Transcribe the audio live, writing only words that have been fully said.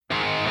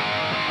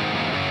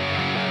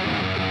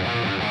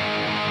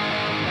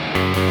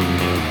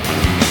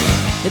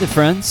Hey there,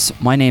 friends.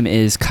 My name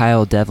is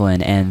Kyle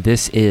Devlin, and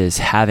this is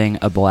Having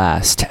a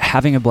Blast.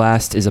 Having a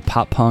Blast is a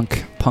pop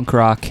punk, punk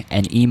rock,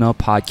 and emo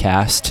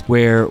podcast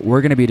where we're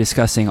going to be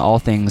discussing all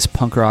things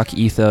punk rock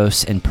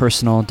ethos and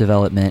personal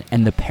development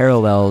and the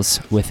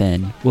parallels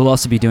within. We'll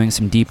also be doing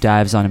some deep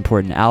dives on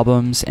important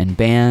albums and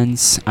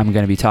bands. I'm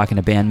going to be talking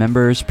to band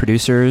members,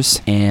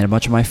 producers, and a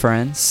bunch of my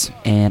friends,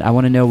 and I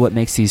want to know what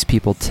makes these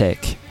people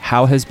tick.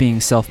 How has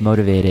being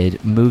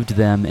self-motivated moved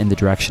them in the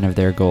direction of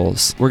their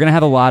goals? We're going to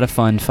have a lot of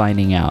fun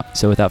finding out.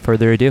 So without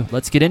further ado,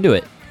 let's get into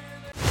it.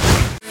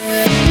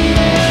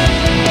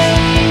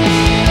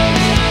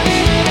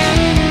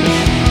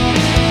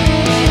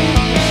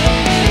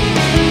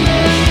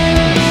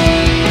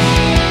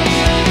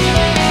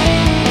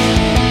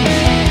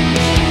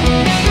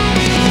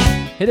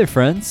 Hey there,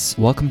 friends.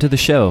 Welcome to the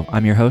show.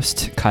 I'm your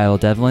host, Kyle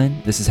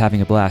Devlin. This is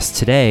Having a Blast.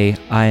 Today,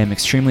 I am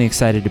extremely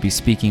excited to be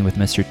speaking with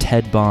Mr.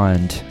 Ted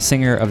Bond,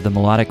 singer of the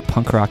melodic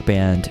punk rock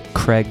band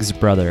Craig's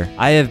Brother.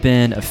 I have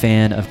been a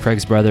fan of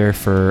Craig's Brother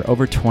for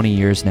over 20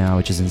 years now,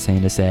 which is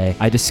insane to say.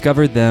 I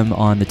discovered them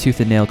on the Tooth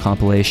and Nail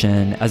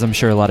compilation, as I'm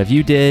sure a lot of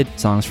you did,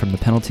 songs from the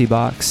Penalty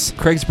Box.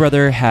 Craig's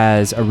Brother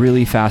has a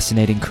really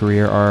fascinating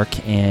career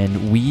arc,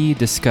 and we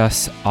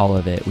discuss all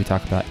of it. We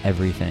talk about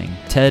everything.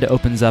 Ted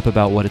opens up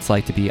about what it's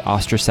like to be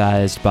ostracized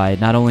by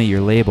not only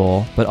your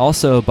label, but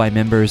also by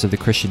members of the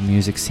Christian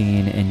music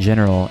scene in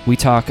general. We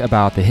talk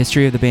about the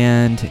history of the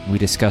band, we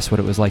discuss what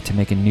it was like to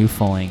make a new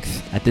full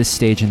length at this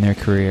stage in their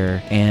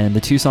career, and the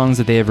 2 songs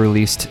that they have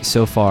released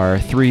so far,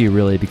 3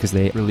 really, because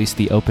they released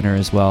the opener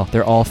as well,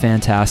 they're all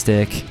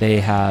fantastic. They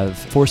have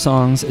 4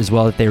 songs as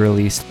well that they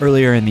released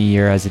earlier in the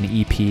year as an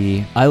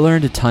EP. I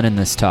learned a ton in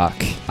this talk.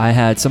 I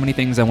had so many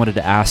things I wanted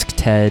to ask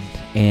Ted,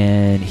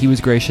 and he was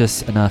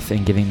gracious enough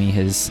in giving me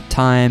his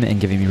time and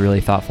giving me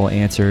really thoughtful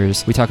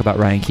answers. We talk about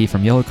Ryan Key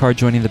from Yellowcard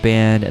joining the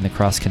band and the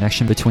cross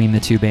connection between the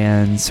 2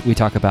 bands. We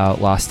talk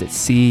about Lost at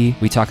Sea.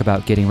 We talk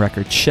about getting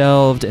records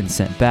shelved and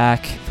sent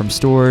back from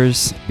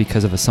stores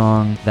because of a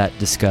song that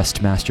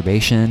discussed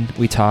masturbation.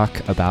 We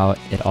talk about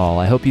it all.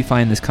 I hope you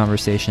find this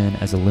conversation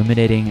as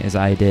illuminating as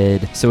I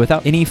did. So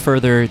without any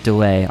further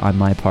delay on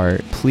my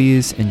part,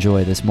 please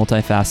enjoy this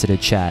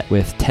multifaceted chat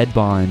with Ted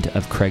Bond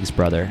of Craig's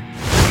Brother.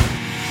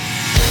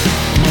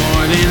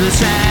 More than the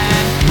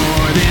sand,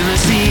 more than the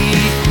sea,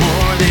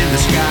 more than the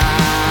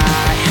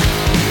sky,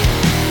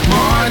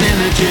 more than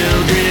the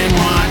children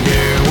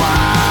wonder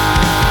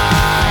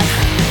why.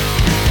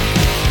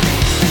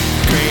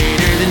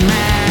 Greater than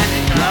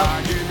man,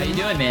 larger than... How you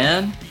doing,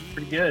 man?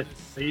 Pretty good.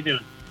 How you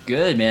doing?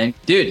 Good, man.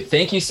 Dude,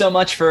 thank you so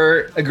much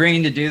for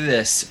agreeing to do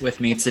this with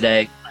me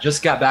today.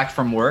 Just got back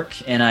from work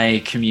and I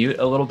commute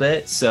a little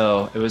bit,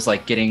 so it was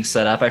like getting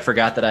set up. I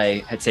forgot that I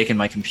had taken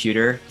my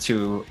computer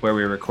to where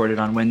we recorded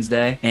on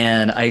Wednesday,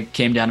 and I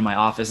came down to my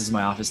office. This is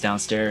my office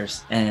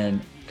downstairs, and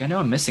I know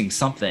I'm missing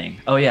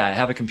something. Oh yeah, I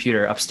have a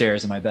computer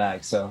upstairs in my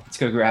bag, so let's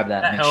go grab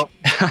that.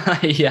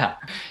 Yeah,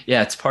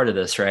 it's part of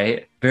this,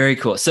 right? Very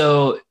cool.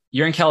 So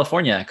you're in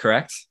California,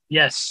 correct?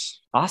 Yes.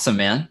 Awesome,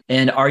 man.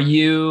 And are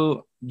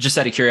you, just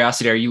out of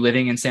curiosity, are you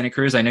living in Santa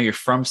Cruz? I know you're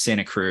from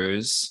Santa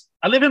Cruz.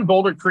 I live in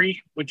Boulder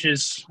Creek, which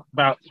is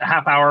about a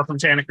half hour from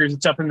Santa Cruz.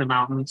 It's up in the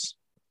mountains.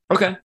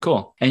 Okay,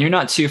 cool. And you're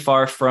not too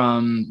far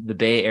from the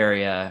Bay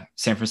Area,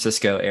 San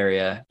Francisco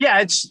area.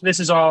 Yeah, this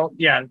is all,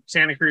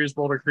 Santa Cruz,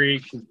 Boulder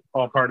Creek,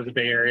 all part of the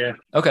Bay Area.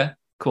 Okay,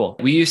 cool.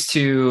 We used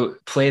to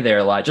play there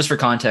a lot. Just for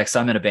context,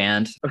 I'm in a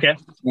band. Okay.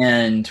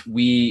 And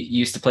we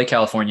used to play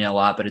California a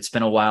lot, but it's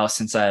been a while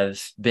since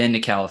I've been to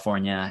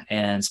California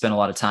and spent a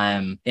lot of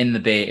time in the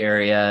Bay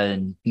Area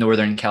and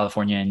Northern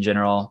California in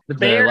general. The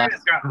Bay Area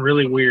has gotten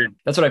really weird.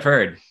 That's what I've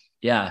heard.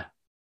 Yeah.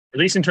 At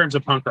least in terms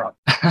of punk rock.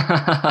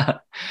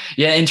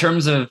 Yeah, in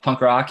terms of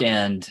punk rock,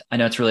 and I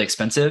know it's really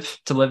expensive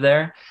to live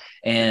there.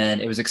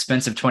 And it was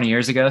expensive 20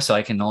 years ago, so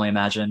I can only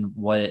imagine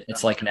what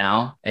it's like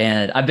now.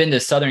 And I've been to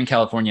Southern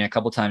California a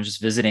couple of times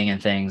just visiting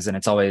and things, and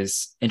it's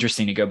always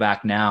interesting to go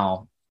back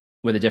now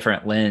with a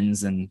different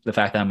lens and the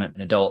fact that I'm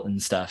an adult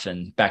and stuff.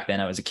 And back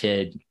then I was a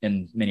kid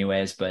in many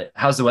ways. But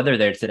how's the weather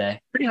there today?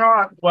 Pretty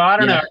hot. Well, I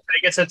don't know. I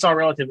guess that's all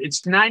relative.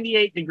 It's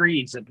 98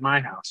 degrees at my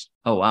house.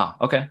 Oh, wow.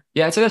 Okay.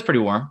 Yeah, I'd say that's pretty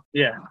warm.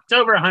 Yeah. It's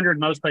over 100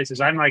 most places.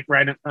 I'm like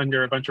right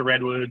under a bunch of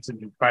redwoods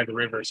and by the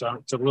river. So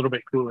it's a little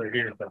bit cooler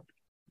here. But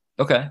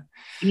okay.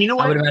 And you know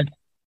what?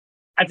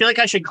 I feel like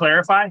I should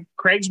clarify.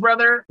 Craig's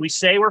Brother, we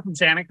say we're from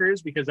Santa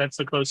Cruz because that's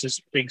the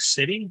closest big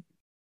city.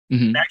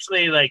 Mm-hmm.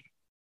 Actually,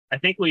 I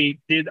think we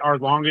did our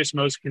longest,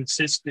 most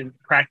consistent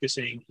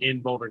practicing in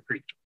Boulder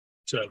Creek.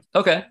 So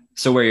okay.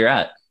 So where you're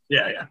at?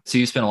 Yeah. So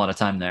you spent a lot of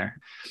time there.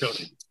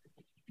 Totally.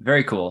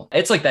 Very cool.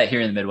 It's like that here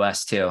in the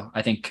Midwest too.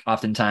 I think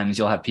oftentimes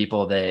you'll have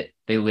people that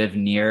they live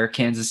near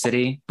Kansas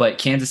City, but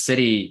Kansas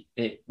City,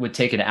 it would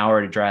take an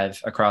hour to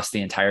drive across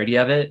the entirety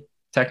of it,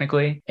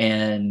 technically.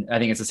 And I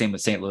think it's the same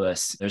with St.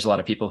 Louis. There's a lot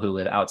of people who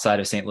live outside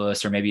of St.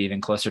 Louis or maybe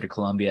even closer to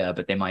Columbia,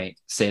 but they might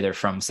say they're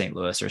from St.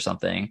 Louis or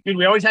something. Dude,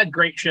 we always had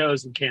great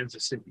shows in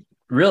Kansas City.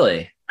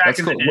 Really? Back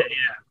in the day,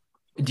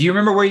 yeah. Do you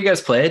remember where you guys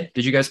played?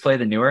 Did you guys play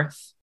the New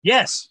Earth?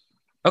 Yes.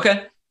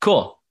 Okay,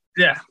 cool.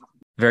 Yeah.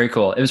 Very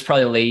cool. It was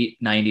probably late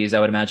 90s, I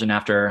would imagine,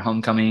 after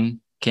Homecoming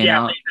came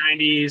Yeah, out. late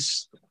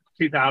 90s,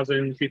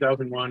 2000,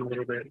 2001, a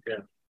little bit. Yeah.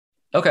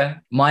 Okay.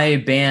 My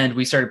band,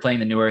 we started playing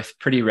the New Earth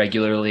pretty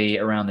regularly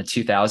around the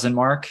 2000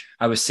 mark.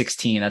 I was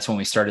 16. That's when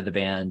we started the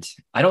band.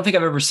 I don't think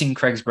I've ever seen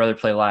Craig's brother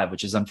play live,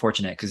 which is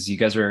unfortunate because you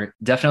guys were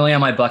definitely on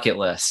my bucket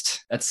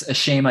list. That's a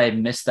shame I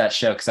missed that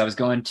show because I was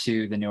going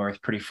to the New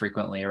Earth pretty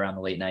frequently around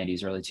the late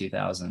 90s, early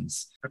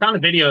 2000s. I found a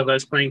video of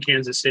us playing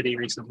Kansas City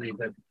recently,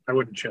 but I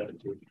wouldn't show it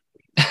to you.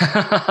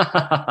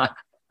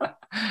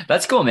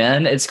 That's cool,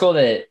 man. It's cool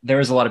that there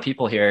was a lot of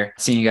people here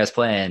seeing you guys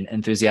play and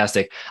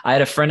enthusiastic. I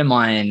had a friend of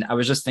mine, I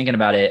was just thinking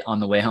about it on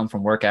the way home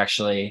from work,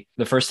 actually.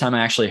 The first time I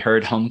actually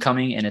heard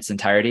Homecoming in its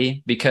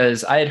entirety,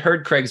 because I had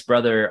heard Craig's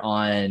brother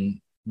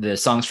on the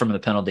songs from the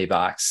Penalty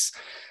Box.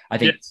 I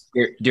think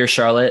Yes. Dear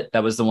Charlotte,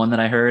 that was the one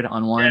that I heard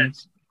on one.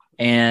 Yes.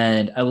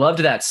 And I loved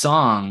that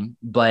song,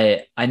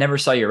 but I never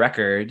saw your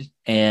record.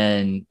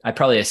 And I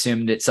probably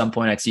assumed at some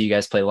point I'd see you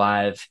guys play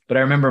live. But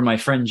I remember my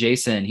friend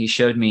Jason, he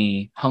showed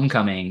me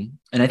Homecoming.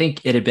 And I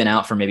think it had been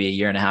out for maybe a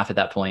year and a half at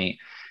that point.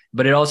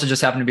 But it also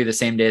just happened to be the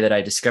same day that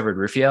I discovered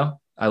Rufio.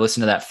 I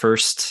listened to that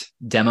first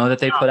demo that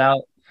they put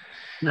out.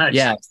 Nice.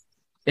 Yeah.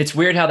 It's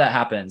weird how that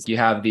happens. You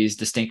have these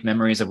distinct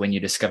memories of when you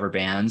discover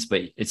bands,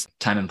 but it's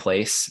time and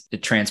place.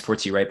 It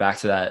transports you right back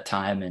to that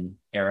time and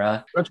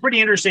era. It's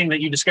pretty interesting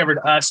that you discovered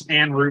us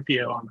and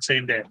Rufio on the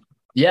same day.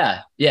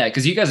 Yeah. Yeah.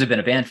 Because you guys have been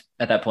a band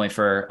at that point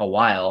for a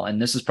while.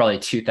 And this is probably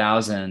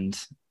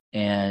 2000.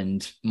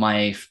 And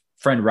my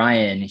friend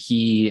Ryan,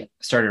 he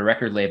started a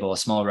record label, a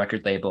small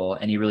record label,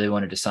 and he really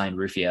wanted to sign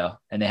Rufio.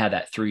 And they had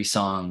that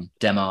 3-song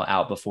demo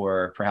out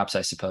before Perhaps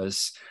I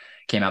Suppose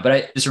came out. But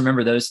I just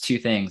remember those two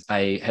things.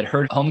 I had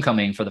heard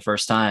Homecoming for the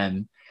first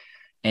time.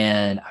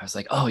 And I was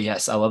like, oh,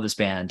 yes, I love this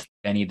band.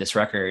 I need this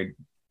record.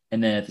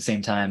 And then at the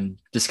same time,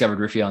 discovered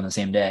Rufio on the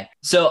same day.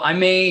 So I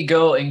may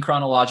go in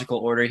chronological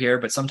order here,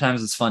 but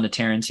sometimes it's fun to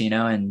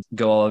Tarantino and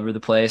go all over the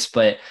place.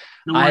 But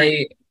No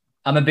worries.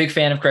 I'm a big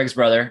fan of Craig's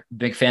brother,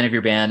 big fan of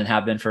your band, and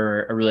have been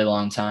for a really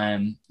long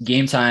time.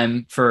 Game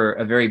Time, for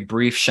a very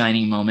brief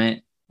shining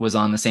moment, was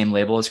on the same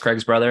label as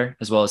Craig's brother,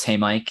 as well as Hey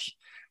Mike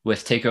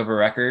with Takeover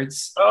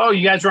Records. Oh,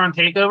 you guys were on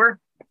Takeover?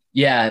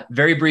 Yeah,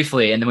 very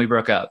briefly, and then we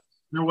broke up.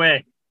 No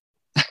way.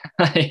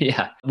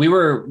 Yeah, we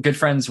were good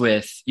friends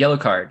with Yellow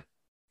Card.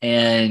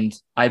 And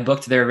I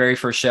booked their very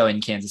first show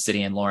in Kansas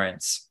City and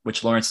Lawrence,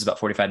 which Lawrence is about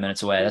 45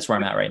 minutes away. That's where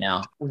I'm at right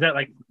now. Was that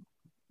like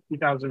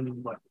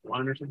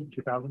 2001 or something?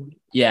 2000?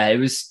 Yeah, it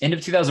was end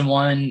of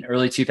 2001,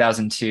 early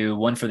 2002.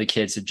 One for the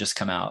Kids had just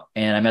come out.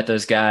 And I met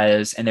those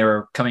guys and they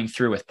were coming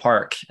through with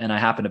Park. And I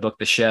happened to book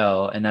the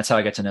show. And that's how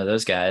I got to know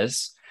those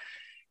guys.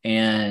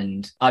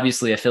 And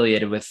obviously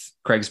affiliated with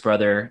Craig's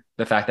brother,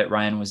 the fact that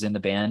Ryan was in the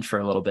band for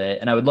a little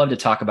bit. And I would love to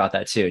talk about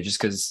that too,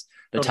 just because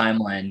the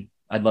timeline,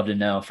 I'd love to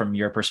know from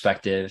your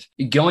perspective.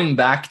 Going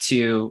back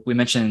to, we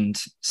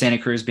mentioned Santa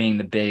Cruz being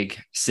the big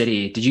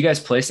city. Did you guys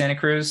play Santa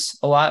Cruz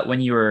a lot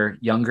when you were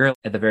younger,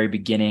 at the very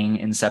beginning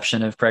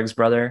inception of Craig's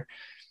brother?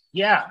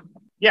 Yeah.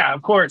 Yeah,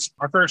 of course.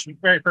 Our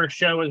very first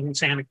show was in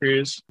Santa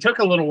Cruz. It took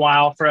a little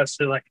while for us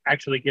to like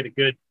actually get a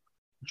good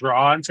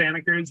draw in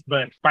Santa Cruz,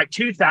 but by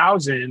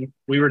 2000,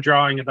 we were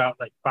drawing about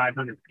like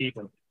 500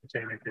 people in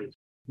Santa Cruz.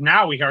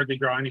 Now we hardly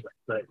draw anybody,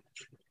 but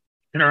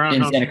in our own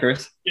In home. Santa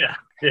Cruz? Yeah.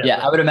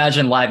 Yeah, I would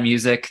imagine live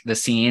music, the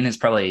scene is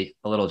probably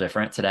a little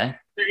different today.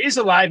 There is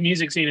a live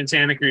music scene in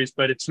Santa Cruz,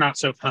 but it's not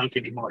so punk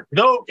anymore,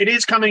 though it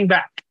is coming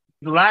back.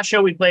 The last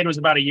show we played was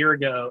about a year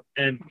ago,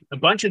 and a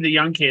bunch of the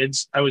young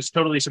kids, I was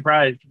totally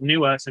surprised,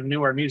 knew us and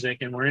knew our music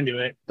and were into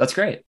it. That's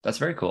great. That's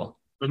very cool.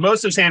 But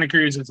most of Santa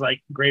Cruz is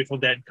like Grateful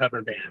Dead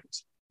cover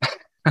bands.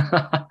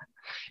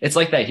 It's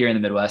like that here in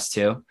the Midwest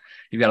too.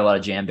 You've got a lot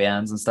of jam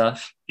bands and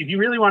stuff. If you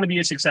really want to be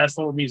a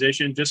successful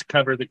musician, just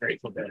cover the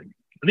Grateful Dead.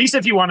 At least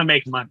if you want to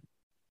make money.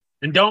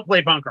 And don't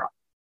play punk rock.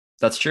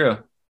 That's true.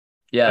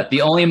 Yeah.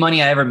 The only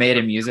money I ever made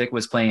in music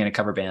was playing in a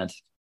cover band.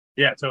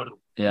 Yeah, totally.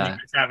 Yeah. You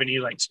guys have any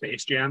like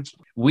space jams?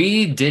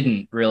 We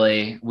didn't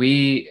really.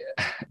 We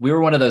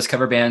were one of those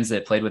cover bands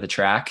that played with a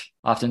track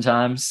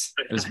oftentimes.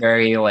 It was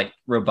very like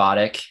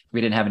robotic. We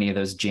didn't have any of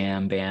those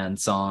jam band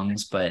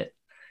songs, but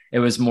it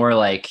was more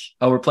like,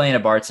 oh, we're playing a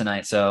bar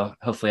tonight, so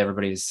hopefully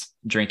everybody's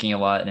drinking a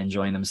lot and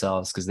enjoying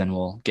themselves because then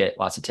we'll get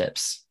lots of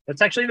tips.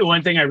 That's actually the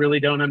one thing I really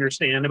don't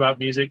understand about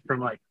music from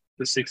like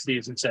the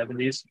 60s and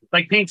 70s.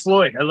 Like Pink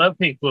Floyd. I love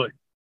Pink Floyd.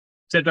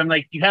 Except I'm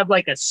like, you have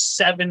like a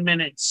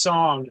 7-minute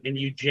song and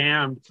you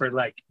jammed for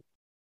like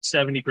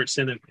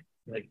 70% of it.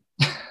 Like,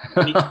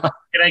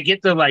 can I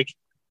get the like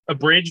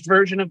abridged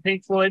version of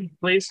Pink Floyd,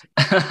 please?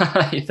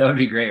 That would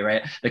be great,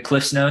 right? The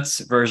Cliff's Notes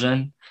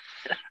version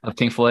of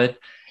Pink Floyd.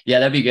 Yeah,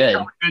 that'd be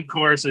good. Good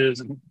choruses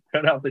and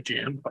cut out the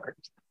jam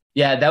parts.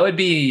 Yeah, that would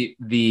be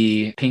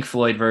the Pink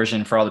Floyd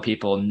version for all the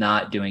people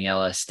not doing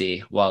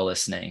LSD while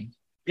listening.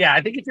 Yeah,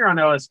 I think if you're on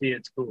LSD,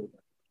 it's cool.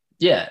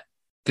 Yeah,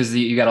 because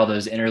you got all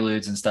those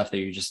interludes and stuff that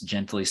you're just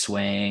gently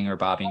swaying or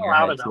bobbing your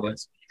head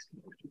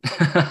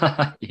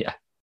to. Yeah,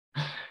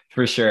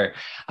 For sure.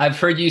 I've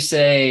heard you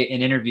say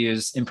in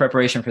interviews in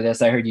preparation for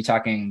this, I heard you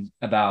talking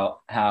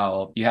about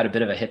how you had a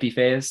bit of a hippie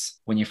phase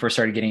when you first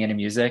started getting into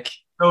music.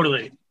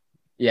 Totally.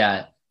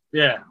 Yeah.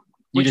 Yeah.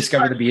 You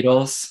discovered the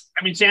Beatles.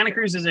 I mean, Santa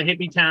Cruz is a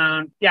hippie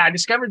town. Yeah, I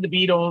discovered the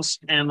Beatles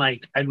and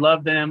like I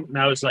loved them. And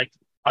I was like,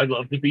 I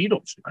love the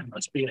Beatles. I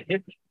must be a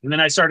hippie. And then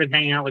I started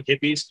hanging out with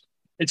hippies.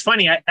 It's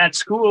funny. At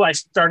school, I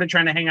started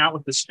trying to hang out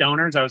with the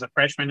stoners. I was a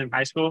freshman in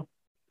high school.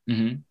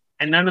 Mm-hmm.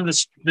 And none of the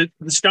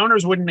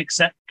stoners wouldn't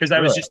accept because I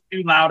was just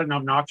too loud and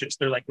obnoxious.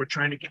 They're like, we're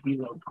trying to get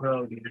you low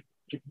crow, dude.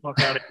 Get the fuck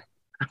out of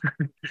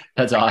here.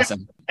 That's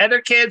awesome. Other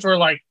kids were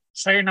like,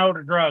 say no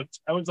to drugs.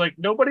 I was like,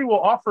 nobody will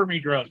offer me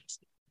drugs.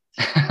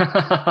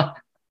 I'm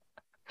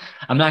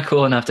not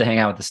cool enough to hang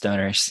out with the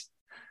stoners.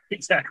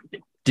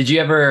 Exactly. Did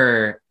you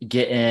ever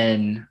get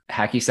in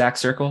hacky sack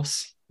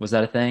circles? Was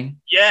that a thing?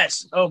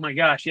 Yes. Oh my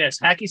gosh. Yes.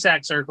 Hacky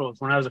sack circles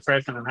when I was a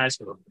freshman in high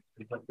school.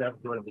 That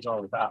was what it was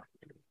all about.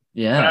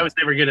 Yeah. But I was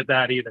never good at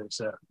that either.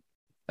 So.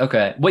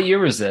 Okay. What year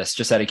was this?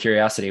 Just out of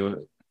curiosity.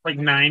 Like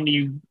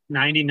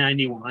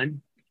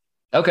 91.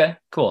 Okay,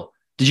 cool.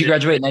 Did you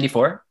graduate in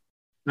 94?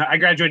 No, I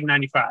graduated in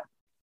 95.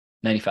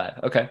 95.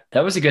 Okay.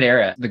 That was a good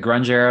era. The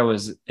grunge era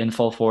was in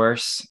full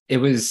force. It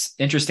was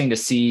interesting to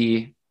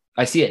see.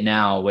 I see it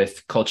now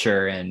with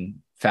culture and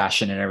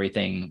fashion and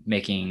everything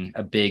making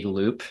a big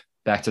loop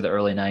back to the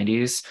early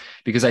 90s,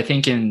 because I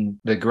think in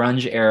the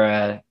grunge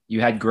era,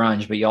 you had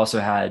grunge, but you also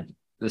had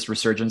this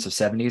resurgence of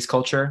 70s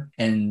culture.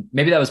 And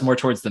maybe that was more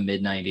towards the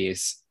mid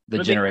 90s, the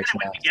But generation.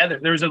 they went together.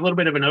 There was a little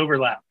bit of an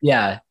overlap.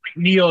 Yeah. Like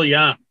Neil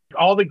Young.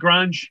 All the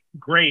grunge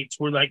greats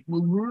were like,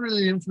 we're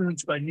really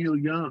influenced by Neil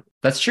Young.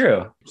 That's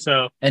true.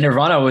 So, And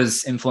Nirvana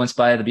was influenced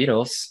by the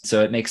Beatles.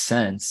 So it makes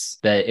sense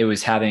that it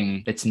was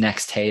having its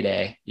next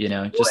heyday, you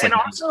know, just well, like and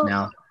also,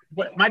 now.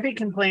 what my big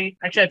complaint,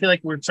 actually, I feel like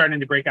we're starting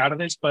to break out of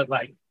this, but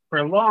like for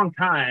a long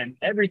time,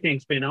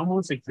 everything's been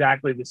almost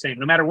exactly the same.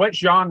 No matter what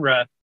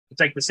genre, it's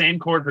like the same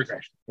chord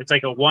progression. It's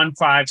like a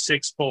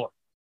 1-5-6-4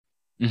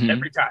 Mhm.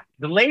 every time.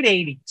 The late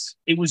 80s,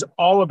 it was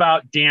all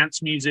about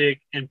dance music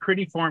and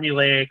pretty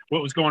formulaic,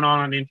 what was going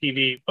on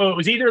MTV. Oh, it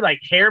was either like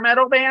hair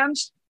metal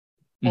bands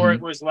or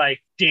it was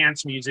like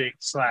dance music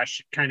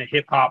 / kind of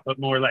hip hop, but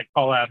more like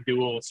Paula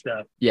Abdul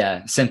stuff.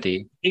 Yeah,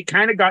 synthy. It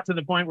kind of got to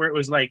the point where it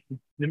was like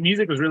the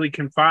music was really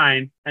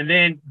confined, and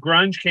then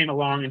grunge came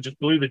along and just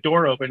blew the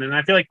door open. And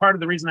I feel like part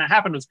of the reason that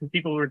happened was because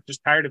people were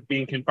just tired of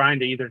being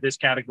confined to either this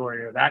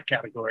category or that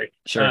category.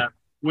 Sure.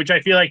 Which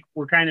I feel like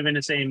we're kind of in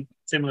the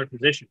similar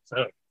position.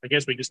 So I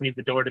guess we just need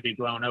the door to be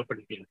blown open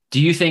again. Do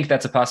you think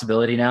that's a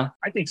possibility now?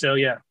 I think so.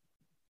 Yeah.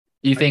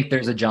 Do you think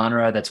there's a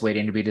genre that's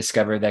waiting to be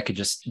discovered that could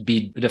just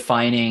be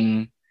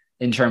defining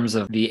in terms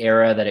of the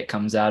era that it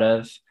comes out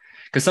of?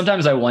 Because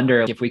sometimes I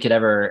wonder if we could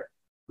ever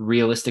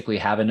realistically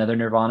have another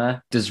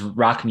Nirvana. Does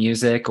rock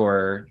music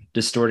or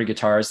distorted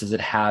guitars, does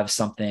it have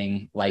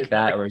something like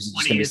that? Or is it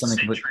just going to be something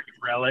century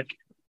relic?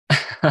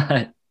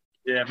 completely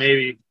Yeah,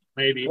 maybe.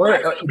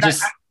 or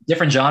just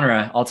different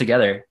genre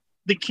altogether?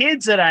 The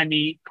kids that I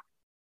meet,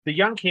 the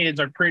young kids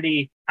are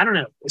pretty, I don't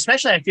know,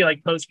 especially I feel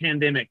like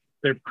post-pandemic,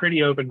 they're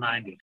pretty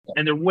open-minded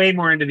and they're way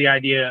more into the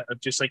idea of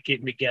just like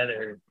getting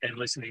together and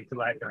listening to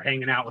like, or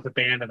hanging out with a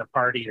band at a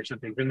party or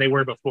something than they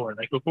were before.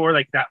 Like before,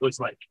 like that was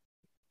like,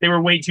 they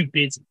were way too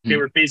busy. They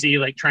were busy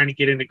like trying to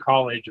get into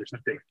college or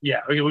something.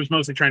 Yeah, it was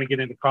mostly trying to get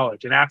into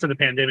college. And after the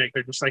pandemic,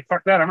 they're just like,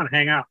 fuck that, I'm going to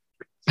hang out.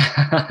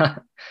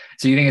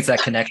 So you think it's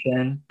that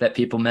connection that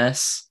people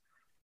miss?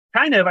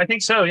 Kind of, I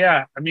think so,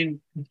 yeah. I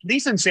mean, at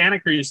least in Santa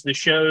Cruz, the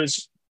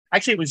shows,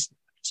 actually it was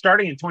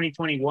starting in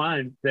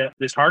 2021 that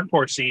this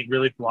hardcore scene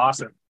really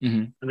blossomed.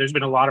 Mm-hmm. And there's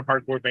been a lot of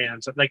hardcore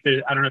bands. Like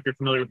I don't know if you're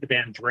familiar with the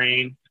band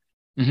Drain,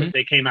 but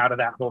they came out of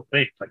that whole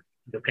thing, like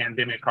the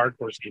pandemic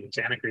hardcore scene in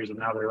Santa Cruz, and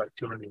now they're like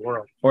touring the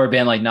world. Or a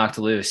band like Knocked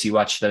Loose, you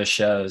watch those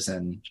shows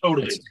and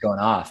Totally. it's going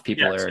off.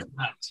 People Yeah, are it's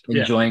nuts.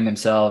 enjoying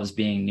themselves,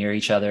 being near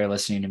each other,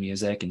 listening to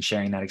music and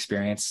sharing that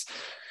experience.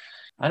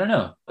 I don't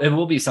know. It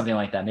will be something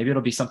like that. Maybe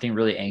it'll be something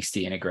really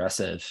angsty and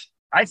aggressive.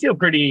 I feel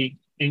pretty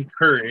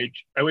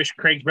encouraged. I wish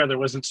Craig's Brother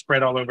wasn't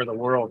spread all over the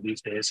world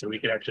these days so we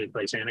could actually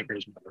play Santa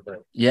Cruz more.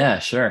 But Yeah,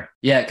 sure.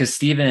 Yeah, because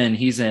Steven,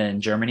 he's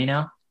in Germany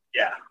now.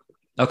 yeah.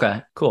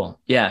 Okay, cool.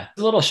 Yeah. I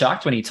was a little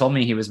shocked when he told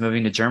me he was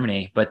moving to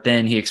Germany, but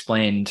then he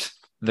explained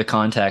the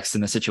context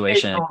and the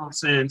situation.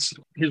 Since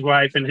his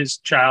wife and his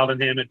child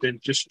and him had been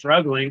just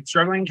struggling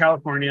in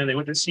California. They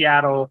went to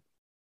Seattle,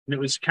 and it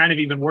was kind of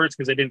even worse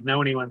because they didn't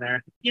know anyone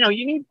there. You know,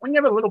 you need, when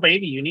you have a little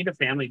baby, you need a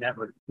family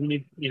network. You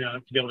need,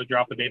 to be able to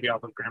drop the baby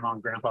off with grandma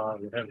and grandpa or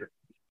whatever.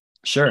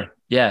 Sure.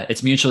 Yeah,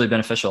 it's mutually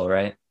beneficial,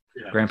 right?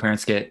 Yeah.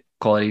 Grandparents get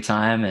quality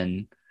time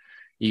and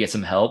you get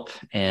some help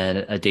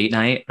and a date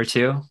night or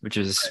two, which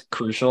is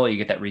crucial. You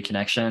get that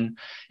reconnection.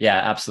 Yeah,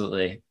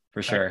 absolutely.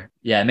 For sure.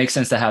 Yeah, it makes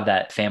sense to have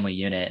that family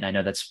unit. And I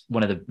know that's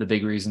one of the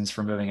big reasons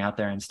for moving out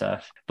there and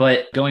stuff.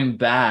 But going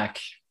back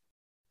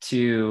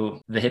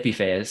to the hippie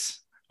phase,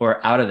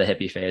 or out of the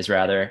hippie phase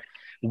rather,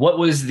 what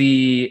was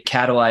the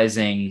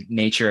catalyzing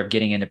nature of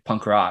getting into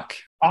punk rock?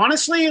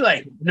 Honestly,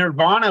 like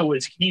Nirvana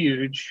was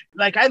huge.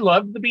 Like I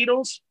loved the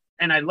Beatles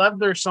and I loved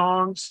their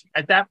songs.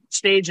 At that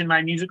stage in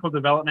my musical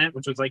development,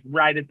 which was like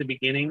right at the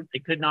beginning, I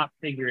could not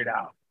figure it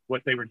out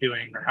what they were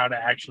doing or how to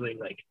actually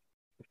like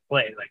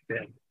play like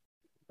them.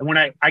 And when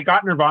I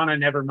got Nirvana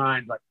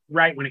Nevermind, like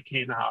right when it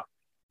came out,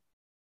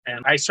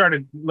 and I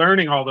started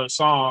learning all those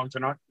songs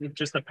and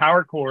just the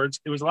power chords,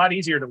 it was a lot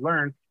easier to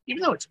learn,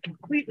 even though it's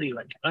completely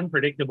like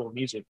unpredictable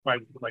music by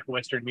like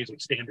Western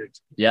music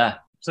standards. Yeah.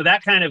 So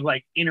that kind of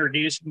like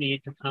introduced me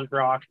to punk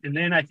rock. And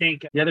then I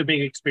think the other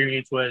big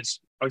experience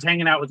was I was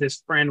hanging out with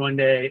this friend one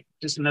day,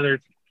 just one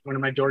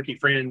of my dorky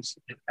friends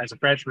as a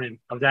freshman.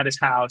 I was at his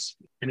house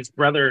and his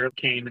brother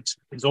came,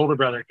 his older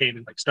brother came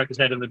and like stuck his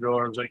head in the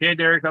door. I was like, "Hey,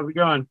 Derek, how's it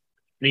going?"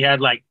 And he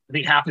had like, I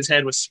think half his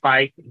head was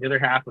spiked, and the other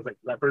half was like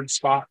leopard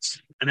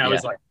spots. And I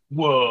was like,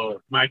 whoa,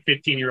 my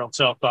 15-year-old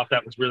self thought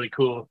that was really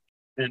cool.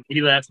 And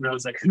he left and I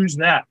was like, "Who's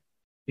that?"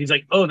 He's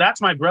like, "Oh,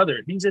 that's my brother.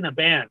 He's in a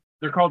band.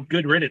 They're called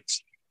Good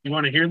Riddance. You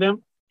want to hear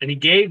them?" And he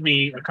gave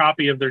me a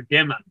copy of their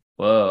demo.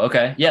 Whoa.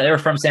 Okay. Yeah. They were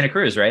from Santa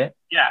Cruz, right?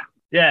 Yeah.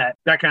 Yeah.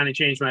 That kind of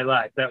changed my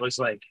life. That was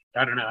like,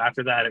 I don't know.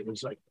 After that, it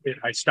was like,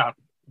 I stopped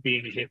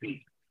being a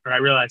hippie, or I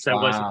realized I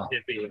wasn't a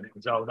hippie and it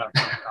was all about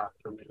punk rock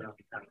for me.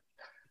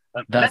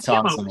 That's that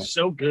demo awesome. was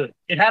so good.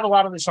 It had a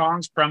lot of the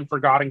songs from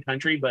Forgotten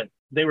Country, but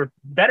they were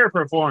better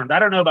performed. I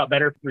don't know about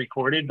better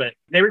recorded, but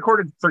they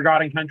recorded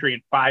Forgotten Country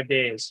in 5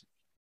 days.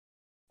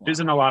 Wow.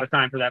 Isn't a lot of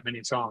time for that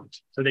many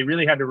songs. So they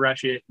really had to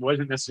rush it. It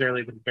wasn't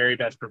necessarily the very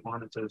best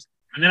performances.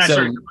 And then I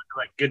started to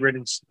like Good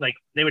Riddance. Like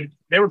they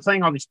were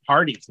playing all these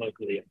parties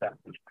locally at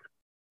that point.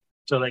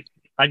 So like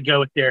I'd go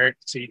with Derek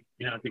to see,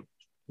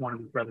 one of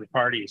his brother's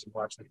parties and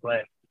watch them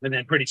play. And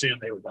then pretty soon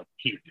they were like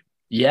huge.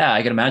 Yeah,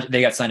 I can imagine.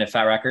 They got signed to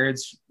Fat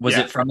Records. Was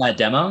it from that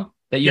demo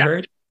that you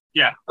heard?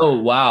 Yeah. Oh,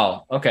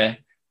 wow. Okay.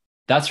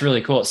 That's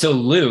really cool. So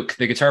Luke,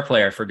 the guitar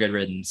player for Good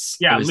Riddance.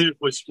 Yeah, Luke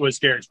was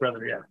Derek's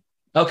brother, yeah.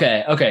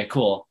 Okay,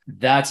 cool.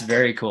 That's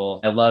very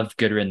cool. I love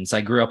Good Riddance.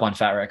 I grew up on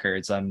Fat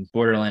Records. I'm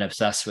borderline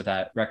obsessed with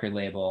that record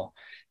label.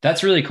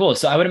 That's really cool.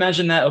 So I would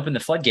imagine that opened the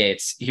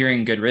floodgates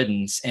hearing Good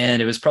Riddance.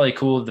 And it was probably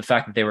cool the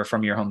fact that they were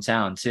from your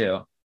hometown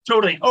too.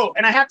 Totally. Oh,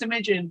 and I have to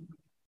mention,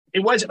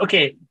 it was,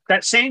 okay,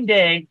 that same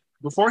day,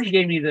 before he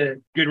gave me the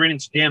Good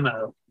Riddance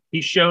demo, he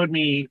showed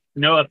me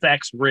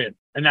NoFX Rib.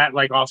 And that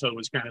like also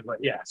was kind of like,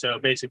 yeah. So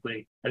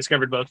basically I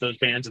discovered both those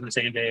bands in the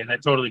same day and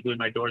that totally blew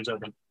my doors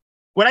open.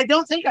 What I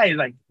don't think I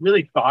like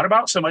really thought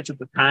about so much at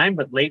the time,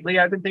 but lately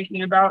I've been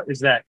thinking about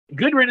is that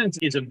Good Riddance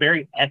is a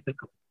very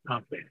ethical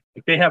company.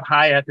 Like they have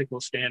high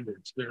ethical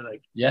standards. They're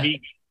like vegan,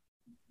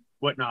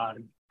 whatnot.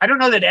 I don't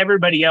know that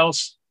everybody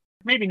else,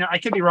 maybe not, I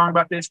could be wrong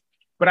about this,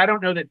 but I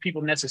don't know that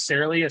people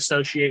necessarily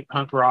associate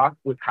punk rock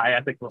with high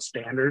ethical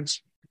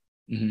standards.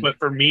 Mm-hmm. But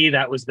for me,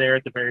 that was there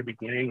at the very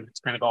beginning. It's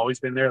kind of always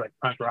been there. Like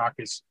punk rock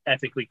is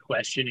ethically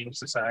questioning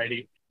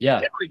society. Yeah.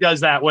 It definitely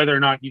does that, whether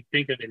or not you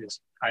think of it as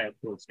high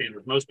ethical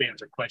standards. Most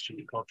bands are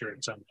questioning culture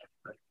in some way.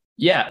 Right?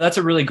 Yeah, that's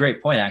a really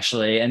great point,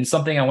 actually. And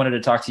something I wanted to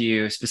talk to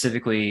you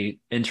specifically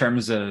in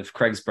terms of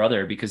Craig's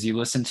Brother, because you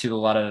listen to a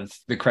lot of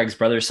the Craig's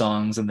Brother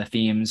songs and the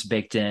themes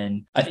baked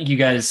in. I think you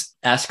guys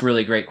ask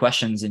really great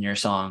questions in your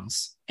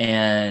songs.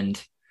 And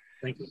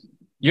thank you.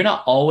 You're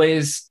not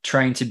always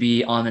trying to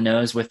be on the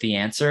nose with the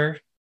answer,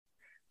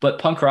 but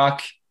punk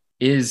rock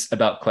is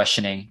about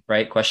questioning,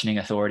 right? Questioning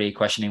authority,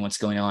 questioning what's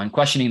going on,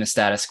 questioning the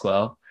status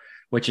quo,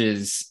 which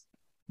is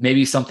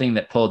maybe something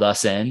that pulled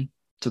us in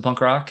to punk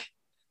rock.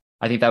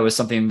 I think that was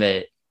something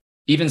that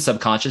even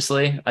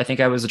subconsciously, I think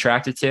I was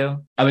attracted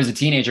to. I was a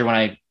teenager when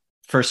I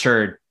first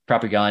heard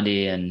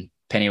Propagandhi and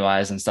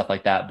Pennywise and stuff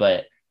like that.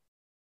 But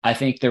I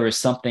think there was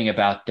something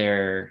about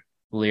their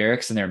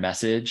lyrics and their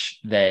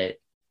message that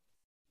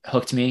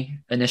hooked me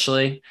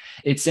initially.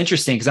 It's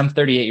interesting because I'm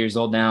 38 years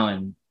old now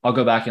and I'll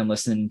go back and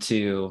listen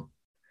to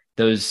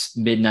those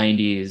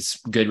mid-90s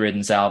Good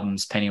Riddance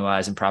albums,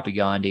 Pennywise and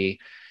Propagandhi.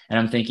 And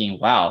I'm thinking,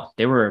 wow,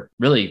 they were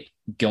really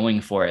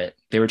going for it.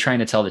 They were trying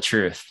to tell the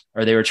truth,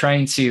 or they were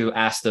trying to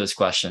ask those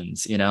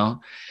questions,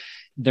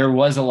 There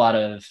was a lot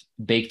of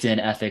baked in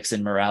ethics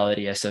and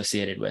morality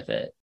associated with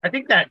it. I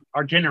think that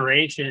our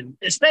generation,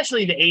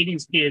 especially the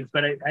 80s kids,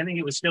 but I think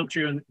it was still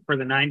true for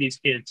the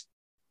 90s kids,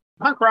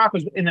 punk rock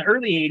was in the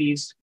early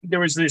 80s. There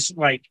was this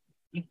like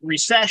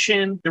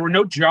recession. There were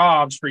no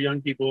jobs for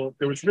young people.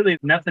 There was really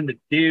nothing to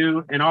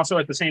do. And also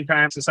at the same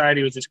time,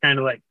 society was just kind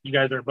of like, you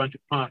guys are a bunch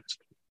of punks.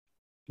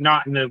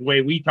 Not in the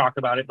way we talk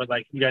about it, but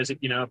like you guys,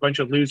 a bunch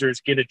of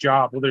losers, get a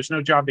job. Well, there's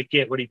no job to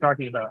get. What are you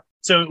talking about?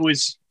 So it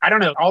was, I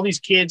don't know, all these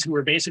kids who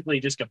were basically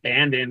just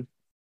abandoned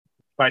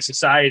by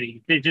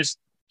society. They just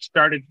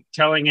started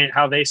telling it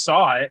how they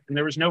saw it. And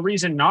there was no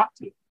reason not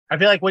to. I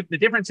feel like what the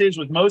difference is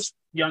with most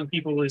young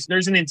people is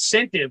there's an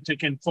incentive to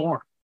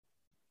conform.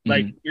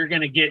 Like you're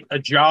going to get a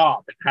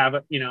job and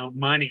have,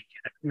 money,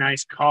 a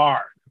nice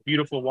car,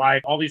 beautiful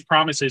wife, all these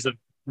promises of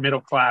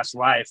middle-class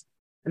life.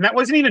 And that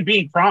wasn't even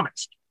being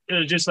promised. It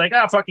was just like,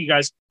 fuck you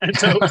guys. And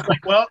so it was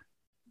like, well,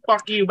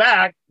 fuck you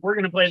back. We're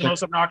going to play the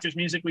most obnoxious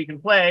music we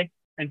can play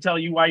and tell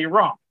you why you're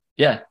wrong.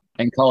 Yeah.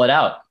 And call it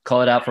out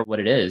for what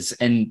it is.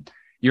 And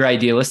you're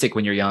idealistic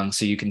when you're young,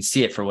 so you can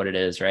see it for what it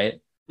is,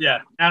 right? Yeah,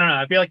 I don't know.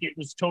 I feel like it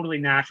was totally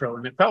natural,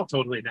 and it felt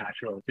totally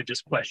natural to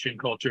just question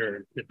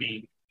culture, to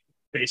be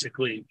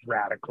basically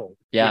radical.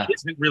 Yeah. Which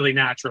isn't really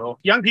natural.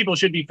 Young people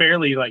should be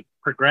fairly like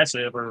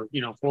progressive or,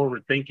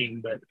 forward thinking,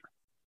 but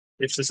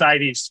if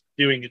society's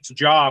doing its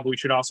job,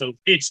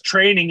 it's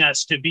training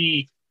us to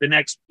be the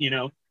next,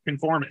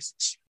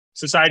 conformists.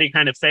 Society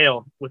kind of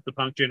failed with the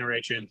punk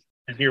generation,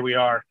 and here we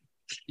are.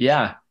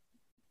 Yeah.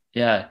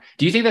 Yeah.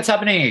 Do you think that's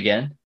happening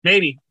again?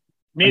 Maybe.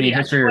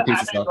 History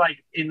repeats itself.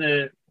 Like in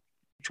the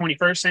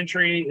 21st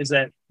century is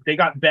that they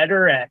got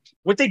better at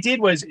what they did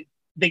was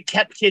they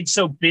kept kids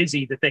so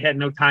busy that they had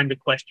no time to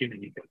question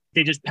anything.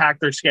 They just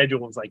packed their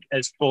schedules like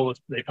as full as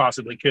they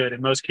possibly could.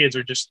 And most kids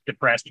are just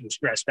depressed and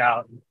stressed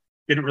out and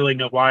didn't really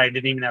know why,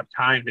 didn't even have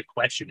time to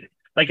question it.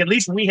 Like at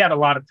least we had a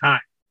lot of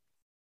time.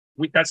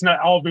 That's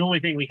not all the only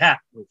thing we had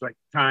was like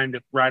time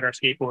to ride our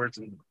skateboards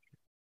and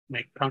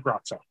make punk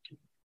rock songs.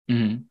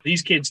 Mm-hmm.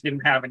 These kids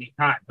didn't have any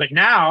time. But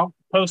now,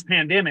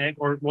 post-pandemic,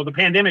 the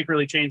pandemic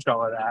really changed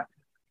all of that.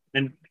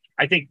 And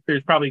I think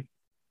there's probably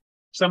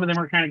some of them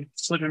are kind of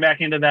slipping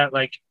back into that.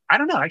 Like, I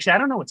don't know. Actually, I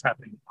don't know what's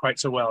happening quite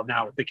so well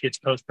now with the kids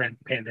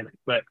post-pandemic.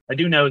 But I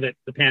do know that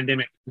the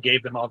pandemic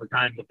gave them all the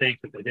time to think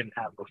that they didn't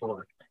have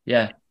before.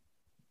 Yeah.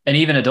 And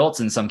even adults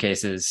in some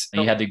cases.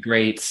 You had the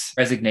great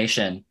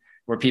resignation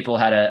where people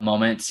had a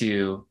moment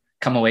to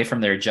come away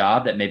from their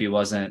job that maybe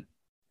wasn't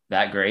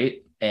that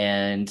great.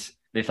 And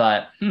they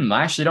thought,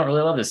 I actually don't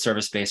really love this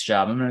service-based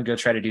job. I'm going to go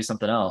try to do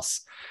something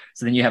else.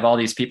 So then you have all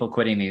these people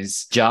quitting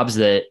these jobs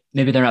that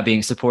maybe they're not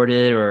being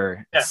supported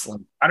or. Yeah.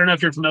 I don't know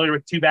if you're familiar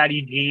with Too Bad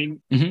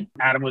Eugene. Mm-hmm.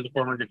 Adam was a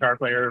former guitar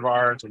player of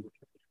ours. And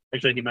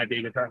actually, he might be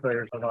a guitar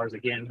player of ours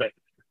again, but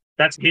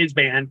that's his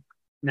band.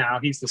 Now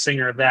he's the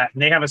singer of that.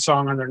 And they have a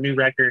song on their new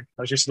record.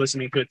 I was just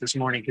listening to it this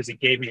morning because he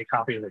gave me a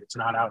copy of it. It's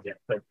not out yet,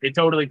 but it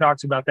totally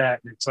talks about that.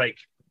 And it's like,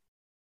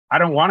 I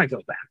don't want to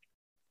go back.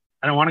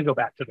 I don't want to go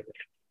back to the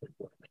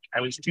band. I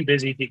was too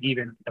busy to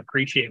even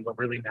appreciate what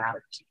really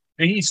matters.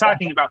 And he's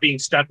talking about being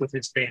stuck with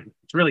his family.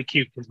 It's really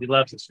cute because he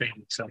loves his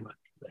family so much.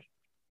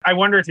 I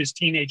wonder if his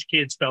teenage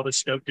kids felt as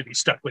stoked to be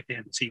stuck with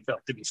him as he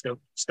felt to be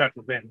stuck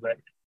with them. But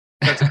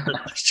that's a good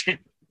question.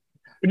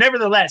 But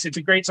nevertheless, it's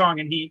a great song.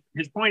 And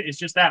his point is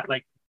just that,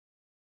 like,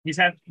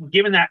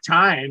 given that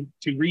time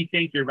to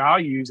rethink your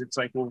values. It's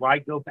like, well, why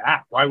go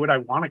back? Why would I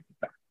want to go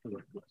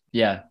back?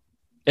 Yeah.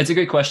 It's a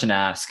good question to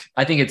ask.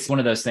 I think it's one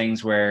of those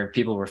things where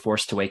people were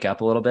forced to wake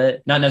up a little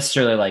bit, not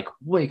necessarily like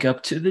wake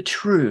up to the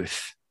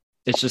truth.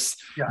 It's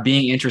just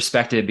being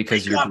introspective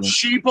because you're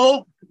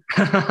sheeple.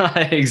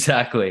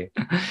 Exactly.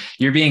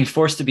 You're being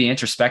forced to be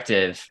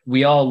introspective.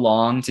 We all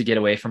long to get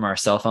away from our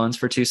cell phones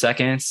for 2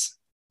 seconds,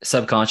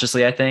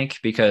 subconsciously, I think,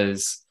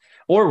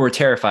 or we're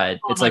terrified.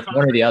 It's like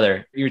one or the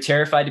other. You're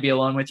terrified to be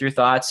alone with your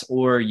thoughts,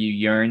 or you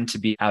yearn to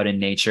be out in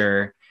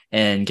nature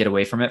and get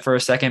away from it for a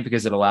second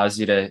because it allows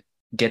you to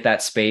get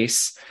that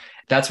space.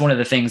 That's one of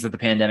the things that the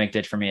pandemic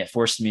did for me. It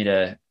forced me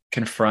to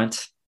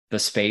confront the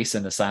space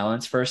and the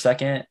silence for a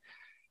second.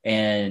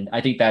 And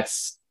I think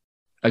that's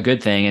a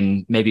good thing.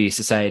 And maybe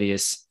society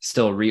is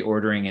still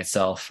reordering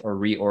itself or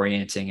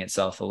reorienting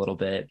itself a little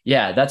bit.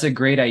 Yeah, that's a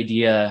great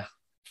idea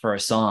for a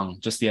song.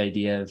 Just the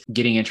idea of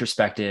getting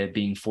introspective,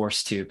 being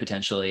forced to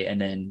potentially, and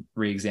then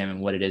re-examine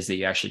what it is that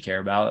you actually care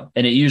about.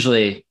 And it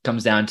usually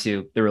comes down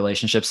to the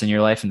relationships in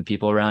your life and the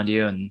people around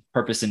you and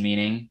purpose and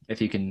meaning,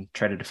 if you can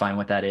try to define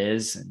what that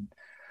is. And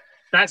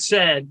that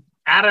said,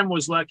 Adam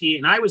was lucky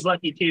and I was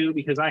lucky too,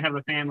 because I have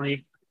a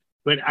family,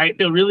 but I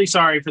feel really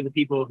sorry for the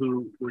people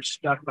who were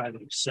stuck by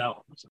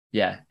themselves.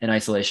 Yeah. In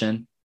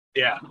isolation.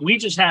 Yeah. We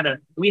had a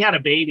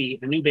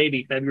new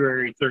baby,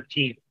 February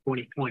 13th,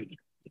 2020.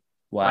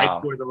 Wow.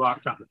 Right before the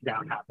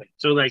lockdown happened.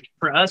 So like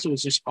for us, it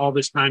was just all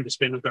this time to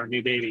spend with our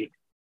new baby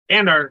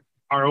and our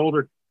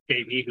older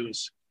baby,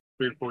 who's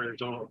 3 or 4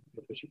 years old.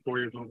 4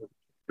 years old,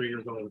 3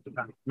 years old at the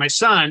time. My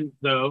son,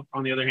 though,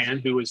 on the other hand,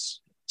 who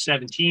was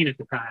 17 at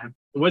the time,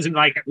 it wasn't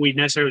like we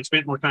necessarily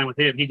spent more time with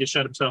him. He just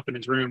shut himself in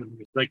his room.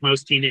 And like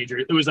most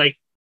teenagers, it was like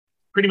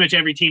pretty much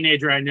every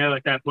teenager I know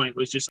at that point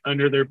was just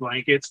under their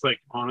blankets,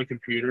 like on a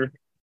computer.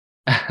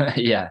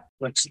 Yeah.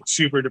 Like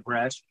super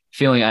depressed.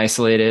 Feeling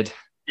isolated.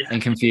 Yeah.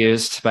 And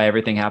confused by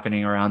everything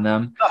happening around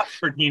them.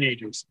 For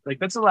teenagers, like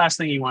that's the last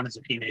thing you want as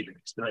a teenager.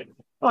 It's like,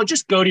 oh,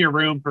 just go to your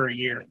room for a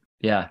year.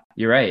 Yeah,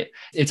 you're right.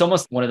 It's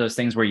almost one of those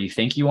things where you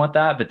think you want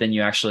that, but then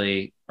you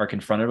actually are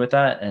confronted with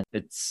that, and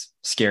it's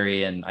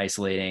scary and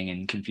isolating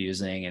and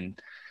confusing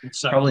and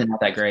probably not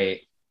that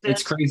great.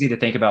 It's crazy to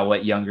think about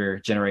what younger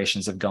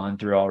generations have gone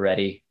through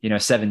already.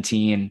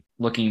 17,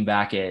 looking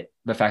back at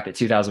the fact that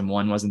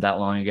 2001 wasn't that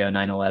long ago,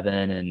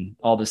 9/11, and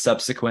all the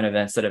subsequent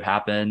events that have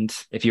happened.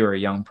 If you were a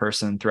young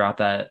person throughout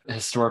that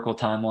historical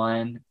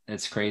timeline,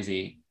 it's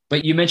crazy.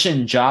 But you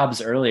mentioned jobs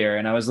earlier,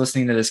 and I was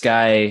listening to this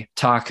guy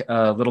talk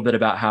a little bit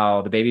about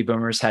how the baby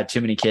boomers had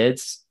too many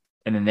kids,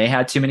 and then they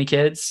had too many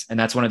kids. And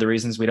that's one of the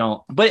reasons we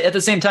don't. But at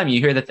the same time, you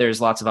hear that there's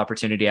lots of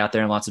opportunity out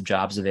there and lots of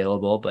jobs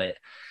available, but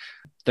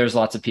there's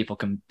lots of people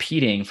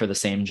competing for the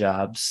same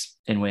jobs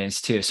in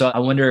ways too. So I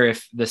wonder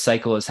if the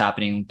cycle is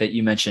happening that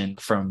you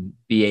mentioned from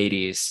the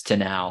 80s to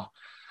now,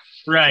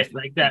 Right.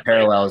 Like that.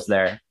 Parallels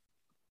there.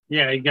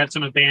 Yeah. You got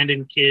some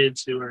abandoned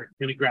kids who are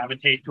going to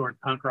gravitate toward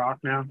punk rock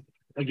now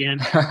again.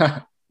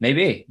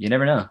 Maybe. You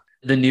never know.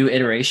 The new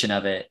iteration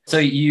of it. So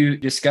you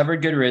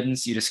discovered Good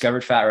Riddance, you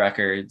discovered Fat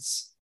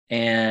Records,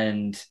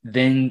 and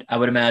then I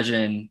would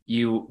imagine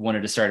you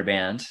wanted to start a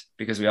band,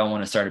 because we all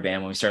want to start a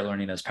band when we start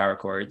learning those power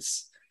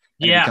chords.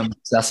 And Yeah. become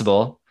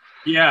accessible.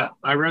 Yeah.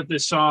 I wrote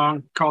this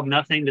song called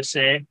Nothing to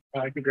Say.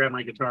 I could grab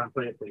my guitar and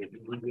play it for you. You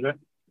want to do that?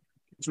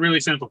 It's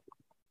really simple.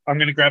 I'm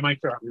going to grab my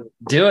guitar.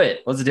 Do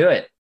it. Let's do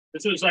it.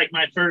 This was like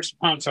my first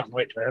punk song.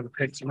 Wait, do I have a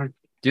pick somewhere?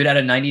 Dude, out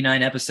of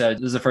 99 episodes,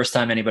 this is the first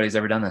time anybody's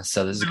ever done this.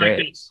 So this is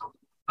great.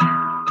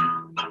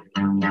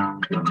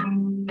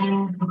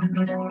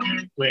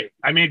 Wait,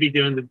 I may be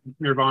doing the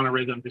Nirvana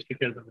rhythm just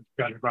because I've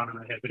got Nirvana in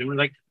my head, but it was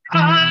like,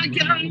 I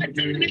got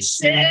nothing to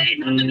say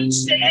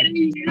to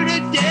you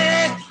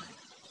today.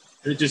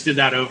 It just did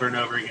that over and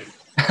over again.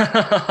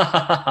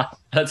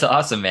 That's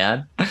awesome,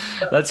 man.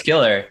 That's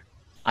killer.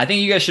 I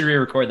think you guys should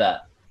re-record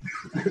that.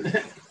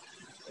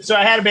 So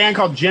I had a band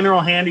called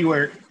General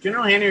Handiwork.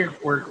 General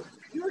Handiwork,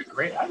 you were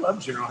great. I love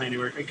General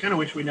Handiwork. I kind of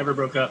wish we never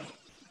broke up.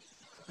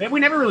 We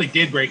never really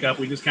did break up.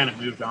 We just kind of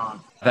moved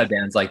on. I've had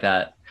bands like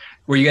that.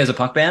 Were you guys a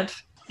punk band?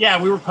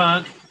 Yeah, we were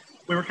punk.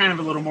 We were kind of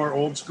a little more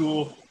old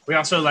school. We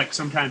also like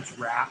sometimes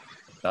rap.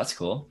 That's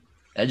cool.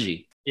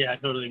 Edgy. Yeah,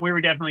 totally. We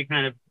were definitely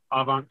kind of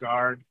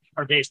avant-garde.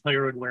 Our bass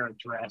player would wear a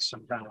dress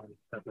sometimes.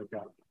 Stuff like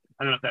that.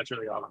 I don't know if that's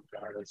really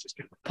avant-garde. That's just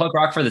kind of Punk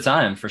rock for the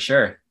time, for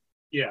sure.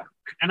 yeah.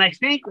 And I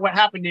think what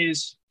happened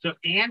is, so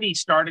Andy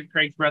started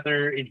Craig's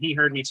brother, and he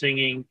heard me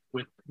singing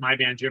with my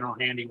band General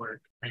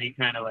Handiwork, and he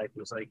kind of like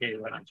was like, "Hey,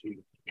 why don't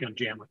you come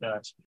jam with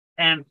us?"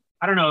 And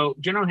I don't know,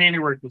 General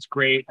Handiwork was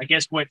great. I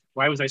guess why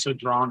was I so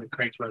drawn to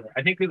Craig's brother?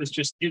 I think it was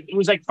just it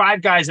was like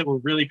five guys that were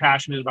really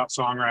passionate about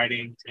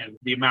songwriting, and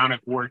the amount of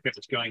work that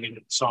was going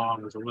into the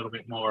song was a little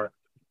bit more.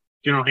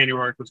 General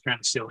Handiwork was kind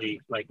of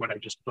silly, like what I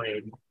just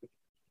played.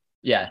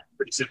 Yeah.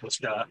 Pretty simple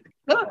stuff.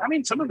 I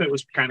mean, some of it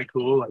was kind of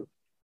cool, like,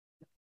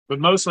 but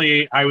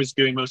mostly I was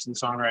doing most of the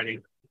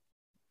songwriting.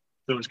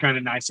 So it was kind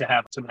of nice to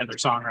have some other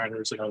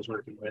songwriters that I was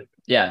working with.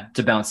 Yeah,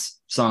 to bounce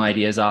song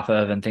ideas off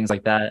of and things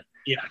like that.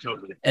 Yeah,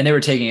 totally. And they were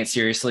taking it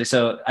seriously.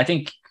 So I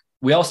think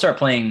we all start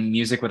playing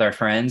music with our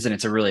friends, and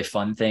it's a really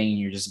fun thing.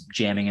 You're just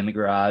jamming in the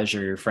garage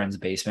or your friend's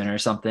basement or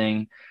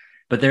something.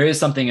 But there is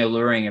something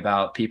alluring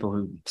about people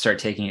who start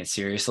taking it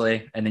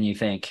seriously. And then you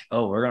think,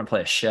 oh, we're going to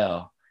play a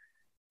show.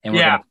 And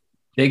we're going to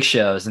big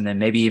shows. And then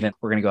maybe even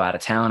we're going to go out of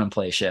town and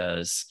play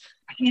shows.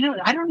 You know,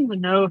 I don't even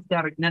know if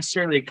that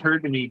necessarily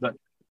occurred to me, but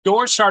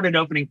doors started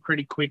opening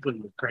pretty quickly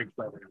with Craig's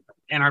brother.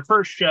 And our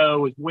first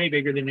show was way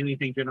bigger than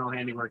anything General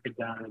Handiwork had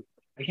done.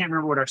 I can't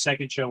remember what our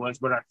second show was,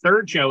 but our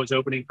third show was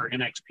opening for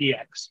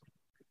NXPX.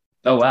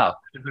 Oh, wow.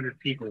 700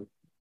 people.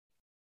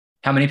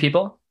 How many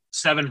people?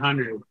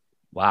 700.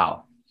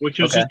 Wow. Which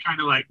was just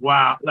kind of like,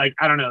 wow. Like,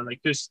 I don't know,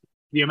 like just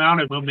the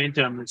amount of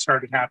momentum that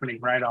started happening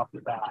right off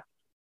the bat.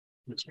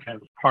 It's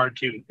kind of hard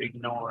to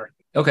ignore.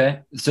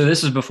 Okay. So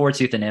this was before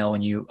Tooth and Nail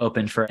when you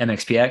opened for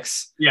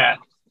MXPX? Yeah.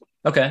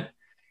 Okay.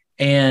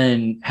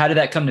 And how did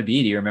that come to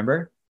be? Do you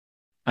remember?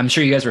 I'm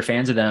sure you guys were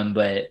fans of them,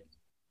 but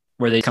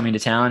were they coming to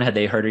town? Had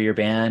they heard of your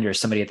band, or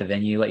somebody at the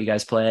venue let you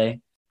guys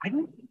play?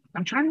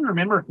 I'm trying to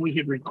remember if we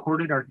had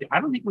recorded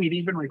I don't think we'd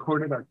even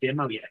recorded our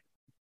demo yet.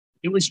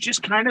 It was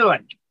just kind of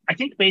like, I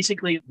think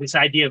basically this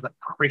idea of a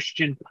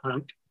Christian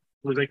punk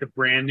was like a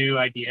brand new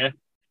idea.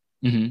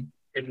 Mm-hmm.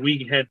 And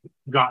we had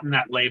gotten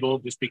that label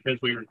just because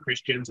we were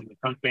Christians in the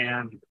punk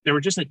band. There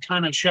were just a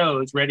ton of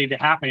shows ready to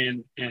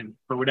happen. And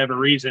for whatever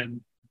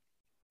reason,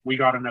 we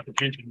got enough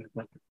attention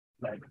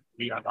that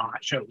we got on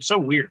that show. It was so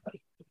weird. Like,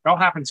 it all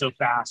happened so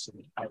fast.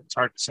 And it's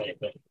hard to say,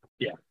 but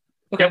yeah.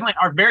 Okay. Definitely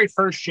our very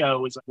first show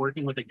was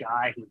working with a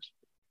guy who's,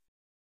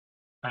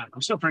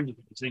 I'm still friends with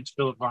him. His name's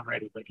Philip Von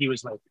Reddy, but he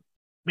was like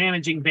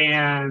managing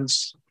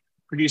bands,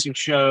 producing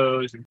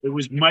shows. And it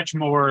was much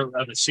more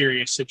of a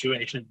serious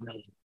situation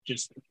than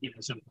just,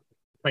 some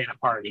playing a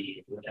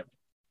party or whatever.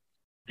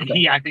 And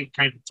he, I think,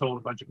 kind of told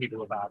a bunch of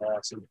people about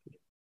us, and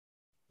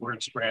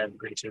word spread, and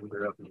pretty soon we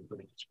were opening for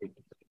the street.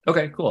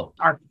 Okay, cool.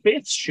 Our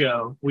fifth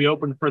show, we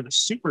opened for the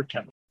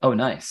Supertones. Oh,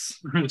 nice.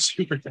 The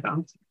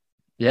Supertones.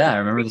 Yeah, I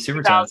remember the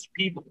Supertones.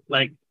 People,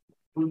 like,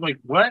 we were like,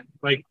 what?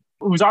 Like,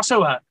 it was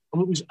also it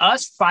was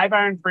us, Five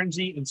Iron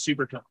Frenzy, and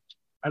Supertones.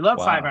 I love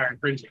Five Iron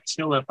Frenzy. I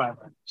still love Five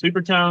Iron.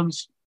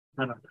 Supertones,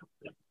 I don't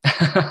know.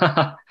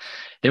 Yeah.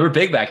 They were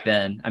big back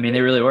then. I mean, they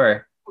really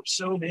were. We're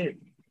so big.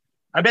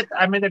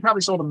 I mean, they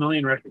probably sold 1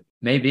 million records.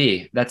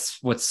 Maybe. That's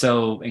what's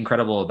so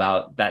incredible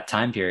about that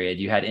time period.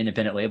 You had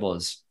independent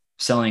labels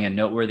selling a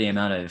noteworthy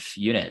amount of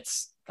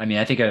units. I mean,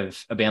 I think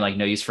of a band like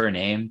No Use for a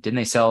Name. Didn't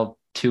they sell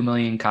 2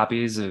 million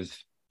copies of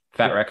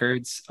Fat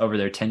Records over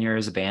their tenure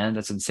as a band?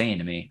 That's insane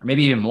to me. Or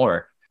maybe even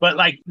more. But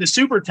like the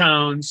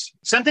Supertones,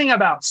 something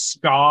about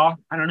ska,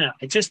 I don't know.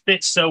 It just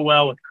fits so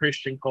well with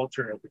Christian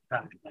culture at the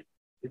time. Like,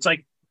 it's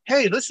like,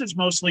 hey, this is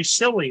mostly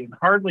silly and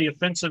hardly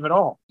offensive at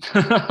all.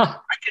 I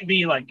can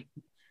be like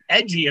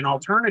edgy and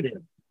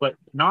alternative, but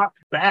not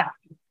bad.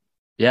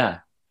 Yeah.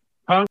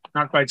 Punk,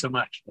 not quite so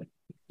much. But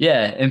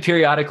Yeah. And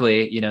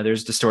periodically,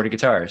 there's distorted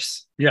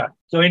guitars. Yeah.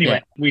 So anyway,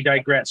 Yeah. we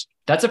digress.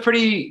 That's a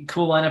pretty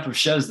cool lineup of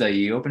shows, though.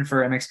 You open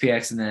for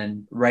MXPX and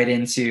then right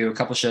into a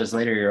couple shows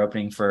later, you're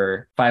opening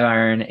for Five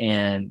Iron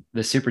and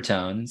the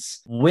Supertones.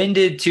 When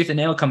did Tooth and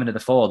Nail come into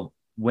the fold?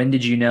 When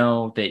did you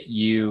know that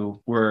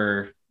you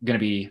were going to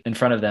be in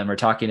front of them or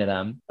talking to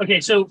them? Okay,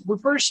 so we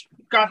first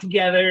got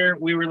together.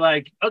 We were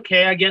like,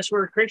 okay, I guess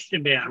we're a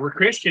Christian band. We're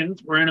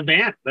Christians. We're in a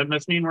band. That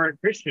must mean we're a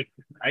Christian,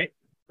 right?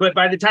 But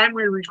by the time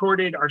we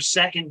recorded our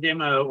second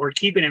demo, or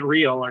Keeping It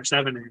Real, our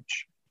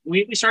 7-inch,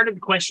 we started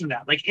to question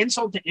that. Like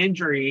Insult to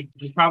Injury,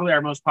 which is probably our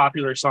most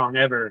popular song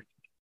ever,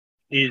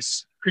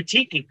 is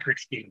critiquing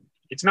Christian.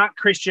 It's not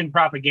Christian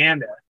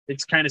propaganda.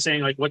 It's kind of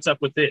saying like, what's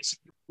up with this?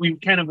 We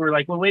kind of were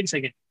like, well, wait a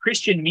second.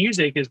 Christian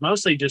music is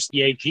mostly just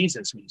yay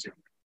Jesus music.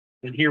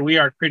 And here we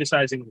are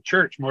criticizing the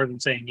church more than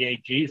saying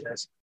yay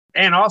Jesus.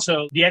 And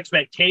also the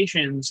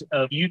expectations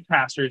of youth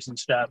pastors and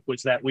stuff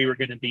was that we were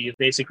going to be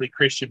basically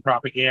Christian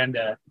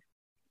propaganda.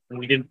 And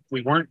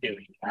we weren't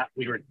doing that.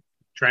 We were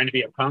trying to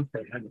be a punk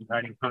band and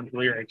writing punk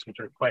lyrics, which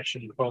are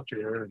questioning the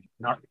culture and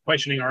not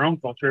questioning our own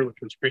culture, which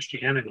was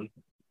Christianity.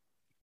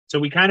 So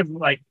we kind of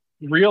like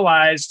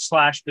realized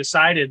 /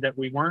 decided that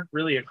we weren't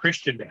really a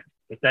Christian band,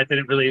 that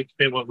didn't really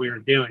fit what we were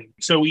doing.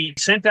 So we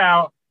sent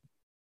out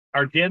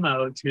our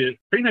demo to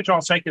pretty much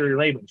all secular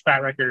labels,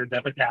 Fat Records,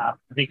 Epitaph.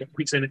 I think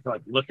we sent it to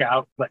like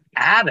Lookout. But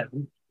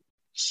Adam,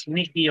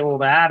 sneaky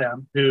old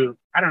Adam, who,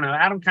 I don't know,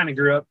 Adam kind of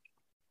grew up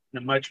in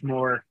a much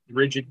more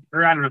rigid,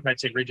 or I don't know if I'd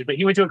say rigid, but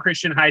he went to a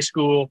Christian high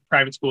school,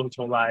 private school his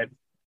whole life,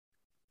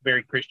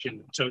 very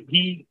Christian. So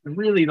he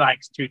really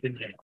likes Tooth and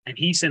Nail, and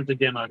he sent the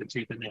demo to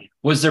Tooth and Nail.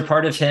 Was there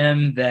part of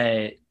him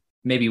that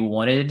maybe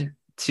wanted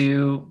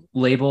to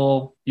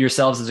label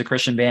yourselves as a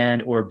Christian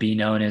band or be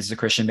known as a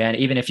Christian band,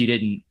 even if you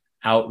didn't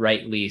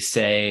outrightly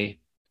say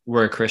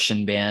we're a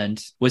Christian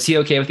band? Was he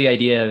okay with the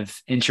idea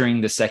of entering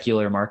the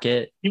secular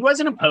market? He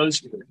wasn't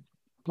opposed to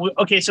it.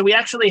 Okay, so we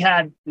actually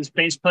had this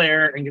bass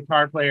player and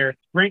guitar player.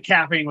 Brent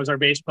Capping was our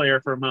bass player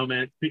for a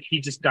moment.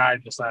 He just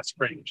died this last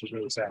spring, which is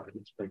really sad.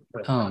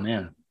 Oh,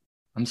 man.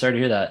 I'm sorry to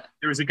hear that.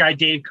 There was a guy,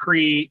 Dave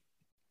Cree,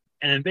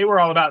 and they were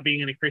all about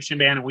being in a Christian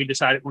band. And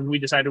when we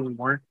decided we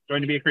weren't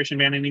going to be a Christian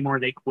band anymore,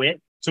 they quit.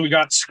 So we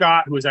got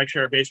Scott, who was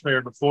actually our bass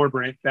player before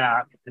Brent,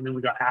 back. And then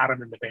we got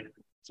Adam in the band.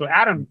 So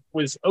Adam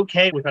was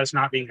okay with us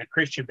not being a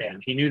Christian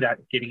band. He knew that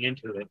getting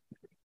into it.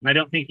 And I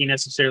don't think he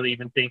necessarily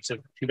even thinks of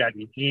Too Bad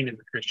Eugene as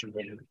a Christian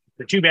band.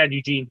 The Too Bad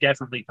Eugene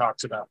definitely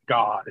talks about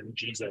God and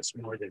Jesus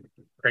more than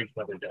Craig's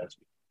Brother does.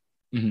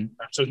 Mm-hmm.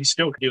 So he's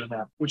still doing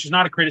that, which is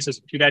not a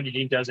criticism. Too Bad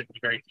Eugene does it in a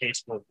very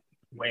tasteful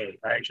way.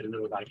 I actually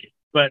really like it.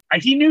 But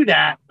he knew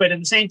that. But at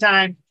the same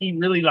time, he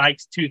really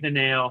liked Tooth and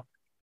Nail.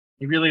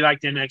 He really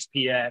liked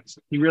MXPX.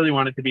 He really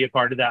wanted to be a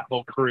part of that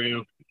whole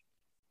crew.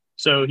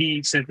 So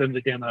he sent them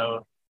the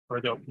demo,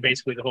 or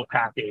basically the whole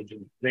package,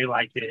 and they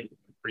liked it,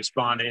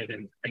 responded.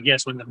 And I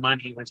guess when the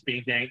money was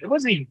being dang, it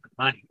wasn't even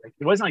money. Like,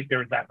 it wasn't like there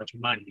was that much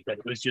money, but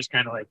it was just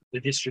kind of like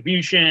the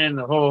distribution,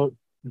 the whole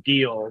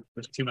deal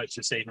was too much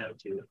to say no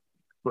to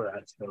for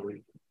us. So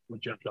we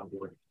jumped on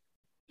board.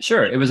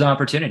 Sure. It was an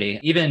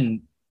opportunity.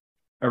 Even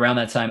around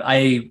that time,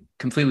 I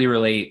completely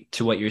relate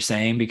to what you're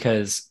saying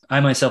because I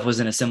myself was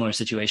in a similar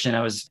situation.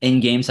 I was in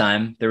Game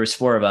Time. There was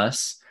 4 of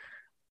us.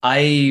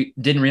 I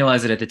didn't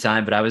realize it at the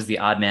time, but I was the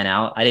odd man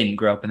out. I didn't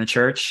grow up in the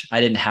church. I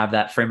didn't have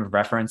that frame of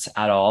reference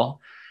at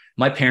all.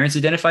 My parents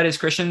identified as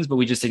Christians, but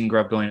we just didn't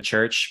grow up going to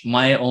church.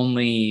 My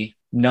only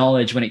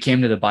knowledge when it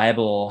came to the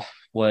Bible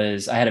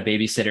was I had a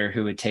babysitter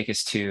who would take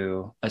us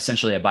to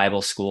essentially a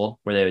Bible school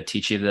where they would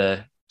teach you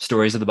the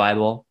stories of the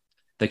Bible,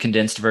 the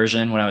condensed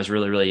version when I was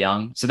really, really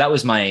young. So that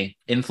was my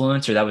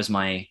influence, or that was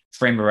my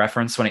frame of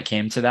reference when it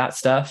came to that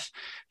stuff.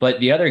 But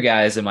the other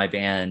guys in my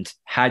band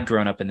had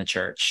grown up in the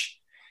church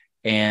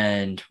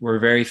and were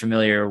very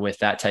familiar with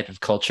that type of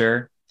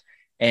culture.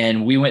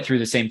 And we went through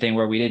the same thing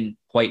where we didn't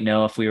quite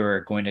know if we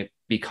were going to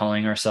be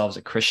calling ourselves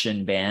a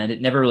Christian band. It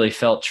never really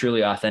felt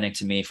truly authentic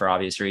to me for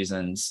obvious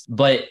reasons.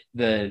 But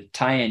the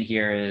tie-in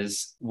here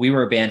is we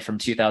were a band from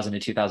 2000 to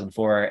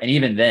 2004. And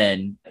even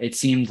then, it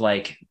seemed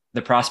like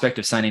the prospect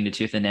of signing to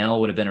Tooth and Nail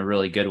would have been a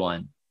really good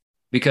one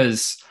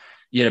because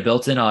you had a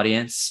built-in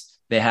audience.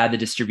 They had the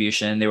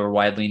distribution. They were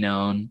widely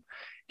known.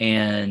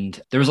 And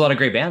there was a lot of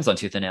great bands on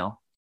Tooth and Nail.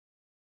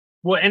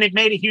 Well, and it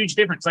made a huge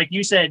difference. Like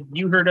you said,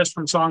 you heard us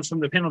from songs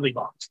from the Penalty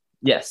Box.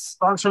 Yes.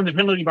 Songs from the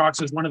Penalty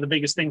Box is one of the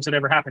biggest things that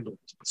ever happened to us.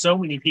 So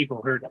many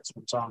people heard us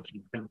from songs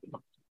from the Penalty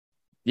Box.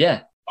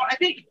 Yeah. I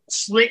think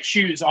Slick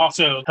Shoes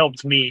also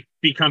helped me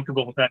be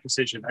comfortable with that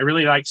decision. I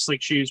really liked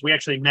Slick Shoes. We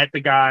actually met the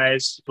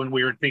guys when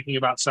we were thinking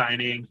about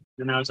signing.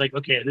 And I was like,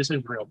 okay, this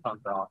is real punk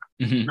rock.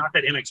 Mm-hmm. Not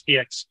that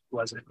MXPX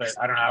wasn't, but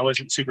I don't know. I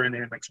wasn't super into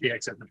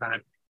MXPX at the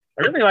time.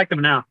 I really like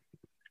them now.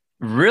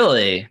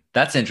 Really?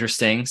 That's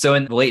interesting. So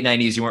in the late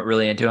 90s, you weren't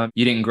really into them.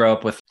 You didn't grow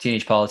up with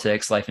teenage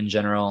politics, life in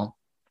general.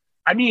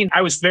 I mean,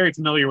 I was very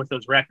familiar with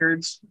those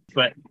records,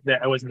 but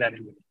I wasn't that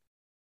into it.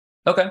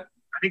 Okay.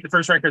 I think the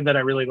first record that I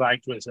really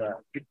liked was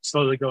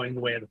Slowly Going the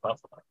Way of the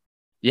Buffalo.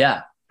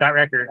 Yeah. That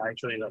record,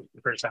 actually, like,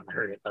 the first time I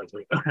heard it, I was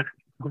like, oh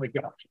my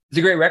gosh. It's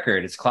a great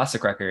record. It's a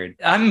classic record.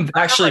 I'm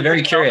actually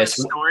very curious.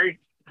 Story,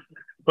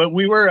 but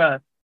we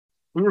were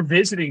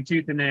visiting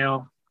Tooth and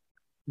Nail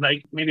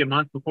like maybe a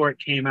month before it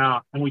came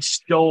out, and we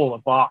stole a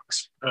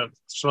box of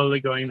Slowly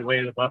Going the Way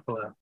of the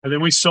Buffalo, and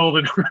then we sold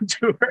it on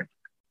tour.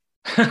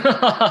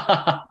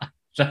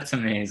 That's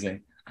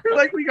amazing. We're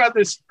like, we got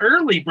this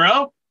early,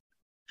 bro.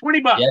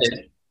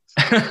 $20.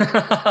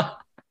 Yeah,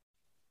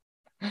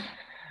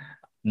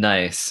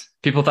 nice.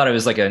 People thought it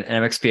was like an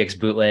MXPX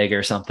bootleg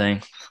or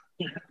something.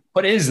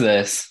 What is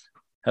this?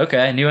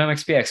 Okay, new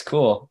MXPX.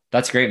 Cool.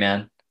 That's great,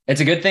 man.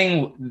 It's a good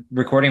thing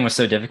recording was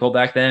so difficult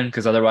back then,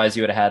 because otherwise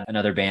you would have had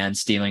another band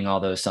stealing all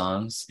those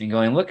songs and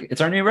going, look,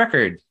 it's our new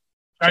record.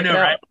 I know,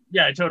 right?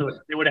 Yeah, totally.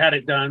 They would have had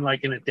it done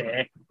like in a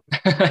day.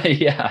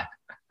 Yeah.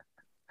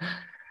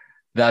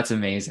 That's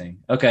amazing.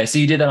 Okay, so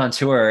you did that on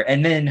tour,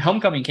 and then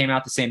Homecoming came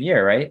out the same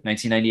year, right?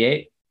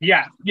 1998?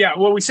 Yeah.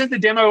 Well, we sent the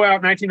demo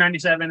out in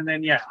 1997, and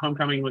then,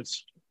 Homecoming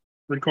was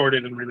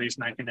recorded and released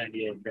in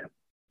 1998.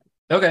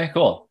 Yeah. Okay,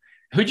 cool.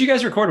 Who'd you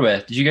guys record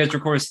with? Did you guys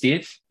record with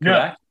Steve?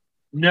 No.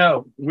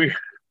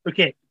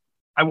 Okay.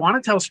 I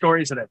want to tell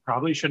stories that I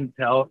probably shouldn't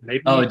tell.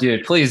 Maybe. Oh,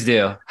 dude, please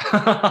do.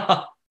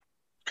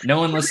 No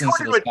one listens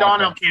to this with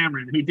Donnell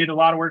Cameron, who did a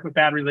lot of work with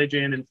Bad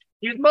Religion, and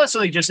he was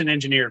mostly just an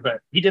engineer, but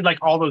he did like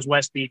all those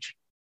West Beach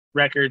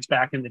records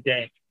back in the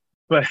day.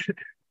 But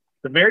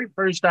the very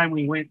first time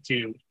we went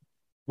to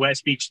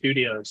West Beach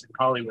Studios in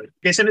Hollywood,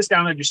 they sent us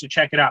down there just to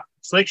check it out.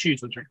 Slick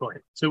Shoes was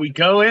recorded. So we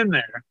go in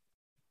there.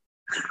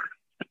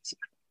 Is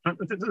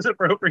this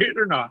appropriate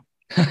or not?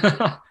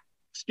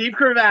 Steve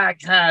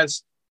Kravac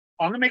has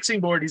on the mixing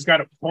board, he's got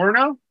a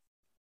porno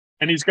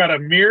and he's got a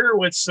mirror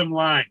with some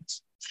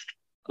lines.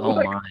 Oh,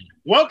 like, my.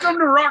 Welcome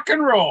to rock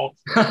and roll.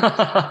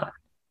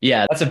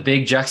 Yeah, that's a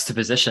big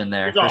juxtaposition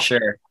there for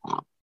sure.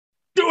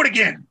 Do it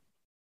again.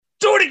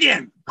 Do it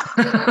again.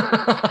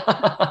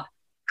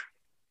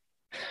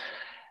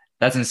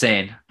 That's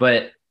insane.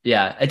 But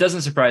yeah, it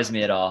doesn't surprise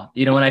me at all.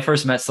 You know, when I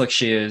first met Slick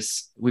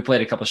Shoes, we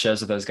played a couple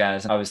shows with those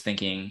guys. And I was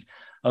thinking,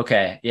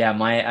 okay, yeah,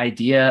 my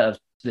idea of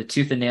the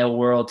Tooth and Nail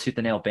world, Tooth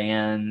and Nail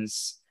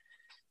bands,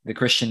 the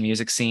Christian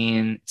music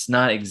scene, it's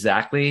not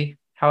exactly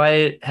how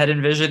I had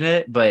envisioned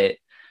it. But,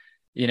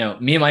 you know,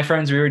 me and my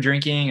friends, we were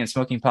drinking and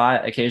smoking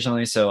pot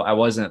occasionally. So I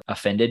wasn't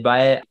offended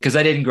by it because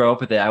I didn't grow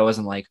up with it. I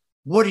wasn't like,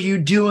 what are you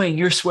doing?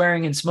 You're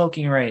swearing and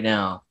smoking right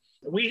now.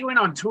 We went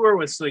on tour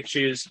with Slick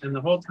Shoes, and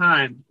the whole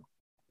time,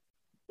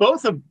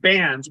 both of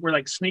bands were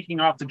like sneaking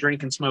off to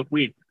drink and smoke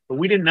weed, but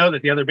we didn't know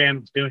that the other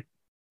band was doing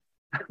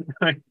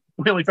it.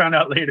 We only found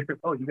out later,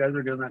 oh, you guys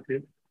are doing that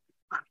too.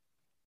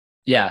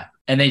 Yeah.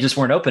 And they just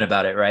weren't open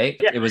about it, right?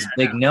 Yeah, it was a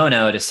big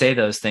no-no to say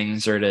those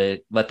things or to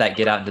let that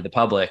get out into the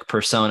public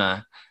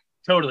persona.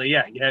 Totally.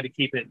 Yeah. You had to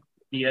keep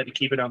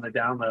it on the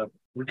down low.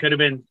 We could have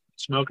been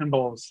smoking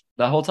bowls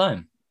the whole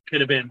time.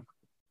 Could have been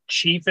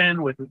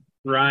chiefing with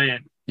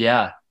Ryan.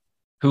 Yeah.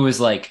 Who was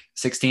like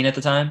 16 at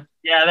the time?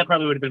 Yeah, that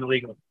probably would have been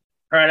illegal.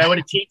 All right. I would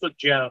have chiefed with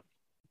Joe.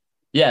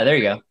 Yeah, there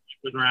you go.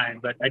 With Ryan,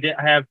 but I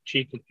have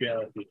chiefed with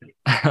Joe.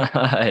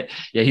 Yeah,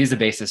 he's the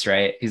bassist,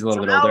 right? He's a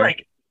little bit older.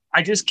 Like,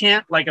 I just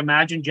can't like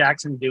imagine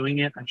Jackson doing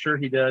it. I'm sure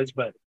he does,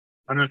 but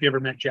I don't know if you ever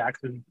met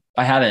Jackson.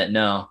 I haven't,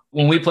 no.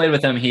 When we played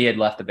with him, he had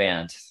left the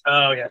band.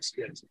 Oh, yes.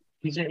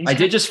 I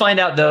did just find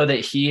out, though, that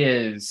he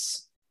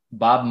is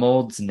Bob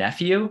Mould's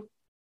nephew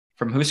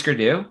from Husker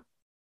Du.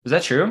 Is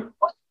that true?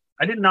 What?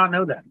 I did not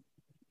know that.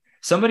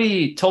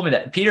 Somebody told me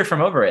that. Peter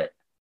from Over It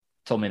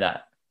told me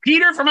that.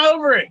 Peter from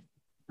Over It.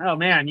 Oh,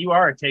 man, you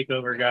are a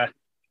takeover guy.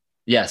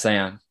 Yes, I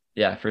am.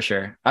 Yeah, for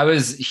sure. I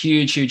was a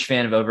huge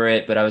fan of Over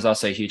It, but I was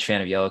also a huge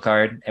fan of Yellow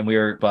Card, and we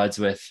were buds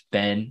with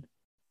Ben.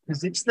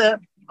 Because it's the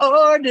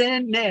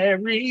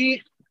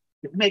ordinary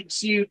that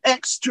makes you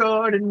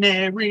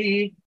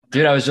extraordinary.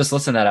 Dude, I was just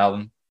listening to that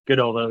album. Good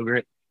old Over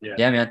It.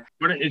 Yeah, man.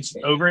 It's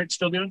Over It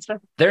still doing stuff?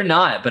 They're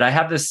not, but I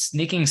have this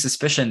sneaking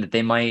suspicion that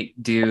they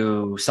might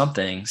do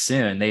something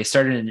soon. They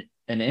started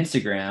an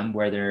Instagram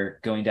where they're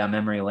going down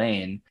memory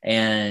lane,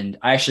 and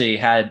I actually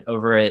had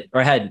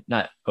I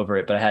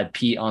had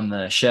Pete on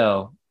the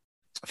show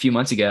a few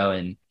months ago,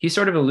 and he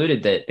sort of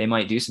alluded that they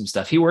might do some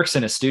stuff. He works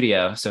in a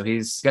studio, so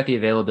he's got the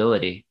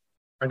availability.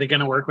 Are they going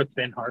to work with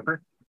Ben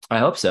Harper? I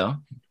hope so.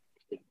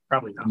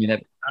 Probably not. I mean,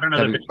 I don't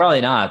know.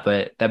 Probably not,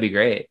 but that'd be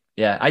great.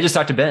 Yeah, I just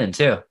talked to Ben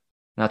too,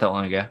 not that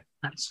long ago.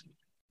 Nice.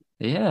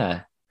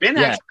 Yeah. Ben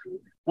actually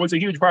was a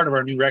huge part of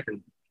our new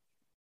record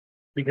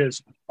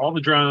because all the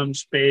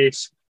drums,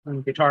 bass,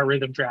 and guitar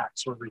rhythm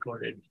tracks were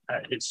recorded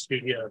at his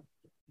studio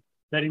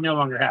that he no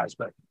longer has.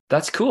 But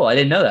that's cool. I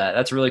didn't know that.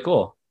 That's really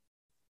cool.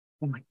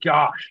 Oh my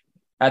gosh.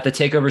 At the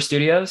Takeover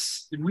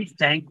Studios? Did we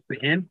thank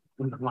Ben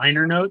in the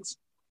liner notes?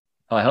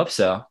 Oh, I hope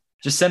so.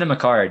 Just send him a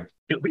card.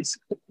 At least.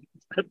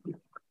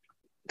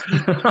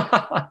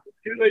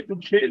 Too late to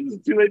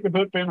kids. Too late to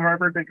put Ben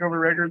Harper Takeover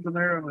Records in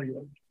there. Oh my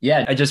God.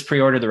 Yeah, I just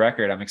pre-ordered the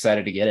record. I'm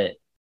excited to get it.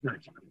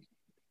 Nice.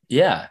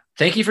 Yeah.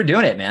 Thank you for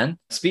doing it, man.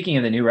 Speaking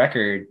of the new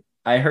record,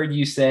 I heard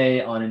you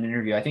say on an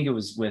interview, I think it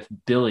was with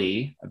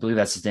Billy, I believe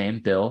that's his name,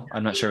 Bill.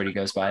 I'm not sure what he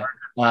goes by,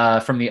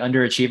 from the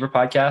Underachiever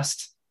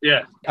podcast.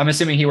 Yeah. I'm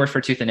assuming he worked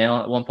for Tooth and Nail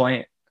at one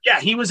point. Yeah,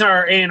 he was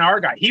our A&R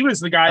guy. He was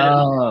the guy that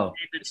Oh,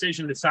 made the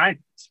decision to sign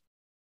us.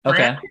 okay.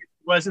 Brandon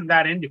wasn't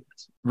that into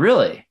it.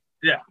 Really?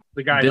 Yeah,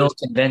 the guy Bill was,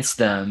 convinced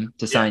them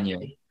to sign you.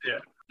 Yeah.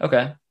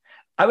 Okay.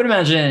 I would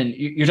imagine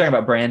you're talking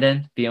about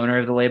Brandon, the owner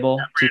of the label,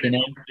 Tooth and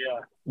Nail. Yeah.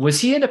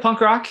 Was he into punk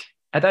rock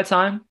at that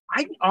time?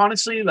 I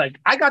honestly, like,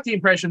 I got the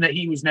impression that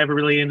he was never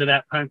really into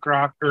that punk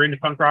rock or into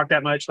punk rock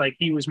that much. Like,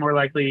 he was more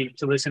likely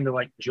to listen to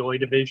like Joy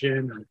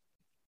Division. Or,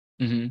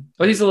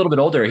 Well, he's a little bit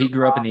older. He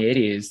grew up in the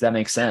 80s. That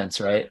makes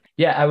sense, right?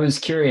 Yeah, I was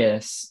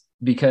curious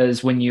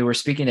because when you were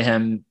speaking to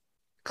him,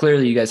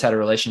 clearly you guys had a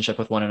relationship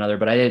with one another,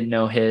 but I didn't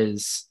know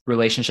his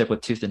relationship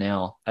with Tooth and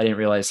Nail. I didn't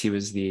realize he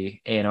was the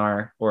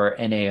A&R or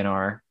an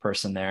A&R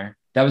person there.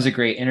 That was a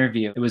great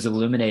interview. It was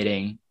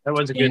illuminating. that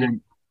was a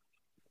good.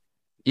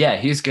 Yeah,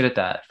 he's good at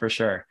that for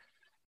sure.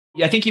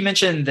 Yeah, I think you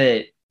mentioned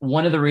that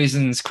one of the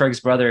reasons Craig's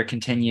brother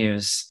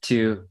continues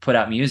to put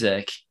out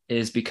music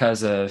is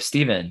because of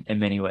Steven in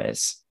many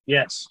ways.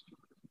 Yes,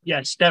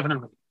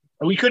 definitely.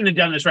 We couldn't have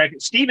done this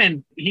record.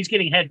 Steven, he's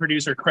getting head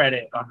producer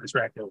credit on this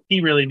record.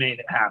 He really made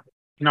it happen,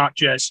 not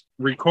just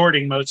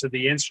recording most of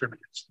the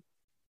instruments,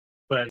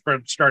 but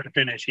from start to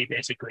finish, he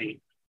basically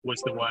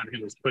was the one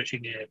who was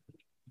pushing it,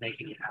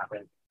 making it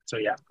happen. So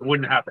yeah, it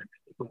wouldn't happen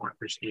if it weren't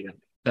for Steven.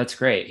 That's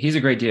great. He's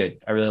a great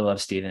dude. I really love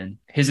Steven.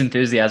 His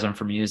enthusiasm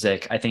for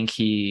music. I think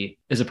he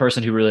is a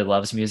person who really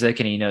loves music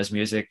and he knows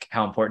music,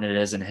 how important it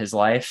is in his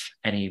life.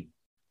 And he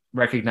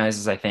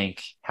recognizes, I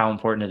think, how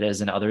important it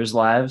is in others'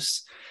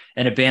 lives.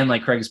 And a band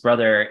like Craig's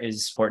brother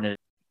is important.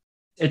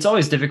 It's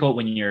always difficult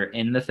when you're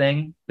in the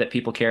thing that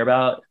people care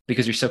about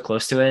because you're so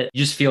close to it.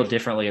 You just feel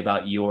differently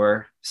about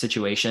your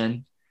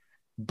situation.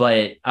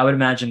 But I would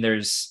imagine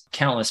there's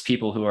countless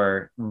people who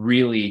are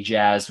really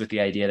jazzed with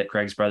the idea that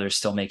Craig's brother is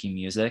still making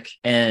music.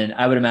 And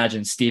I would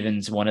imagine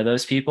Steven's one of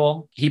those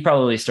people. He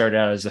probably started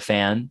out as a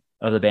fan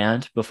of the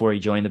band before he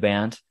joined the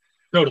band.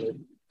 Totally.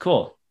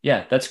 Cool.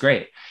 Yeah, that's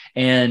great.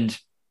 And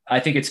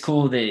I think it's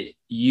cool that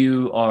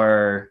you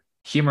are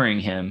humoring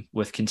him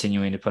with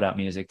continuing to put out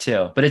music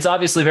too. But it's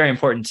obviously very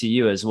important to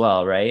you as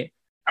well, right?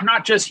 I'm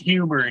not just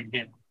humoring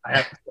him. I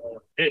have to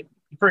say.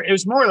 It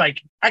was more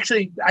like,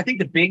 actually, I think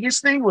the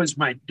biggest thing was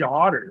my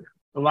daughter,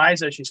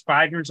 Eliza. She's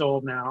 5 years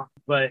old now,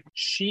 but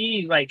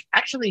she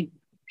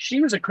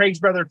was a Craig's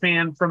brother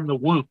fan from the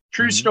womb.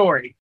 True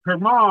story. Her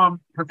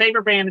mom, her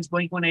favorite band is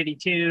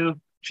Blink-182.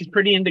 She's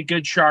pretty into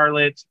Good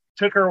Charlotte.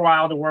 Took her a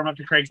while to warm up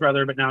to Craig's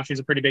brother, but now she's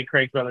a pretty big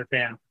Craig's brother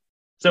fan.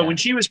 So when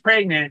she was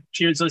pregnant,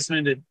 she was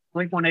listening to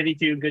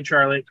Blink-182, Good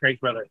Charlotte, Craig's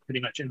brother,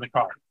 pretty much in the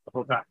car the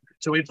whole time.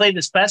 So we played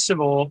this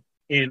festival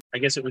in, I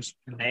guess it was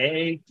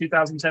May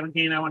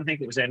 2017, I want to think.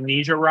 It was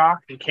Amnesia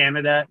Rock in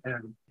Canada.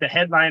 And the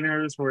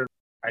headliners were,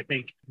 I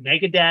think,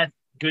 Megadeth,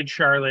 Good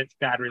Charlotte,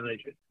 Bad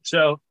Religion.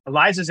 So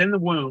Eliza's in the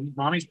womb.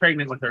 Mommy's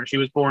pregnant with her. She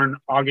was born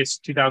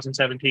August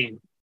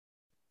 2017.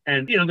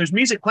 And, there's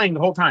music playing the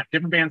whole time.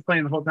 Different bands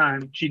playing the whole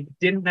time. She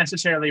didn't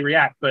necessarily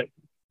react. But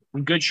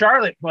when Good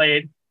Charlotte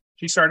played,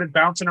 she started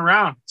bouncing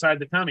around inside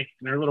the tummy.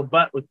 And her little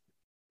butt was,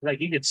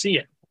 like, you could see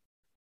it.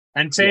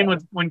 And same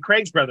with when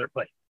Craig's brother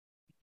played.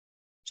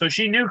 So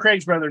she knew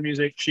Craig's brother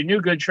music. She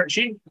knew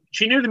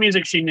she knew the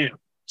music she knew.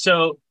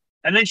 So,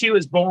 and then she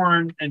was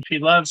born and she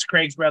loves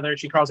Craig's brother.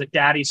 She calls it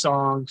daddy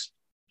songs.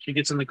 She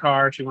gets in the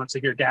car. She wants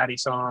to hear daddy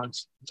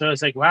songs. So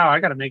it's like, wow, I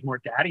got to make more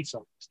daddy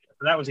songs.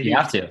 So that was a You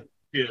have to.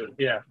 Dude,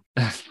 yeah.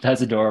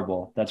 That's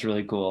adorable. That's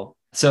really cool.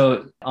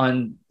 So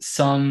on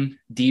some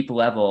deep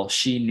level,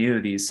 she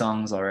knew these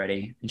songs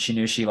already and she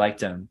knew she liked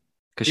them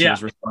because she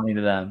was responding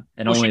to them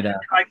and only that.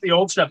 Like the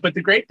old stuff. But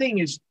the great thing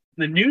is,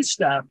 the new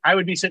stuff, I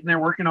would be sitting there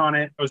working on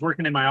it. I was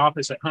working in my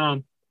office at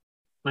home,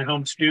 my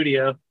home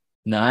studio.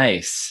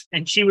 Nice.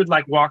 And she would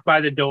like walk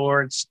by the door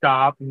and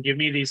stop and give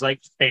me these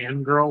like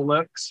fangirl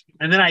looks.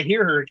 And then I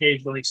hear her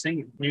occasionally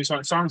singing new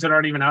songs that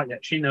aren't even out yet.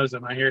 She knows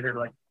them. I hear her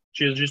like,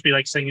 she'll just be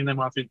like singing them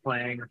while she's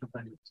playing or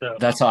something. So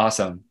that's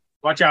awesome.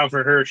 Watch out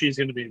for her. She's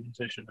going to be a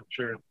musician, I'm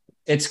sure.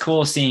 It's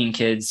cool seeing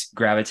kids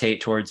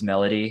gravitate towards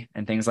melody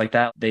and things like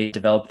that. They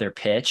develop their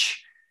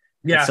pitch.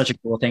 Yeah. It's such a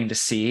cool thing to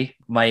see.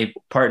 My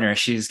partner,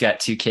 she's got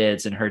 2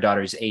 kids and her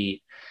daughter's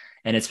 8.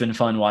 And it's been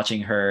fun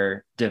watching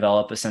her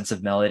develop a sense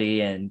of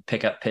melody and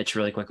pick up pitch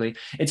really quickly.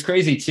 It's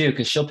crazy too,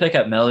 because she'll pick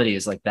up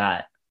melodies like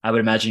that. I would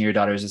imagine your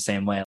daughter's the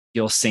same way.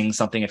 You'll sing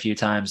something a few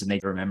times and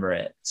they remember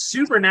it.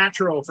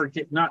 Supernatural for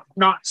kids, not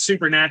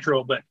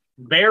supernatural, but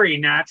very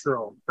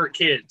natural for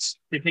kids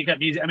to pick up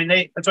music. I mean,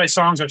 that's why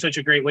songs are such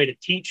a great way to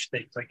teach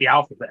things like the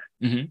alphabet,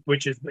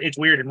 which is, it's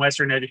weird in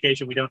Western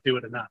education. We don't do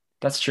it enough.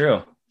 That's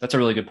true. That's a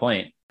really good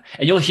point.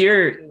 And you'll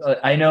hear,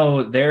 I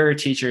know their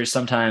teachers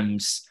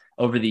sometimes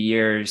over the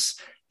years,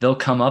 they'll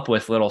come up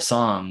with little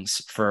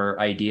songs for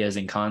ideas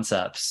and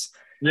concepts.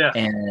 Yeah.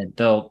 And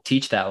they'll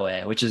teach that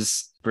way, which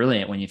is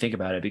brilliant when you think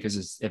about it,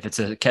 because if it's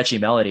a catchy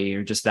melody,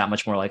 you're just that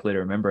much more likely to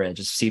remember it. It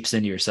just seeps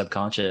into your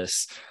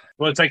subconscious.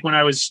 Well, it's like when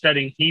I was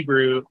studying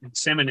Hebrew in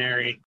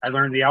seminary, I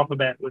learned the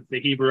alphabet with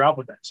the Hebrew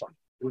alphabet song.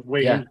 It was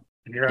way Yeah. easier.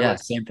 And here I Yeah.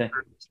 was. Same thing.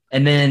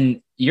 And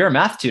then you're a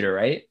math tutor,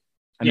 right?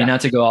 I mean, Yeah.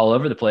 not to go all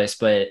over the place,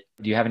 but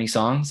do you have any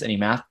songs, any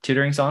math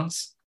tutoring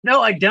songs?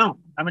 No, I don't.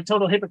 I'm a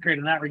total hypocrite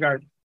in that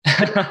regard.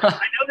 I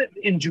know that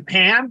in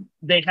Japan,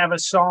 they have a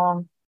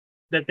song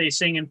that they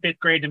sing in fifth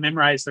grade to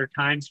memorize their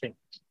times tables,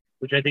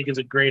 which I think is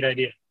a great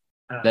idea.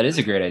 That is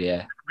a great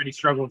idea. Everybody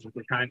struggles with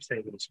their times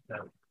tables.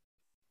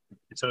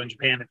 So in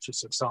Japan, it's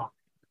just a song.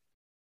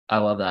 I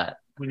love that.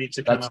 We need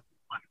to come That's- up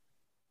with one.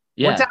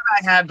 Yeah. One time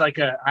I had like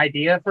an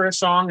idea for a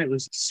song. It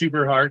was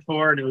super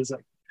hardcore, and it was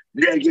like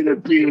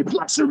negative b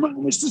plus or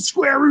minus the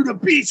square root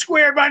of b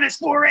squared minus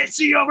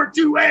 4ac over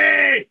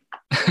 2a.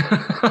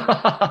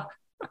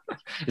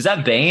 Is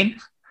that Bane?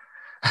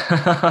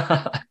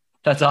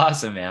 That's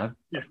awesome, man.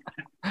 Yeah.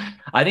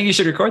 I think you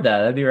should record that.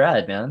 That'd be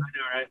rad, man. I know,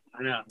 right?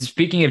 I know.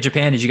 Speaking of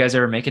Japan, did you guys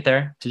ever make it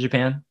there to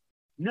Japan?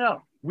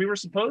 No, we were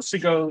supposed to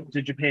go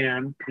to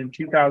Japan in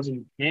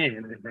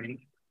 2010, I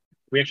think.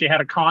 We actually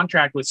had a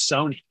contract with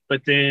Sony,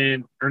 but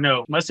then, or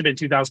no, it must have been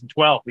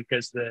 2012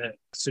 because the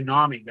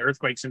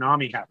earthquake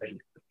tsunami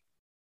happened.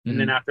 And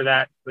then after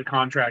that, the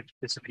contract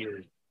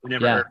disappeared. We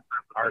never heard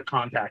our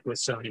contact with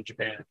Sony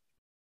Japan.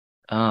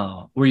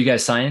 Oh, were you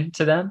guys signed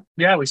to them?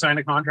 Yeah, we signed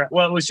a contract.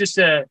 Well, it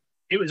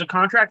was a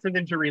contract for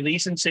them to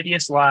release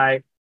Insidious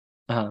live.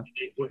 Uh-huh.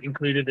 It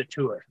included the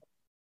tour.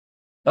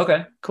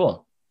 Okay,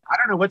 cool. I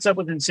don't know what's up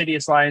with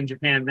Insidious Lie in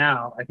Japan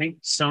now. I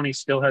think Sony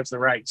still has the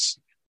rights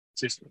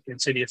to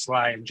Insidious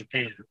Lie in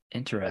Japan.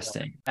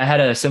 Interesting. I had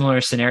a similar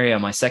scenario.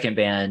 My second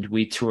band,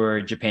 we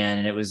toured Japan,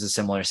 and it was a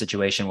similar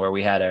situation where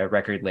we had a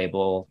record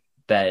label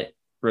that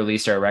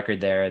released our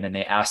record there, and then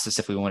they asked us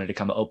if we wanted to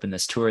come open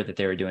this tour that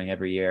they were doing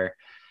every year.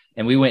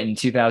 And we went in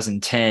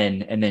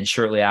 2010, and then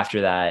shortly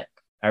after that,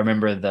 I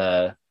remember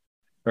the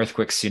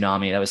earthquake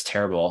tsunami. That was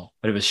terrible,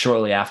 but it was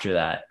shortly after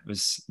that. It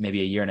was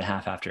maybe a year and a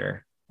half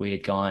after we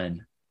had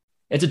gone.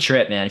 It's a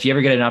trip, man. If you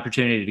ever get an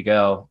opportunity to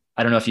go,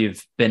 I don't know if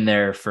you've been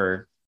there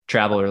for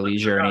travel or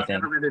leisure or anything.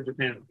 I've never been to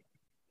Japan.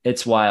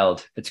 It's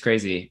wild. It's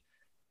crazy,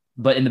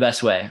 but in the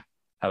best way,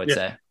 I would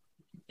say.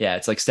 Yeah,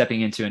 it's like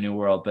stepping into a new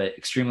world, but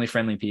extremely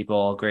friendly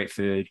people, great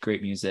food,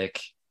 great music.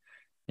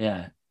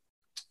 Yeah.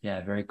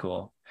 Yeah, very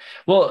cool.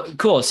 Well,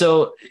 cool.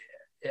 So,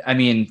 I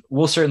mean,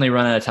 we'll certainly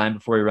run out of time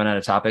before we run out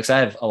of topics. I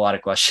have a lot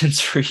of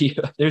questions for you.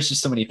 There's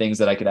just so many things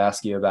that I could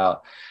ask you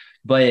about.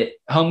 But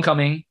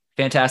Homecoming,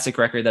 fantastic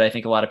record that I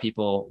think a lot of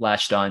people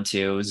latched on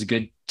to. It was a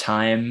good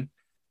time,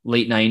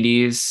 late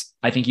 90s.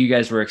 I think you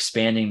guys were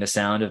expanding the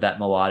sound of that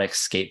melodic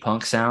skate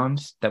punk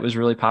sound that was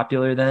really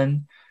popular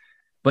then.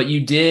 But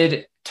you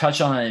did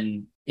touch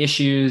on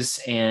issues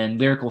and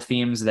lyrical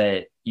themes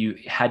that you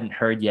hadn't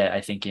heard yet, I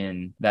think,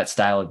 in that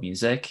style of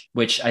music,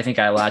 which I think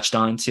I latched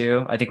on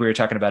to. I think we were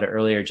talking about it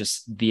earlier,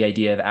 just the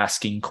idea of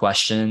asking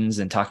questions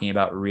and talking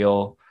about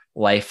real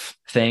life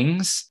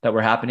things that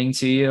were happening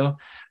to you.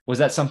 Was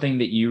that something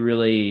that you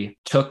really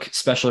took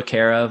special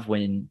care of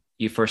when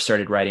you first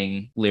started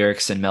writing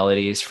lyrics and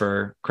melodies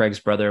for Craig's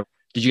Brother?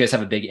 Did you guys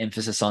have a big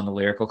emphasis on the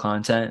lyrical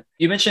content?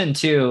 You mentioned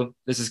too,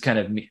 this is kind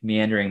of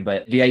meandering,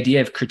 but the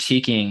idea of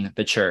critiquing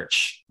the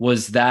church,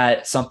 was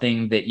that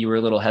something that you were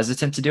a little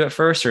hesitant to do at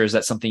first, or is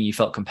that something you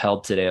felt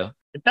compelled to do?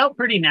 It felt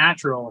pretty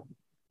natural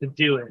to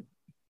do it.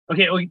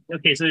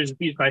 Okay. So there's a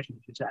few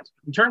questions you just asked.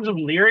 In terms of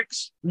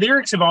lyrics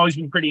have always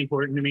been pretty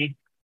important to me.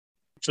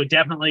 So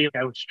definitely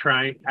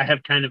I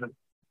have kind of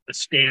a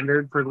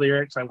standard for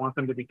lyrics. I want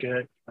them to be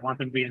good. I want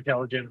them to be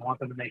intelligent. I want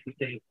them to make me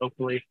think,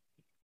 hopefully.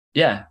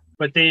 Yeah.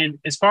 But then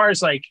as far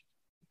as like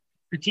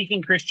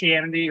critiquing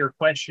Christianity or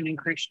questioning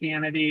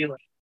Christianity,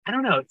 like, I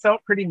don't know, it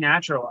felt pretty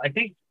natural. I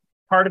think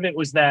part of it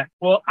was that,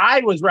 well,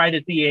 I was right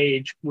at the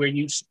age where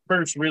you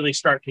first really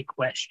start to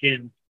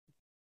question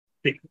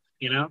things,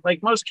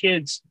 like most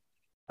kids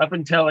up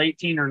until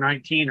 18 or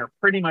 19 are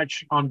pretty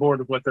much on board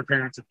with what their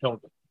parents have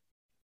told them.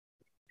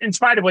 In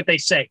spite of what they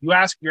say, you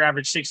ask your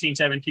average 16,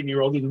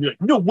 17-year-old, you can be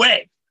like, no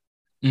way.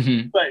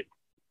 Mm-hmm. But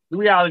the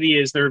reality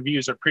is their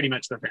views are pretty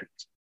much their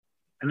parents.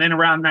 And then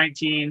around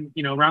 19,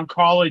 around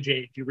college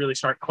age, you really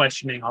start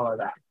questioning all of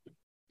that.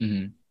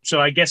 Mm-hmm. So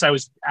I guess I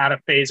was at a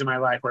phase in my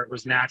life where it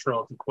was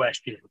natural to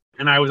question.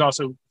 And I was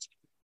also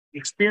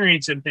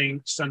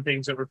experiencing some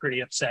things that were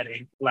pretty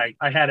upsetting. Like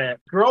I had a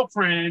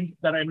girlfriend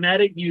that I met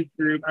at youth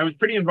group. I was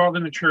pretty involved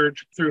in the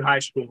church through high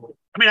school.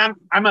 I mean,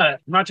 I'm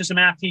not just a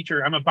math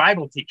teacher, I'm a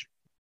Bible teacher.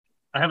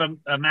 I have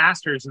a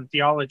master's in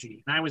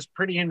theology, and I was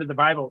pretty into the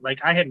Bible. Like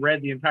I had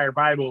read the entire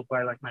Bible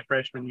by like my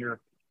freshman year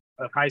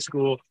of high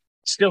school.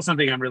 Still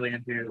something I'm really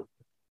into.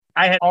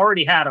 I had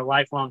already had a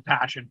lifelong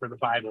passion for the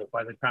Bible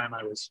by the time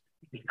I was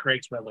in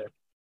Craig's Brother.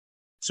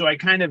 So I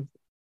kind of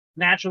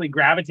naturally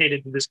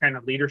gravitated to this kind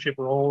of leadership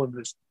role in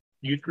this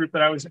youth group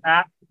that I was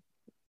at.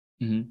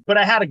 Mm-hmm. But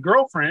I had a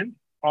girlfriend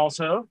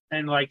also,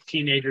 and like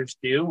teenagers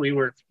do, we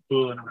were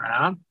fooling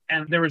around.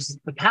 And there was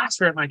the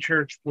pastor at my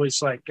church was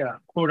like,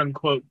 quote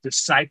unquote,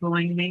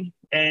 discipling me.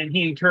 And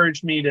he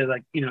encouraged me to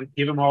like,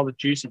 give him all the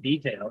juicy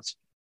details.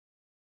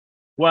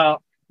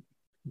 Well,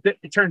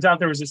 it turns out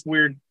there was this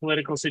weird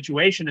political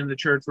situation in the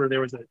church where there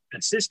was an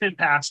assistant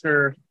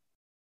pastor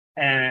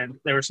And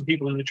there were some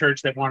people in the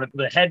church that wanted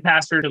the head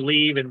pastor to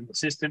leave and the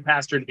assistant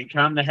pastor to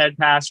become the head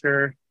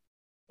pastor.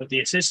 But the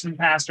assistant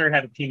pastor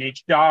had a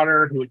teenage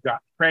daughter who had gotten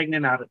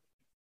pregnant out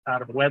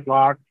of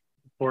wedlock,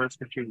 of course,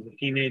 when she was a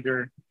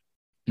teenager,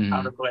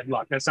 out of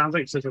wedlock. That sounds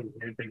like such a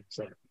weird thing to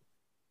say.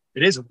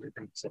 It is a weird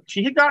thing to say.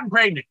 She had gotten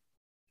pregnant,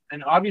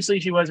 and obviously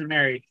she wasn't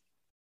married.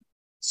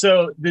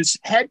 So this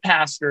head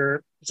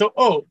pastor,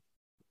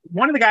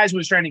 one of the guys who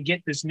was trying to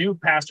get this new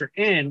pastor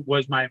in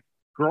was my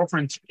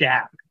girlfriend's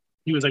dad.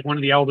 He was like one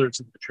of the elders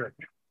in the church.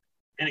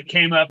 And it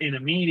came up in a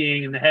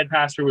meeting, and the head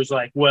pastor was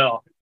like,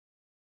 well,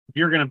 if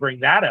you're going to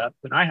bring that up,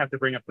 then I have to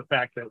bring up the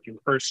fact that in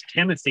 1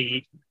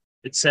 Timothy,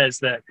 it says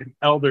that an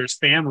elder's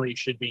family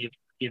should be,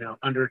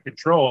 under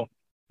control.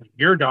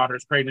 Your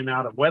daughter's pregnant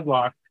out of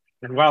wedlock.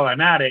 And while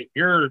I'm at it,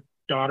 your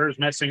daughter's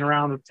messing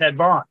around with Ted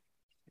Bond.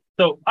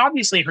 So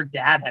obviously her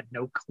dad had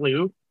no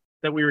clue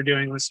that we were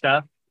doing this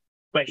stuff,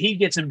 but he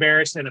gets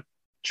embarrassed in a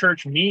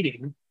church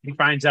meeting. He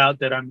finds out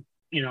that I'm,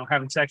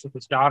 having sex with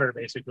his daughter,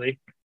 basically.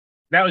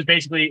 That was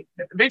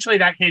eventually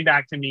that came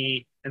back to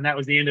me, and that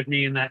was the end of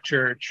me in that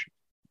church.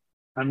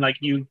 I'm like,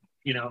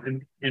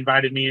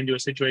 invited me into a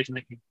situation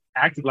that you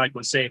acted like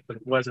was safe, but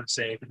it wasn't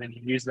safe. And then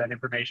you used that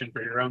information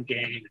for your own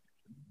gain.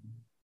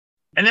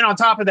 And then on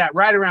top of that,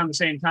 right around the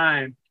same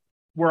time,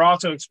 we're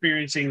also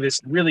experiencing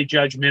this really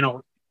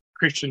judgmental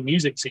Christian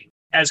music scene.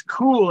 As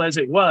cool as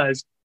it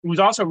was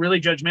also really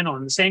judgmental.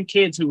 And the same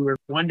kids who were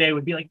one day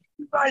would be like,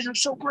 you guys are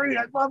so great,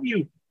 I love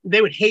you.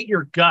 They would hate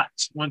your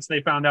guts once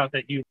they found out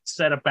that you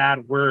said a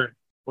bad word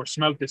or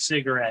smoked a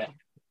cigarette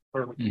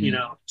or,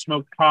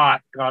 smoked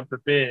pot, God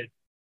forbid,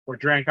 or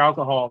drank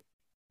alcohol.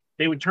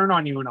 They would turn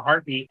on you in a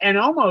heartbeat. And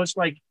almost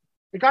like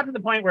it got to the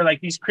point where like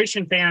these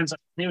Christian fans,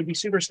 they would be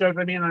super stoked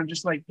on me. And I'm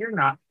just like, you're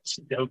not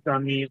stoked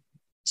on me. As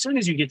soon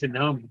as you get to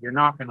know me, you're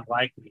not going to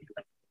like me.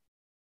 Like,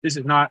 this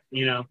is not,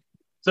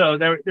 So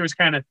there was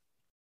kind of,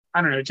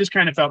 I don't know, it just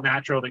kind of felt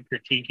natural to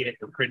critique it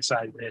or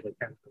criticize it and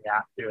kind of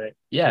react to it.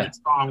 Yeah. And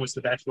song was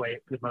the best way,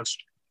 the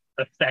most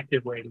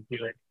effective way to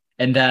do it.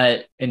 And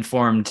that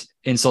informed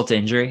insult to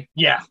injury?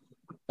 Yeah.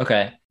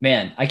 Okay.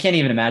 Man, I can't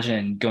even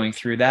imagine going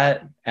through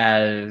that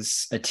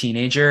as a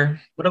teenager.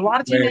 But a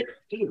lot of teenagers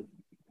do.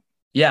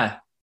 Yeah.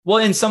 Well,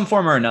 in some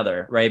form or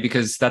another, right?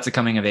 Because that's a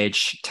coming of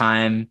age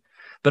time.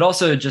 But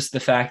also just the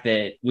fact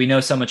that we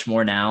know so much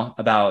more now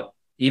about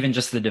even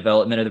just the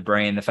development of the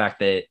brain, the fact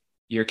that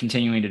you're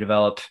continuing to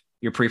develop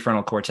your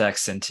prefrontal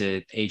cortex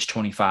into age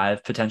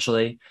 25,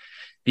 potentially.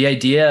 The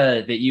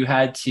idea that you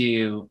had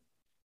to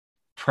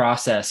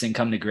process and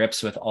come to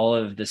grips with all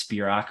of this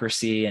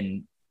bureaucracy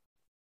and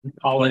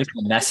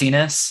political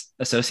messiness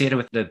associated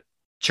with the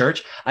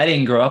church. I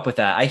didn't grow up with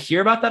that. I hear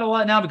about that a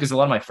lot now because a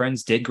lot of my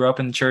friends did grow up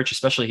in the church,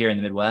 especially here in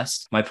the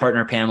Midwest. My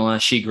partner, Pamela,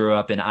 she grew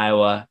up in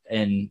Iowa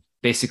and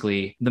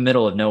basically the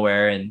middle of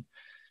nowhere. And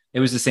it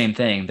was the same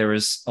thing. There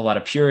was a lot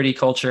of purity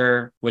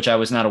culture, which I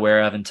was not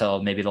aware of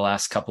until maybe the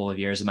last couple of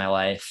years of my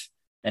life,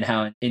 and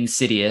how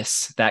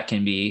insidious that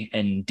can be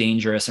and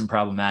dangerous and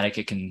problematic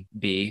it can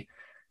be.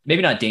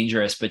 Maybe not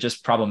dangerous, but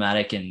just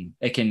problematic. And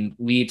it can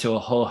lead to a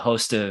whole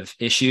host of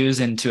issues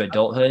into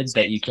adulthood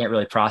that you can't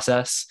really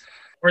process.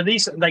 Or at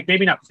least like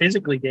maybe not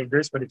physically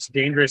dangerous, but it's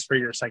dangerous for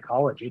your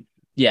psychology.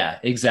 Yeah,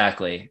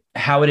 exactly.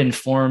 How it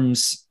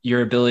informs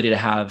your ability to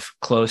have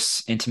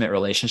close, intimate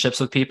relationships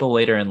with people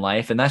later in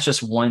life. And that's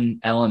just one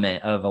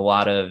element of a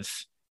lot of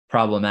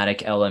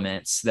problematic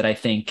elements that I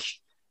think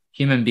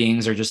human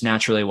beings are just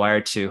naturally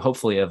wired to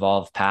hopefully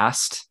evolve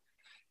past.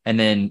 And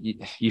then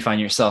you find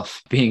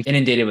yourself being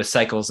inundated with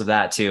cycles of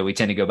that too. We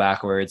tend to go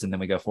backwards and then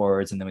we go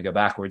forwards and then we go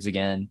backwards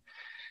again.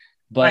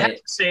 But I have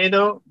to say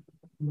though,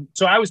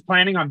 so I was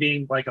planning on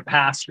being like a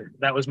pastor.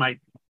 That was my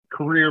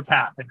career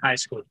path in high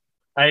school.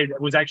 I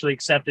was actually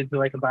accepted to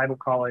like a Bible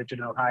college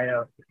in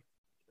Ohio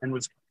and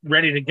was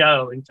ready to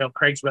go until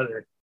Craig's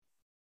brother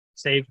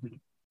saved me.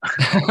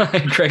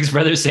 Craig's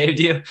brother saved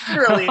you?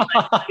 Literally,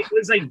 it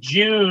was like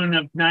June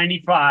of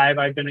 95.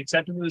 I'd been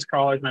accepted to this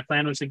college. My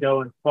plan was to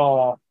go in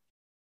fall.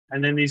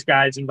 And then these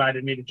guys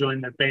invited me to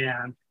join their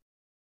band.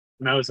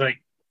 And I was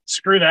like,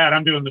 screw that.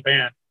 I'm doing the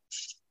band.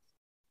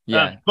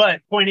 Yeah.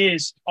 But point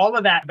is, all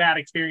of that bad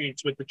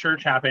experience with the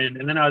church happened.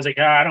 And then I was like,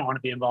 I don't want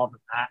to be involved in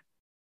that.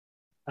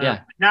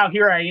 Yeah. Now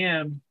here I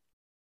am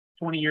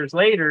 25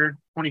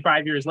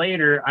 years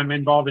later, I'm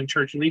involved in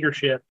church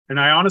leadership. And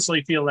I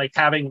honestly feel like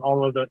having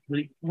all of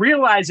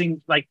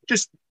realizing like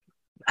just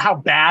how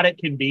bad it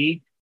can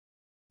be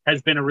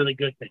has been a really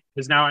good thing.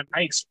 Because now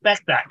I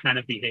expect that kind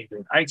of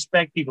behavior. I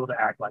expect people to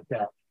act like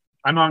that.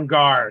 I'm on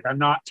guard. I'm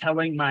not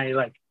telling my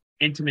like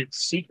intimate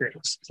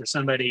secrets to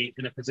somebody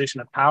in a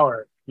position of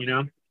power,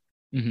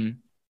 Mm-hmm.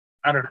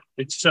 I don't know.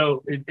 It's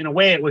so, in a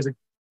way, it was a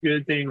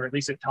good thing, or at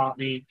least it taught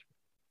me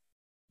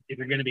if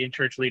you're going to be in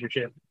church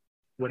leadership,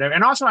 whatever.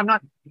 And also, I'm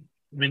not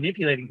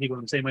manipulating people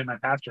in the same way my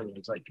pastor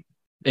was. Like,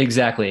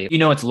 exactly. You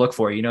know what to look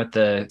for. You know what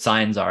the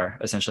signs are,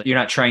 essentially. You're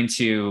not trying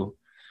to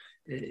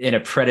in a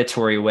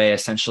predatory way,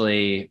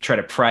 essentially try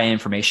to pry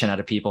information out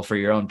of people for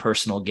your own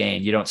personal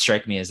gain. You don't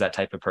strike me as that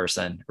type of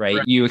person, right?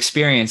 You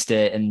experienced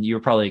it and you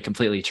were probably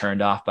completely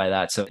turned off by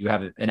that. So you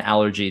have an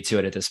allergy to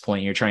it at this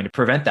point. You're trying to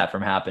prevent that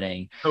from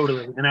happening.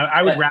 Totally. And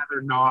I would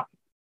rather not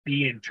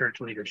be in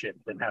church leadership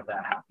than have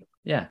that happen.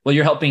 Yeah. Well,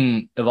 you're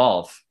helping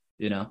evolve,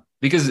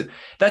 because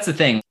that's the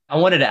thing. I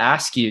wanted to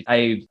ask you,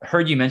 I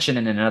heard you mention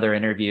in another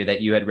interview that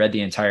you had read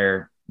the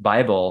entire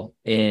Bible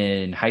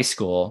in high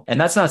school. And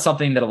that's not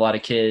something that a lot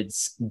of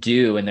kids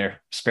do in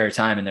their spare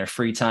time, in their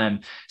free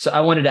time. So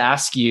I wanted to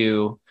ask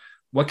you,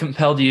 what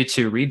compelled you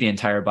to read the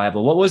entire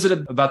Bible? What was it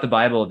about the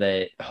Bible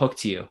that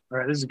hooked you? All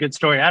right, this is a good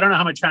story. I don't know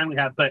how much time we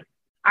have, but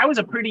I was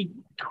a pretty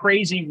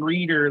crazy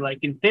reader. Like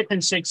in 5th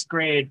and 6th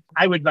grade,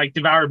 I would like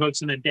devour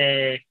books in a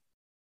day.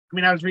 I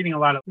mean, I was reading a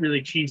lot of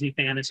really cheesy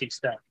fantasy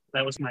stuff.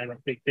 That was my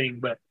big thing,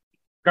 but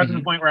got to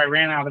the point where I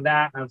ran out of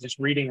that and I was just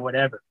reading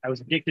whatever. I was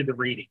addicted to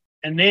reading.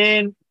 And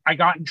then I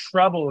got in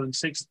trouble in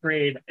 6th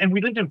grade, and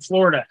we lived in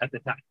Florida at the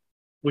time,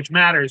 which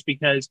matters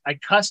because I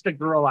cussed a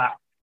girl out.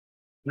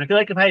 And I feel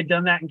like if I had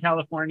done that in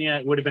California,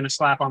 it would have been a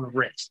slap on the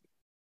wrist.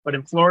 But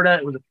in Florida,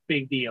 it was a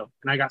big deal.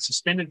 And I got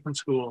suspended from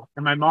school.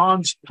 And my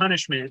mom's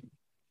punishment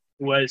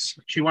was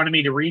she wanted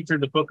me to read through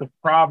the book of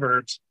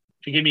Proverbs.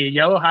 She gave me a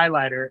yellow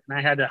highlighter, and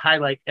I had to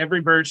highlight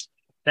every verse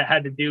that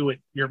had to do with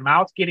your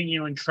mouth getting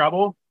you in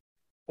trouble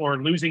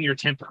or losing your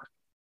temper.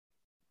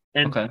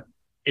 And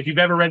if you've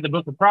ever read the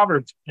book of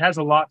Proverbs, it has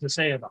a lot to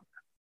say about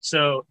that.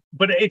 So,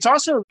 but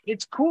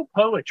it's cool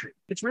poetry.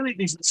 It's really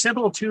these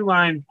simple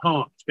 2-line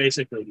poems,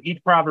 basically.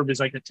 Each proverb is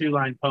like a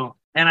 2-line poem.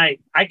 And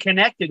I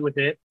connected with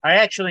it. I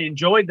actually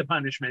enjoyed the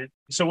punishment.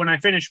 So when I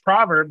finished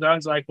Proverbs, I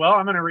was like, well,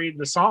 I'm going to read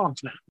the Psalms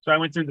now. So I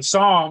went through the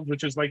Psalms,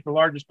 which is like the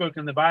largest book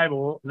in the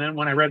Bible. And then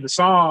when I read the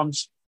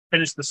Psalms,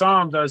 finished the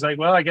Psalms, I was like,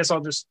 well, I guess I'll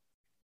just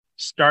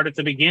start at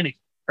the beginning.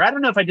 Or I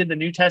don't know if I did the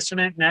New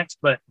Testament next,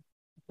 but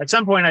at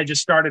some point I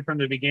just started from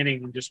the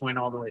beginning and just went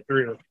all the way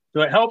through.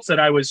 So it helps that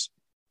I was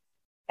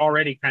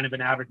already kind of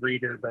an avid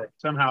reader, but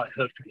somehow it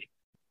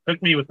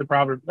hooked me with the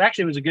Proverbs.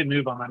 Actually, it was a good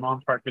move on my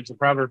mom's part because the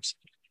Proverbs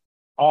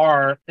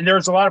and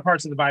there's a lot of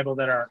parts of the Bible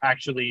that are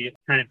actually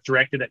kind of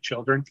directed at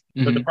children,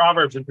 but the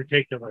Proverbs in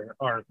particular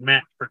are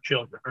meant for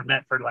children, or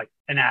meant for like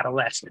an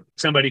adolescent,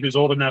 somebody who's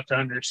old enough to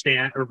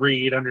understand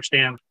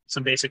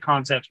some basic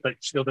concepts, but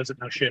still doesn't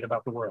know shit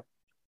about the world.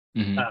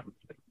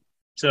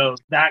 So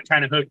that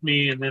kind of hooked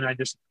me. And then I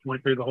just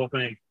went through the whole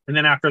thing. And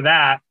then after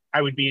that,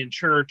 I would be in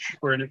church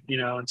where,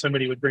 and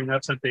somebody would bring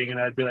up something and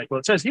I'd be like,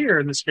 well, it says here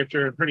in the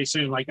scripture. And pretty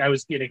soon, like I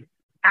was getting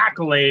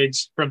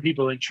accolades from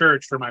people in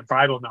church for my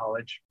Bible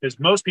knowledge, because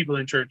most people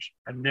in church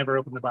have never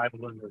opened the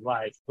Bible in their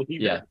life.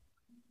 Yeah.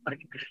 Like,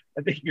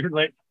 I think you're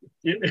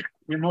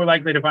more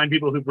likely to find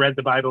people who've read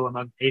the Bible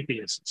among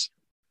atheists.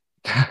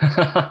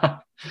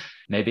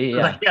 Maybe.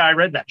 Yeah. Like, I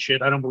read that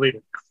shit. I don't believe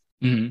it.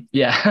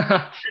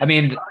 Yeah. I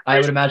mean, I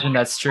would imagine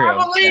that's true.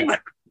 I believe it.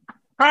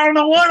 I don't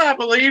know what I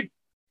believe,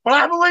 but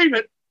I believe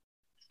it.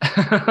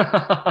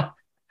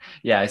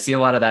 Yeah, I see a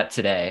lot of that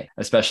today,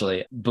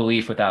 especially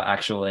belief without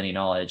actual any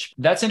knowledge.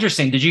 That's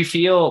interesting.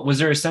 Was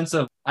there a sense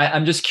of,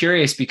 I'm just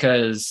curious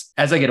because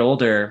as I get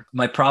older,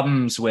 my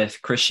problems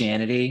with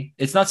Christianity,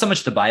 it's not so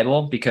much the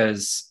Bible,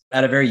 because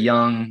at a very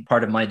young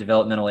part of my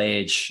developmental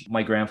age,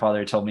 my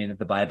grandfather told me that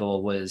the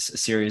Bible was a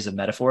series of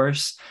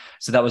metaphors.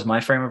 So that was my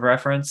frame of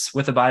reference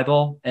with the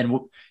Bible. And,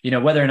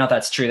 whether or not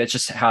that's true, that's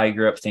just how I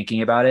grew up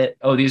thinking about it.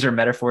 Oh, these are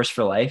metaphors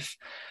for life.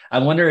 I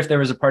wonder if there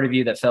was a part of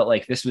you that felt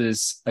like this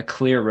was a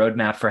clear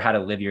roadmap for how to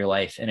live your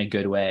life in a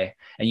good way.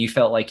 And you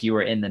felt like you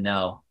were in the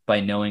know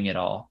by knowing it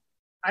all.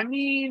 I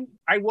mean,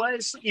 I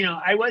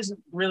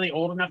wasn't really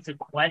old enough to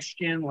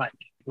question like,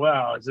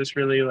 wow, is this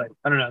really like,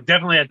 I don't know.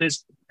 Definitely at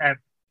this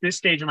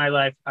stage of my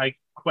life, I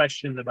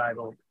questioned the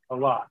Bible a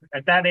lot.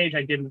 At that age,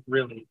 I didn't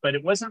really, but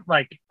it wasn't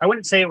like, I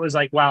wouldn't say it was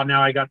like, wow,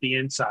 now I got the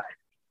inside.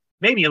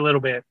 Maybe a little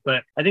bit,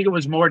 but I think it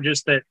was more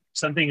just that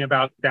something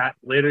about that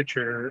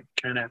literature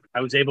kind of,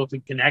 I was able to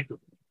connect with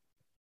it.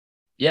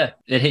 Yeah,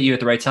 it hit you at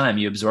the right time.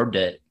 You absorbed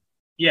it.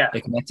 Yeah.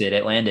 It connected,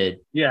 it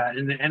landed. Yeah.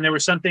 And there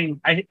was something,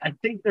 I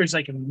think there's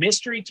like a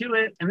mystery to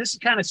it. And this is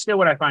kind of still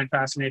what I find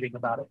fascinating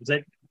about it, is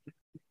that,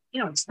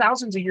 it's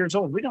thousands of years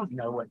old. We don't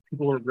know what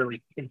people were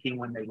really thinking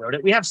when they wrote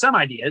it. We have some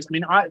ideas. I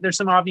mean, there's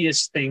some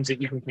obvious things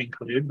that you can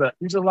conclude, but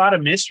there's a lot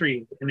of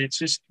mystery. And it's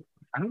just,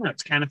 I don't know,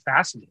 it's kind of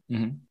fascinating.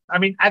 Mm-hmm. I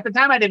mean, at the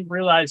time, I didn't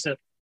realize that,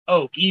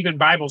 even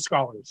Bible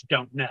scholars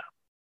don't know.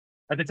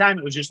 At the time,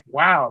 it was just,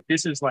 wow,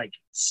 this is like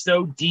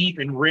so deep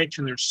and rich,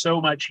 and there's so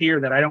much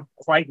here that I don't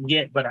quite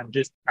get, but I'm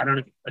just, I don't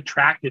know,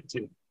 attracted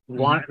to.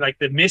 Like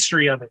the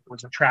mystery of it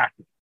was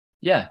attractive.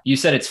 Yeah, you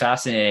said it's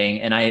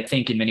fascinating. And I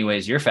think in many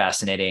ways you're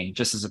fascinating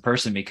just as a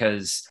person,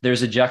 because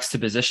there's a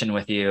juxtaposition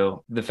with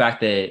you. The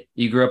fact that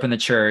you grew up in the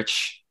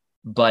church,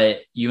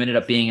 but you ended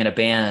up being in a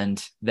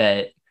band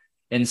that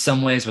in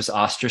some ways was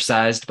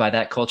ostracized by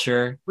that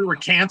culture. We were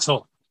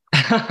canceled.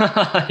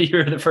 You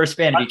were the first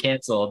band to be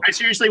canceled. I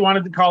seriously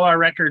wanted to call our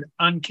record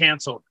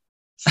Uncanceled.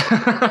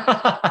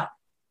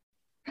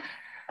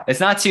 It's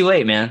not too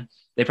late, man.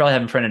 They probably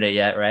haven't printed it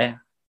yet, right?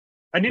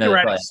 I need No, to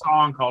that's write a right.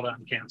 song called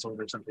Uncanceled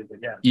or something, but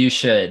yeah. You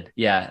should.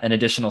 Yeah. An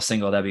additional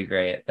single. That'd be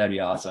great. That'd be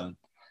awesome.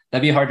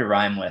 That'd be hard to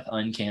rhyme with.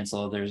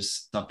 Uncanceled.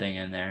 There's something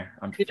in there.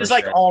 I'm It for just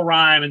like sure. all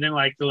rhyme, and then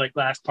like the like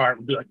last part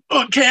would be like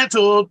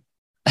uncanceled.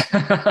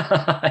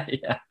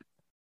 Yeah.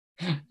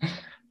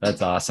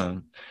 That's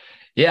awesome.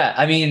 Yeah,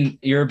 I mean,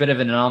 you're a bit of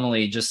an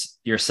anomaly just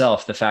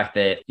yourself. The fact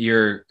that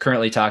you're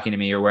currently talking to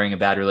me, you're wearing a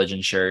Bad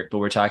Religion shirt, but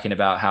we're talking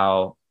about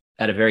how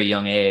at a very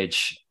young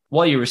age,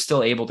 while you were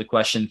still able to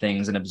question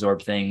things and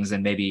absorb things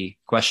and maybe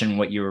question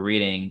what you were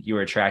reading, you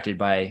were attracted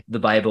by the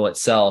Bible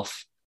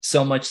itself,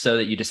 so much so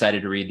that you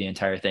decided to read the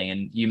entire thing.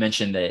 And you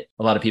mentioned that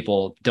a lot of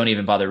people don't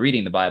even bother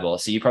reading the Bible.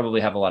 So you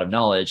probably have a lot of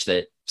knowledge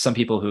that some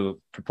people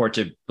who purport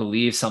to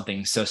believe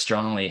something so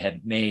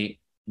strongly may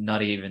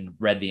not even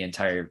read the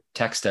entire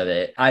text of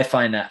it. I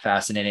find that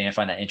fascinating. I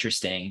find that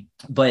interesting,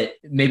 but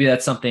maybe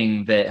that's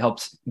something that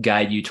helped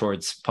guide you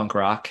towards punk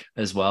rock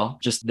as well.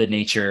 Just the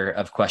nature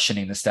of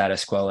questioning the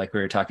status quo, like we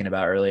were talking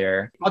about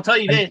earlier. I'll tell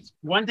you this,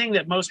 one thing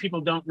that most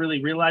people don't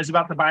really realize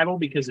about the Bible,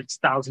 because it's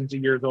thousands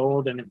of years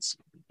old and it's,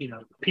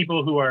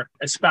 people who are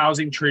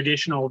espousing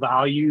traditional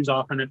values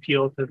often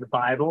appeal to the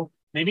Bible.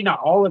 Maybe not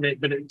all of it,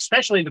 but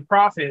especially the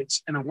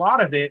prophets. And a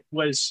lot of it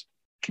was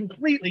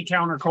completely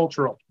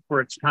countercultural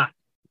for its time.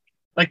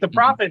 Like the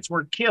prophets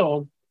were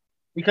killed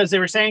because they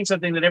were saying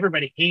something that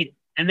everybody hated,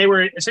 and they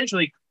were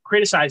essentially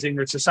criticizing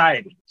their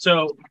society.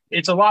 So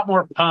it's a lot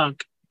more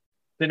punk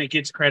than it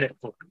gets credit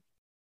for.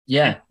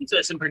 Yeah. And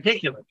Jesus in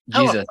particular.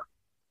 Jesus.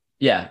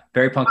 Yeah.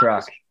 Very punk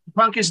rock.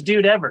 Punkest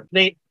dude ever.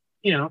 He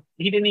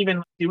didn't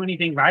even do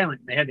anything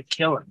violent. They had to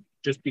kill him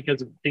just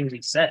because of the things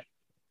he said.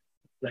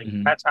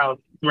 That's how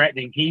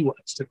threatening he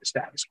was to the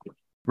status quo.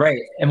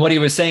 Right. And what he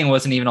was saying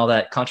wasn't even all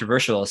that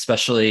controversial,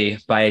 especially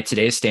by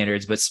today's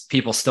standards, but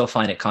people still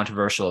find it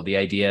controversial, the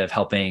idea of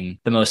helping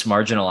the most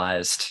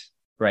marginalized,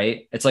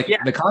 right? It's like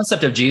the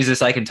concept of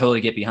Jesus, I can totally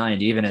get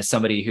behind, even as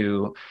somebody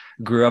who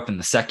grew up in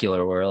the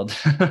secular world.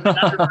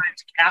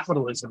 Undermines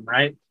capitalism,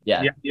 right?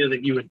 Yeah. The idea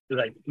that you would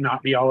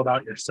not be all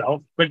about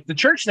yourself. But the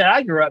church that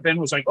I grew up in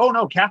was like, oh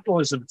no,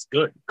 capitalism is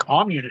good.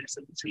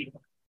 Communism is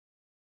evil.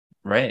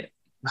 Right.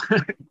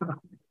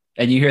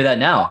 And you hear that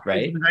now,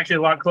 right? It's actually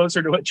a lot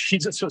closer to what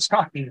Jesus was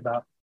talking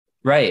about.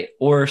 Right.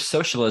 Or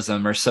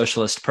socialism or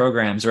socialist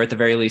programs, or at the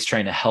very least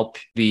trying to help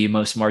the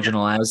most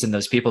marginalized and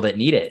those people that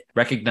need it.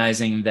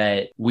 Recognizing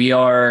that we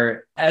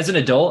are, as an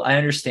adult, I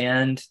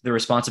understand the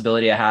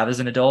responsibility I have as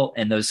an adult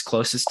and those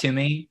closest to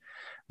me,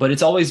 but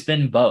it's always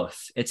been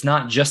both. It's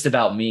not just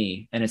about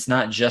me, and it's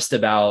not just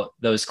about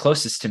those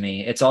closest to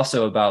me. It's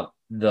also about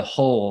the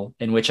whole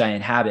in which I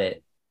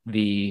inhabit,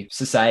 the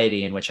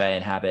society in which I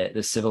inhabit,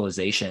 the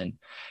civilization.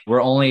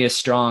 We're only as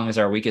strong as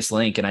our weakest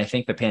link. And I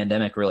think the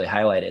pandemic really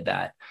highlighted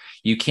that.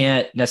 You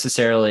can't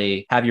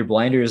necessarily have your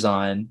blinders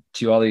on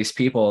to all these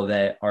people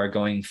that are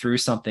going through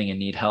something and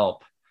need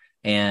help.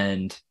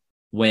 And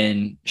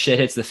when shit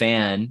hits the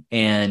fan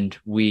and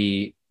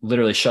we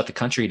literally shut the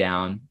country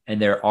down,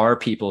 and there are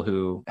people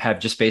who have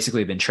just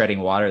basically been treading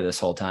water this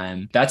whole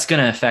time, that's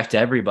going to affect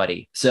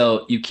everybody.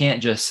 So you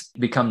can't just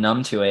become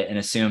numb to it and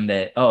assume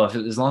that,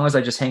 as long as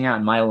I just hang out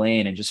in my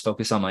lane and just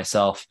focus on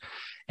myself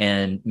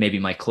and maybe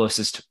my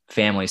closest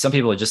family. Some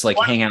people just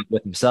hang out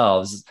with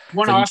themselves.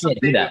 One so awesome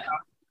thing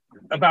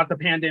about the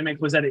pandemic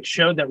was that it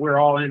showed that we're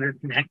all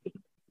interconnected.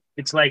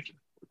 It's like,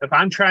 if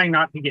I'm trying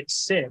not to get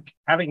sick,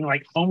 having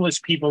homeless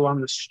people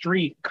on the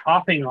street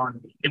coughing on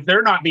me, if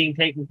they're not being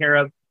taken care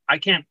of, I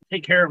can't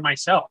take care of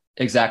myself.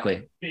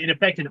 Exactly. It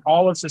affected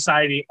all of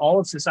society. All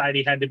of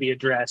society had to be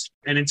addressed.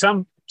 And in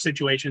some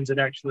situations, it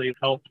actually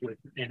helped with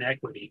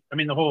inequity. I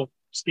mean, the whole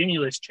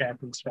stimulus check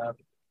and stuff,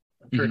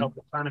 I'm sure helped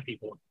a ton of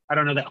people. I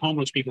don't know that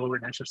homeless people were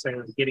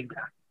necessarily getting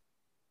that.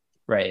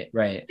 Right.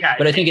 Yeah,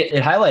 but I think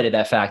it highlighted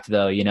that fact,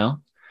 though,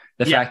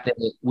 the fact that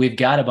we've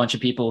got a bunch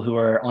of people who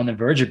are on the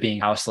verge of being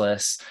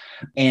houseless,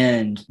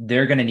 and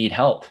they're going to need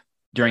help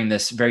during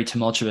this very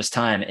tumultuous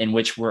time in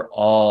which we're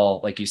all,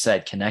 like you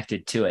said,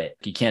 connected to it.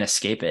 You can't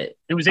escape it.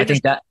 It was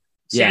interesting. I think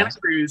Santa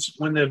Cruz,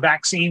 when the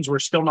vaccines were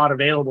still not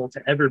available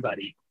to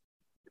everybody,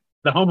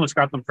 the homeless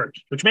got them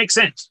first, which makes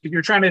sense. If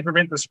you're trying to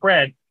prevent the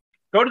spread,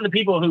 go to the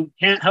people who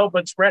can't help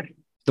but spread it.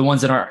 The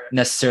ones that aren't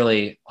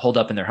necessarily holed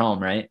up in their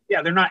home, right?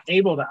 Yeah, they're not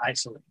able to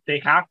isolate. They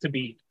have to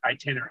be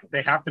itinerant.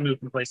 They have to move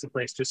from place to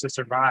place just to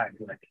survive.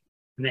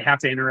 And they have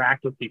to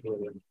interact with people.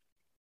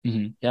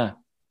 Mm-hmm. Yeah.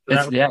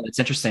 It's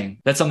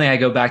interesting. That's something I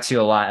go back to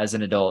a lot as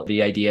an adult,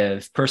 the idea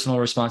of personal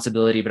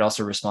responsibility, but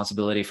also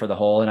responsibility for the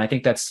whole. And I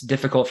think that's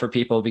difficult for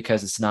people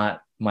because it's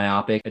not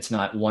myopic. It's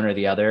not one or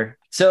the other.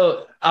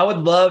 So I would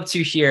love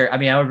to hear,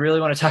 I would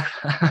really want to talk.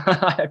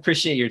 I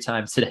appreciate your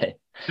time today.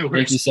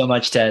 Thank you so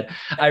much, Ted.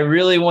 I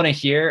really want to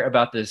hear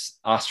about this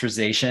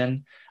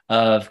ostracization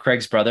of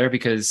Craig's brother,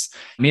 because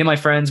me and my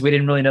friends, we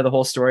didn't really know the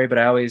whole story, but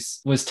I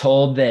always was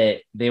told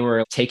that they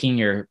were taking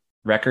your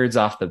records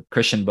off the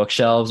Christian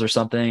bookshelves or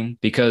something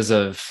because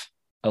of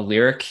a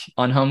lyric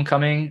on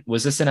Homecoming.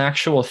 Was this an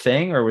actual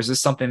thing, or was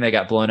this something that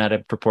got blown out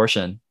of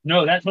proportion?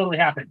 No, that totally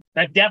happened.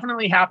 That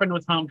definitely happened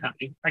with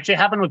Homecoming. Actually, it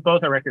happened with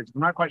both our records.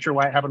 I'm not quite sure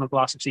why it happened with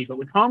Lost at Sea, but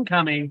with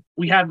Homecoming,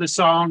 we had the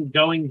song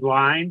Going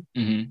Blind,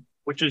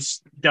 which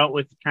is dealt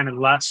with kind of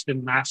lust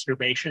and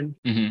masturbation.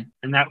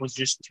 And that was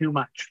just too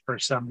much for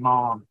some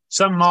mom.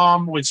 Some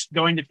mom was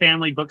going to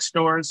family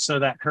bookstores so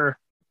that her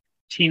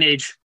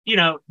teenage,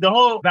 the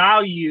whole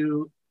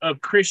value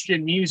of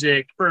Christian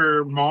music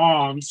for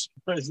moms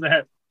was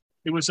that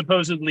it was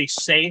supposedly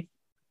safe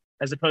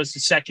as opposed to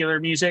secular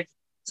music.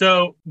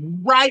 So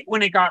right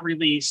when it got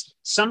released,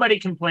 somebody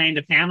complained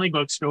to family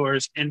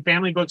bookstores, and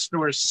family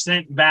bookstores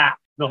sent back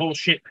the whole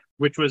shit,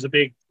 which was a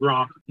big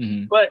wrong.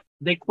 But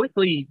they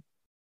quickly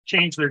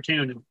changed their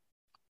tune and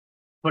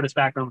put us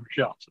back on the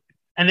shelves.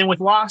 And then with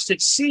Lost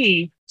at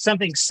Sea,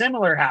 something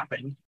similar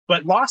happened.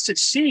 But Lost at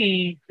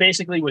Sea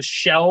basically was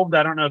shelved.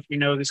 I don't know if you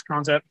know this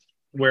concept,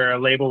 where a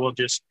label will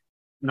just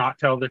not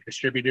tell the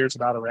distributors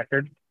about a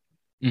record.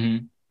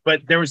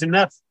 But there was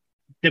enough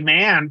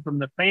demand from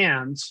the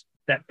fans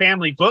that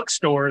family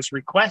bookstores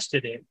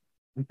requested it.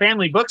 And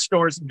family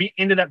bookstores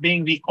ended up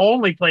being the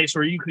only place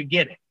where you could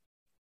get it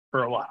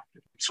for a while.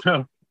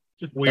 So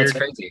just weird. That's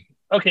crazy.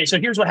 Okay, so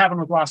here's what happened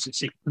with Lost at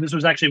Sea. And this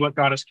was actually what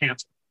got us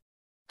canceled,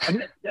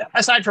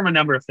 aside from a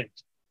number of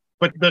things.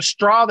 But the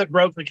straw that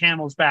broke the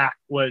camel's back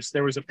was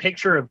there was a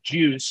picture of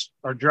Juice,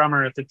 our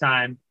drummer at the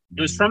time.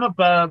 It was from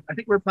above. I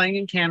think we were playing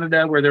in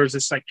Canada, where there was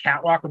this like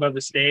catwalk above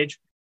the stage.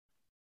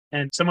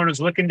 And someone was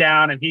looking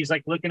down, and he's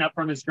like looking up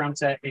from his drum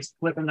set. He's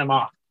flipping them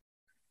off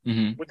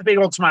with a big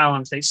old smile on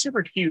his face.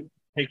 Super cute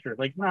picture,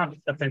 like not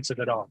offensive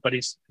at all. But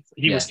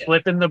he was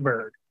flipping the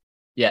bird.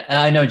 Yeah,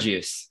 I know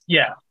Juice.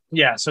 Yeah.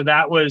 So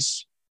that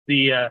was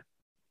they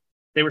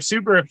were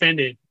super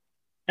offended.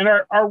 And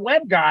our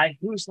web guy,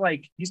 who's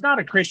like, he's not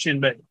a Christian,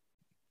 but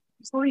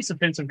he's the least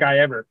offensive guy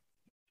ever.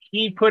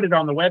 He put it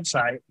on the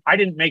website. I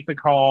didn't make the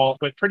call,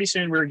 but pretty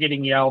soon we were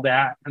getting yelled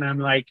at. And I'm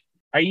like,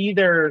 I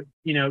either,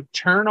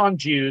 turn on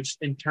Juice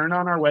and turn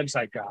on our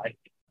website guy.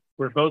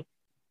 We're both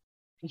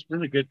just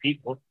really good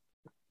people.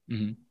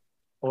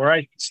 Or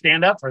I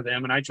stand up for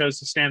them. And I chose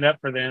to stand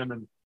up for them.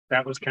 And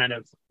that was kind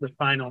of the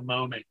final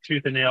moment.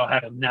 Tooth and Nail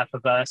had enough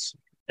of us.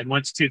 And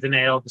once Tooth and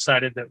Nail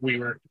decided that we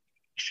were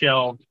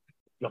shelved,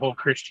 the whole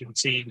Christian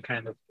scene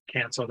kind of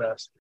canceled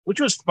us, which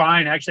was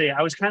fine. Actually,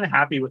 I was kind of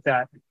happy with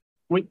that.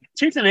 What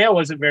Tooth and Nail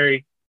wasn't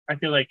very, I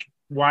feel like,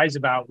 wise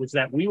about was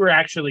that we were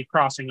actually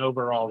crossing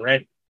over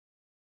already.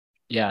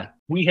 Yeah.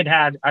 We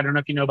had, I don't know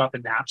if you know about the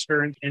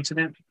Napster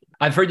incident.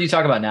 I've heard you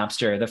talk about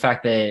Napster, the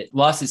fact that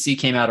Lost at Sea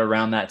came out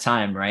around that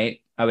time,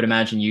 right? I would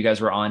imagine you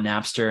guys were on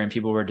Napster and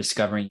people were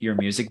discovering your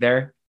music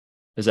there.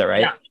 Is that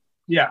right?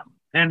 Yeah.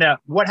 And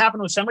what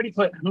happened was somebody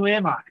put Who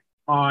Am I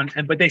on,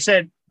 but they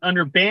said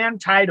under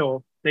band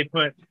title,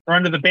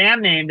 under the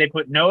band name, they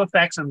put No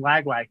Effects and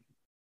Lagwagon.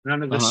 And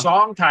under the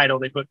song title,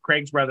 they put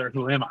Craig's Brother,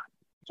 Who Am I?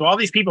 So all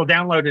these people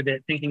downloaded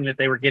it thinking that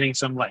they were getting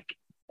some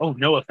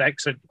No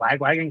Effects and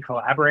Lagwagon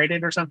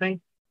collaborated or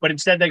something. But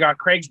instead they got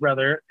Craig's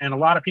Brother, and a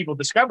lot of people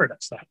discovered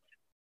us that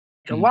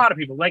way. A lot of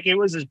people, it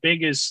was as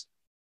big as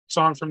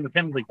songs from the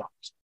Pendley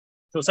Box.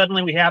 So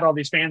suddenly we had all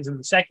these fans in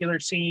the secular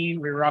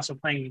scene. We were also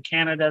playing in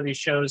Canada, these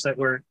shows that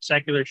were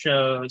secular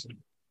shows. And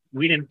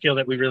we didn't feel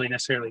that we really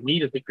necessarily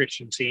needed the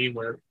Christian scene,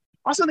 where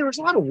also there was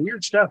a lot of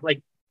weird stuff.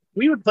 Like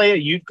we would play a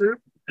youth group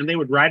and they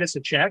would write us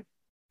a check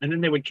and then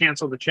they would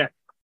cancel the check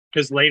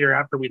because later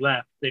after we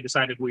left, they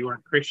decided we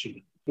weren't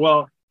Christian.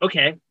 Well,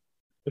 okay,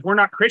 if we're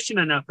not Christian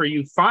enough for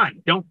you,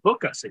 fine, don't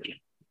book us again.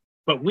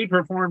 But we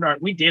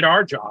did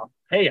our job,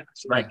 pay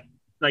us.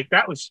 Like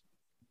that was,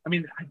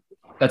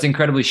 that's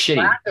incredibly shitty.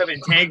 Lack of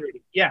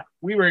integrity. Yeah,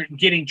 we were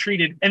getting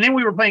treated. And then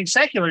we were playing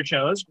secular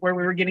shows where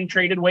we were getting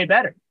treated way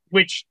better,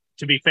 which,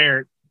 to be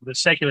fair, the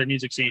secular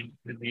music scene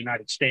in the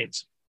United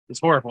States is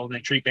horrible, and they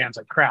treat bands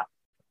like crap.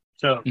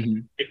 So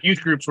if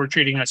youth groups were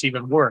treating us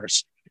even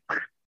worse.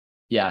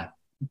 Yeah.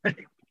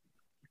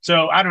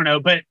 So I don't know,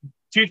 but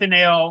Tooth and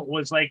Nail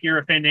was like, you're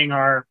offending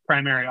our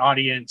primary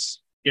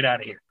audience. Get out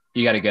of here.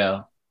 You got to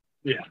go.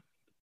 Yeah.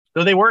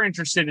 So they were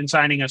interested in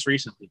signing us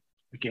recently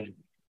again.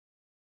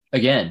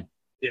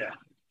 Yeah.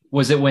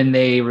 Was it when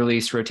they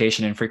released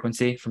Rotation and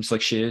Frequency from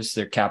Slick Shoes?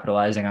 They're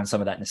capitalizing on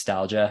some of that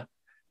nostalgia.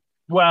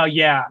 Well,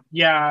 yeah.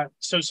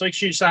 So Slick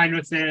Shoes signed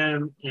with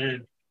them,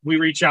 and we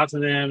reached out to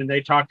them, and they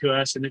talked to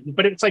us.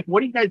 But it's like,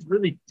 what are you guys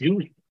really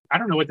doing? I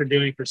don't know what they're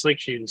doing for Slick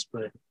Shoes,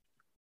 but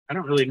I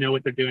don't really know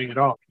what they're doing at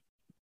all.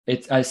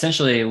 It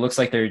essentially looks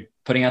like they're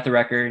putting out the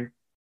record.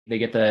 They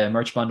get the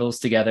merch bundles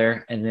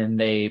together, and then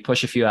they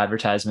push a few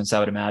advertisements, I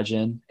would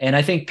imagine. And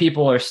I think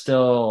people are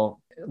still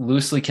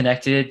loosely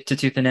connected to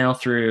Tooth and Nail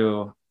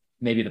through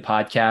maybe the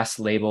podcast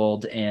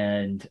labeled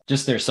and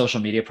just their social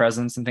media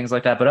presence and things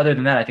like that. But other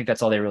than that, I think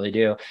that's all they really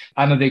do.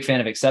 I'm a big fan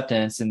of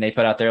Acceptance, and they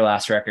put out their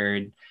last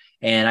record.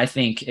 And I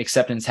think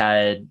Acceptance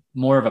had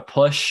more of a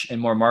push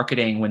and more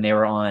marketing when they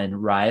were on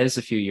Rise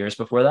a few years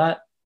before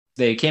that.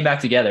 They came back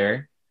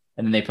together,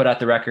 and then they put out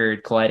the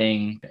record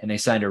Colliding, and they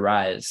signed to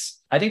Rise.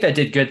 I think that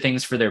did good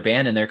things for their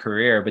band and their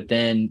career, but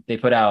then they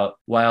put out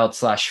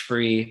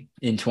Wild/Free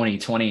in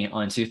 2020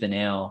 on Tooth and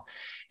Nail.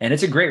 And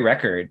it's a great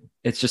record.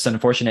 It's just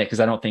unfortunate because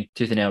I don't think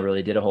Tooth and Nail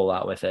really did a whole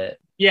lot with it.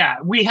 Yeah,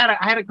 I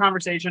had a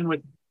conversation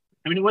with,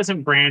 I mean, it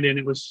wasn't Brandon,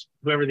 it was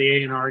whoever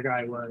the A&R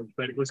guy was,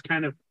 but it was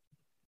kind of,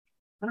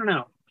 I don't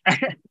know.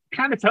 I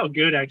kind of felt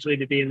good actually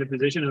to be in the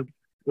position of,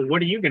 well,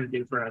 what are you going to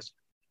do for us?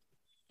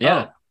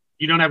 Yeah. Oh,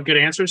 you don't have good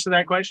answers to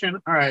that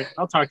question? All right,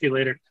 I'll talk to you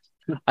later.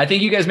 I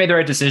think you guys made the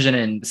right decision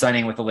in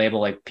signing with a label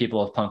like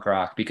People of Punk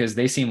Rock because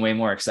they seem way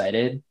more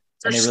excited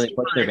and they really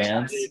push their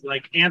bands.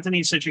 Like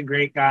Anthony's such a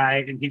great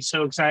guy and he's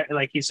so excited,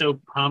 like he's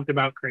so pumped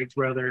about Craig's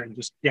Brother and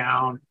just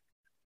down.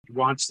 He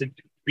wants to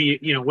be,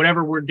 you know,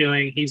 whatever we're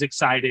doing, he's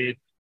excited.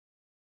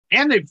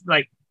 And they've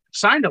like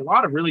signed a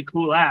lot of really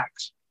cool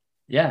acts.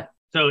 Yeah.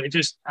 So it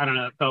just, I don't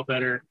know, it felt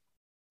better.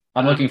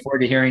 I'm looking forward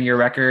to hearing your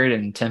record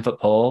and 10 Foot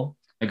Pole.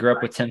 I grew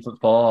up with 10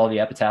 Foot Pole, all the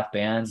Epitaph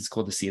bands. It's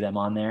cool to see them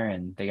on there,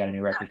 and they got a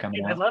new record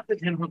coming out. I love the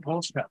 10 Foot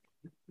Pole stuff.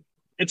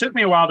 It took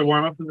me a while to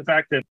warm up to the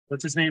fact that,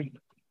 what's his name?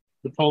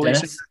 The Polish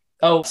singer.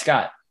 Oh,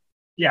 Scott.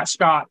 Yeah,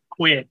 Scott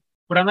quit.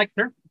 But I'm like,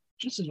 they're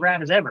just as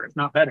rad as ever, if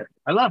not better.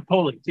 I love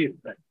Poley too.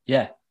 But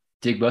yeah,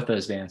 dig both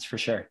those bands for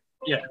sure.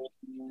 Yeah.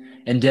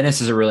 And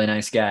Dennis is a really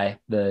nice guy,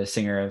 the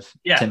singer of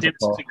 10 Foot Dennis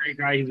Pole. is a great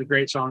guy. He's a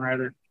great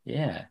songwriter.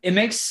 Yeah. It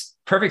makes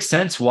perfect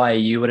sense why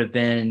you would have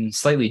been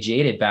slightly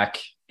jaded back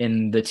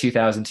in the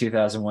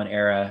 2001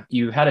 era.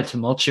 You had a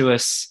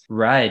tumultuous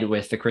ride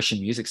with the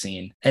Christian music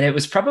scene. And it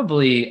was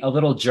probably a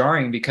little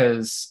jarring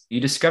because you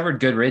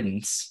discovered Good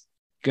Riddance.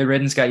 Good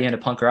Riddance got you into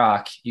punk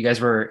rock. You guys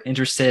were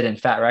interested in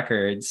Fat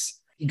Records.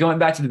 Going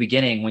back to the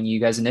beginning, when you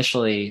guys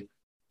initially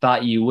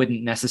thought you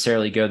wouldn't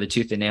necessarily go the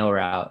Tooth and Nail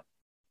route,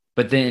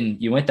 but then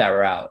you went that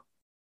route.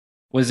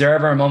 Was there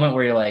ever a moment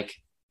where you're like,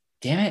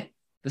 damn it,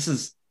 this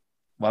is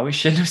why we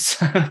shouldn't have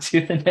signed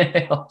Tooth and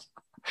Nail?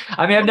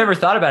 I mean, I've never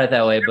thought about it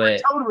that way, There but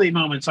were totally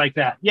moments like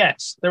that.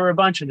 Yes, there were a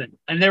bunch of them.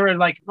 And they were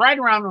like right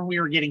around when we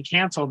were getting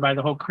canceled by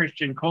the whole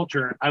Christian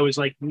culture. I was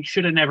like, we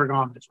should have never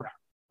gone this route.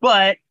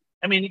 But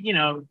I mean, you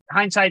know,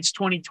 hindsight's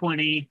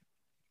 2020.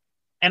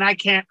 And I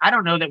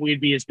don't know that we'd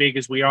be as big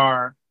as we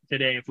are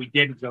today if we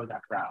didn't go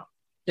that route.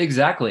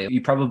 exactly.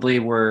 You probably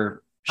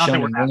were Not that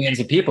showing we're not millions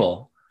of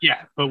people.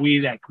 Yeah, but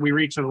we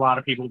reached a lot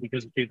of people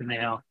because of Tooth and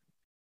Nail.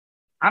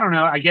 I don't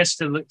know. I guess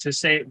to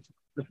say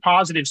the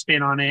positive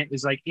spin on it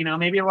is like, you know,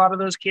 maybe a lot of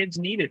those kids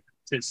needed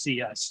to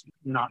see us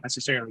not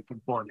necessarily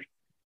conforming.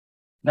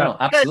 No,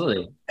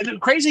 absolutely. And the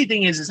crazy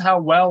thing is how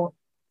well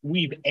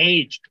we've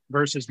aged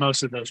versus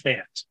most of those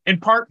bands, in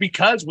part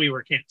because we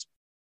were canceled.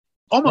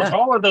 Almost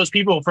all of those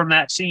people from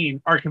that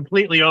scene are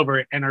completely over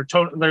it and are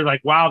they're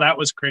like, wow, that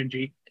was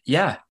cringy.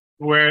 Yeah.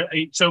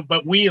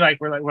 But we're like,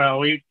 well,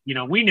 we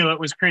knew it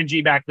was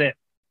cringy back then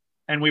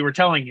and we were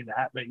telling you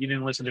that, but you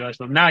didn't listen to us.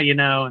 But now you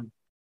know, and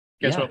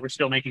guess what? We're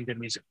still making good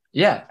music.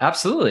 Yeah,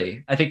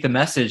 absolutely. I think the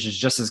message is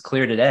just as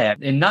clear today,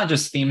 and not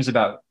just themes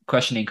about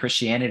questioning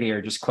Christianity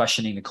or just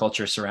questioning the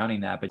culture surrounding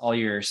that, but all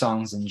your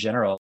songs in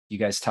general. You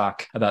guys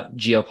talk about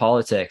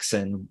geopolitics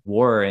and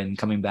war and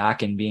coming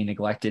back and being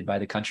neglected by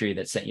the country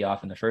that sent you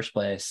off in the first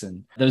place.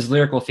 And those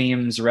lyrical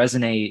themes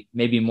resonate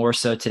maybe more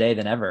so today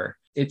than ever.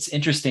 It's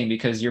interesting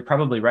because you're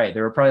probably right.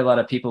 There were probably a lot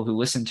of people who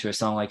listened to a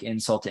song like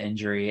Insult to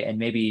Injury and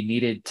maybe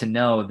needed to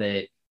know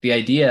that the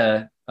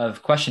idea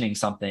of questioning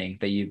something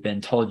that you've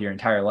been told your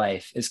entire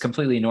life is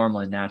completely normal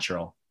and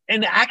natural.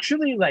 And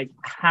actually, like,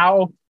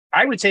 how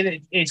I would say that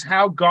it's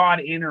how God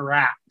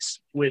interacts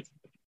with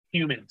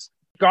humans.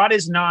 God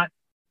is not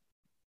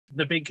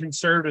the big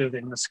conservative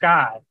in the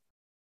sky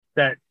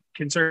that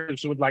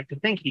conservatives would like to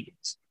think he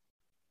is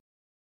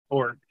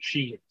or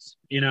she is.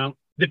 You know,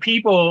 the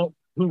people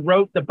who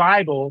wrote the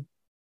Bible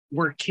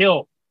were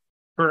killed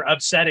for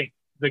upsetting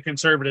the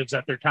conservatives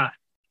at their time.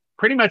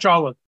 Pretty much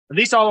at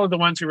least all of the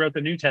ones who wrote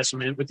the New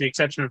Testament, with the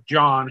exception of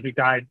John, who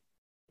died,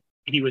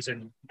 he was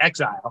in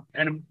exile.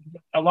 And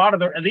a lot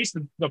of at least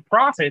the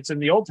prophets in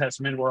the Old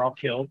Testament were all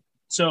killed.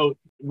 So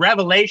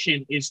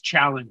Revelation is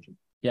challenging.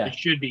 Yeah. It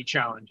should be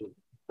challenging.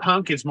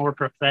 Punk is more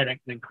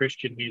prophetic than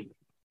Christian music.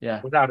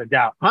 Yeah. Without a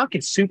doubt. Punk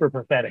is super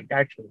prophetic,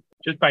 actually,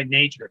 just by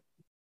nature.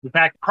 In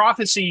fact,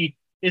 prophecy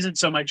isn't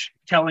so much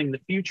telling the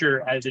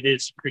future as it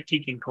is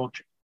critiquing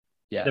culture.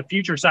 Yeah. The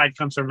future side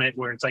comes from it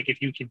where it's like,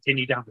 if you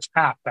continue down this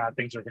path, bad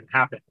things are going to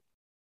happen.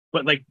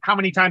 But like, how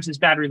many times has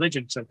Bad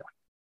Religion said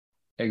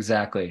that?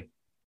 Exactly.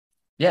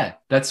 Yeah,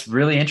 that's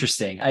really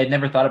interesting. I had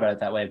never thought about it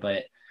that way,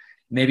 but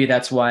maybe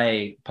that's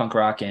why punk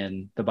rock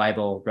and the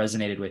Bible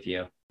resonated with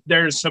you.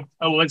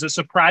 Was a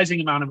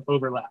surprising amount of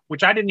overlap,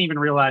 which I didn't even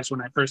realize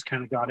when I first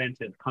kind of got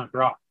into punk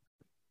rock.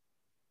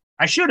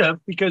 I should have,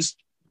 because,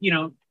 you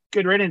know,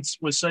 Good Riddance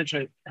was such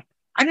a,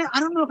 I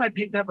don't know if I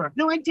picked up on,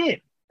 no, I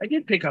did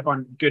pick up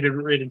on Good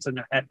Riddance and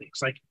their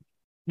ethics. Like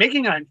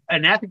making an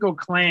ethical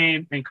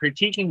claim and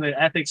critiquing the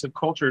ethics of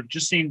culture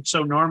just seemed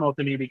so normal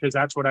to me because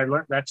that's what I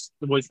learned.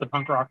 Was the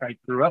punk rock I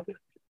grew up in.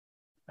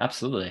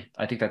 Absolutely.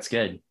 I think that's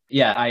good.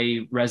 Yeah,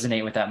 I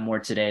resonate with that more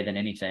today than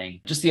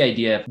anything. Just the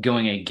idea of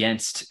going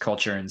against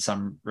culture in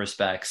some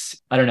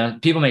respects. I don't know.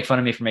 People make fun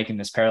of me for making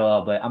this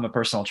parallel, but I'm a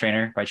personal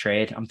trainer by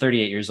trade. I'm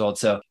 38 years old.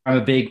 So I'm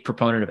a big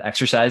proponent of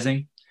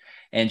exercising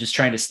and just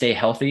trying to stay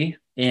healthy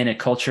in a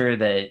culture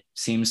that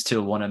seems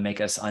to want to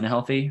make us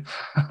unhealthy.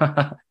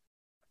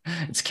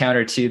 It's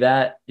counter to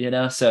that,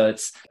 So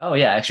it's, oh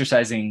yeah,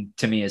 exercising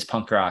to me is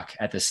punk rock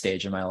at this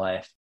stage in my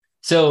life.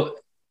 So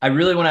I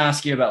really want to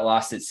ask you about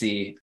Lost at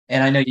Sea.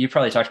 And I know you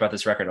probably talked about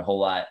this record a whole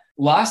lot.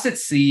 Lost at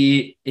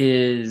Sea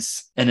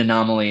is an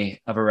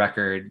anomaly of a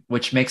record,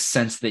 which makes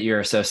sense that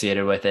you're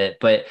associated with it.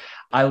 But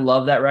I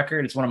love that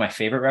record. It's one of my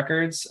favorite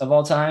records of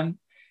all time.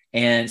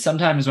 And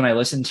sometimes when I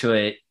listen to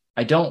it,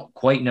 I don't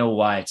quite know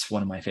why it's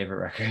one of my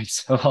favorite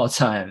records of all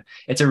time.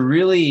 It's a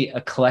really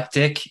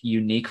eclectic,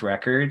 unique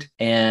record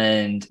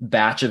and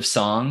batch of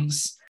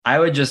songs. I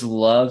would just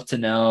love to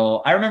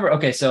know. I remember,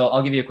 okay, so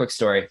I'll give you a quick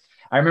story.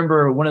 I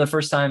remember one of the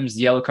first times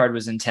Yellowcard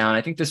was in town.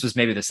 I think this was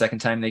maybe the second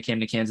time they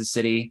came to Kansas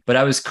City, but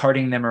I was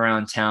carting them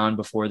around town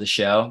before the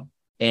show.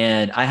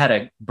 And I had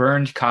a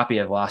burned copy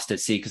of Lost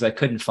at Sea because I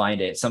couldn't find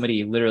it.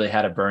 Somebody literally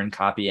had a burned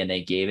copy and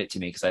they gave it to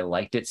me because I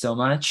liked it so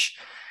much.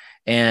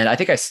 And I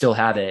think I still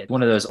have it.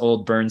 One of those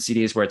old burned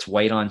CDs where it's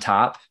white on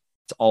top.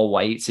 It's all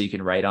white, so you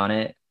can write on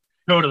it.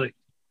 Totally.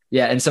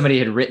 Yeah. And somebody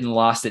had written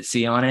Lost at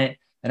Sea on it.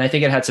 And I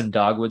think it had some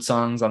Dogwood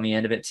songs on the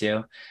end of it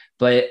too.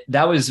 But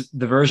that was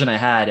the version I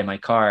had in my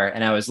car.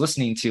 And I was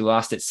listening to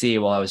Lost at Sea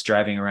while I was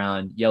driving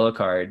around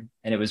Yellowcard.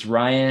 And it was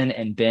Ryan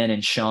and Ben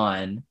and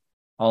Sean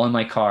all in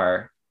my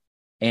car.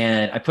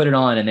 And I put it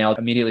on and they all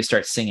immediately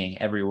start singing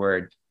every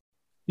word.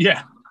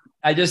 Yeah.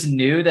 I just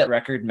knew that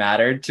record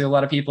mattered to a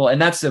lot of people. And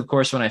that's, of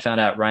course, when I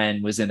found out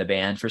Ryan was in the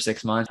band for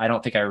 6 months. I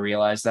don't think I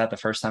realized that the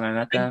first time I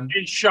met them.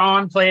 And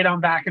Sean played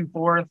on Back and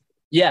Forth.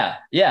 Yeah.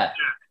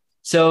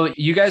 So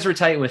you guys were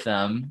tight with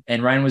them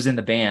and Ryan was in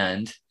the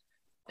band.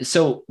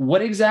 So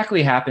what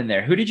exactly happened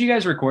there? Who did you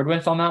guys record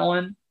with on that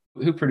one?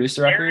 Who produced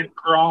the record? Aaron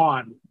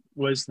Cron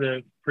was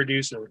the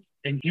producer,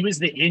 and he was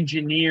the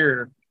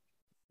engineer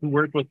who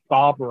worked with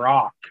Bob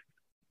Rock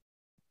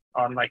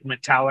on like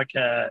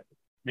Metallica,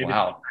 maybe the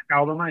Black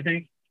Album, I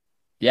think.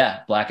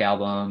 Yeah, Black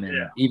Album,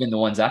 and even the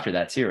ones after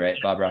that too, right?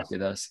 Bob Rock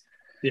did those.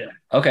 Yeah.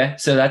 Okay,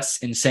 so that's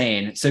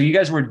insane. So you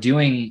guys were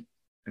doing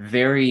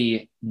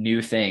very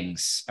new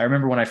things. I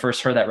remember when I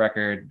first heard that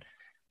record,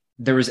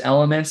 there was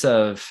elements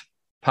of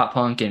pop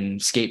punk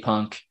and skate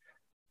punk,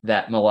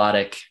 that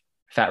melodic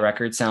Fat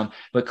Record sound,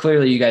 but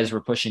clearly you guys were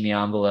pushing the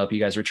envelope. You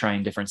guys were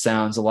trying different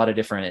sounds, a lot of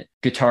different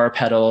guitar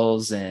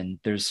pedals, and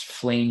there's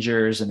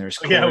flangers and there's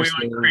choruses.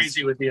 We went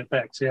crazy with the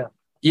effects.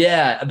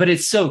 Yeah, but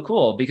it's so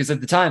cool because at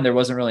the time there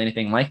wasn't really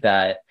anything like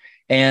that.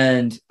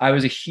 And I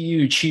was a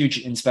huge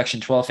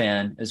Inspection 12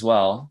 fan as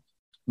well.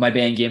 My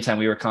band Game Time,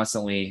 we were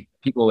constantly,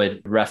 people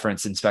would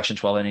reference Inspection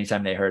 12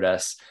 anytime they heard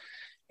us.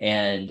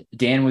 And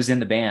Dan was in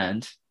the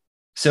band.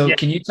 So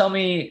Can you tell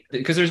me,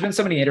 because there's been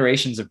so many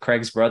iterations of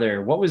Craig's brother,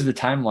 what was the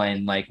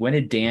timeline like? When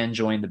did Dan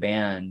join the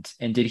band?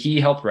 And did he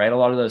help write a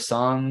lot of those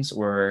songs,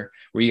 or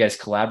were you guys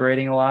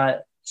collaborating a lot?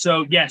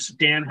 So yes,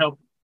 Dan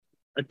helped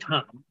a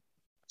ton.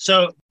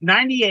 So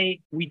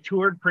 98, we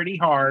toured pretty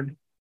hard.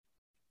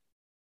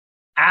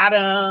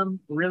 Adam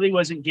really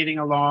wasn't getting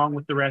along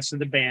with the rest of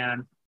the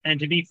band.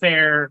 And to be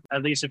fair,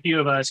 at least a few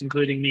of us,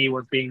 including me,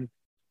 were being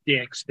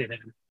dicks to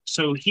him.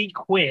 So he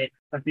quit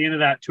at the end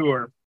of that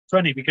tour.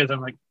 Funny because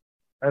I'm like,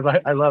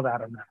 I love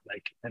Adam now,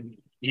 and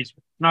he's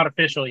not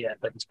official yet,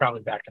 but he's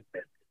probably back in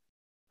fit.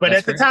 But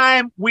That's at the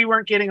time, we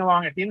weren't getting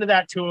along. At the end of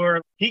that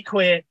tour, he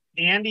quit.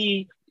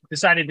 Andy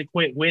decided to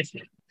quit with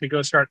him to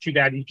go start Too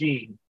Bad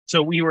Eugene.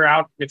 So we were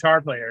out guitar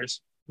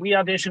players. We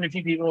auditioned a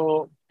few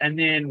people, and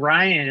then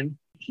Ryan,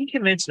 he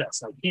convinced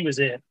us he was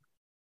it.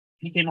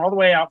 He came all the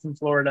way out from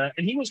Florida,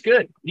 and he was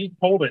good. He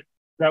pulled it.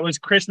 That was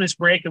Christmas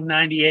break of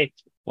 98.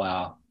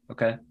 Wow.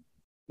 Okay.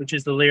 Which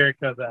is the lyric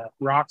of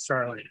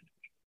Rockstar Land.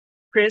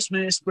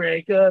 Christmas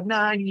break of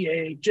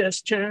 98,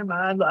 just turn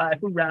my life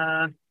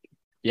around.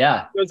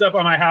 Yeah. He goes up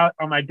on my house,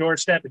 on my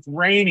doorstep. It's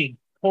raining,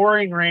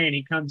 pouring rain.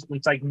 He comes,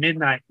 it's like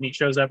midnight, and he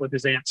shows up with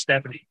his Aunt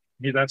Stephanie.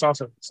 That's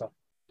also the song.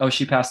 Oh,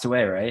 she passed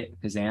away, right?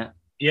 His aunt?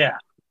 Yeah.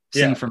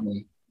 Sing for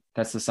Me.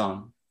 That's the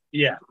song.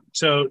 Yeah.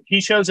 So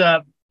he shows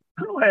up.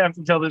 I don't know why I have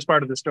to tell this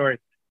part of the story.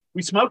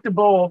 We smoked a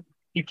bowl.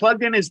 He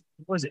plugged in his,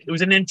 what was it? It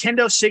was a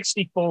Nintendo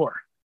 64.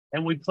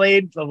 And we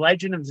played The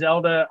Legend of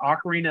Zelda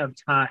Ocarina of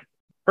Time.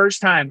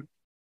 First time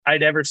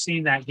I'd ever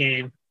seen that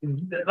game.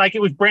 Like,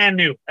 it was brand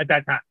new at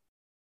that time.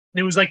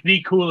 It was like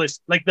the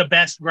coolest, like the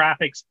best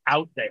graphics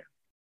out there.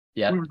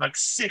 Yeah. We were like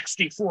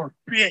 64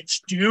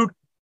 bits, dude.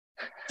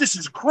 This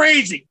is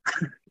crazy.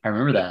 I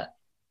remember that.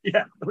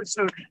 Yeah.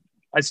 So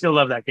I still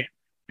love that game.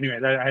 Anyway,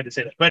 I had to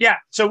say that. But yeah,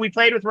 so we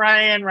played with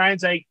Ryan.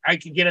 Ryan's like, I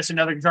could get us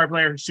another guitar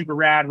player who's super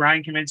rad.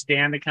 Ryan convinced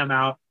Dan to come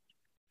out.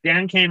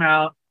 Dan came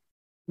out.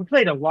 We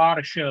played a lot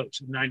of shows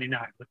in 99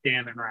 with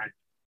Dan and Ryan.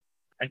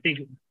 I think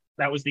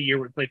that was the year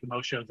we played the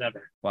most shows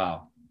ever.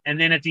 Wow. And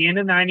then at the end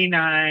of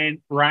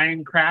 99,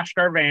 Ryan crashed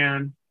our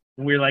van.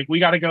 And we were like, we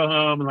got to go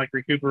home and like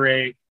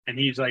recuperate. And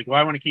he's like, well,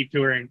 I want to keep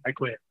touring. I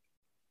quit.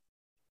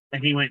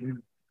 and he went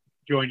and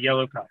joined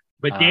Yellow Card.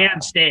 But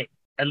Dan stayed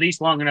at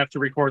least long enough to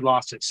record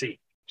Lost at Sea.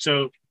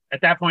 So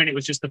at that point, it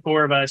was just the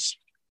four of us.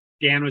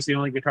 Dan was the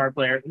only guitar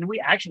player. And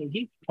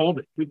he pulled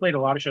it. We played a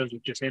lot of shows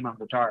with just him on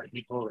guitar. And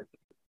he pulled it.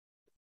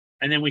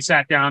 And then we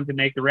sat down to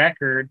make the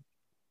record.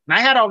 And I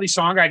had all these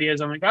song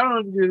ideas. I'm like, I don't know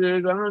what to do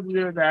this. I don't know what to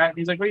do that. And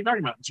he's like, what are you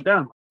talking about? It's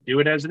done. Do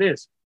it as it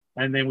is.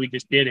 And then we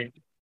just did it.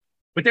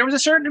 But there was a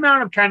certain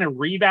amount of kind of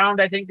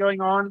rebound, I think,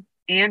 going on.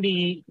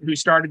 Andy, who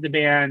started the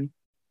band,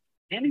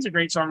 Andy's a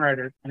great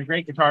songwriter and a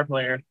great guitar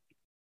player,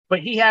 but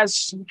he has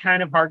some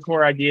kind of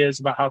hardcore ideas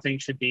about how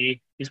things should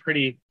be. He's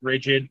pretty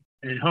rigid.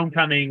 And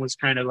Homecoming was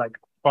kind of like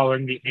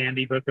following the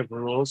Andy book of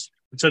rules.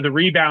 And so the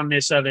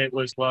reboundness of it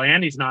was, well,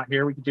 Andy's not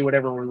here. We can do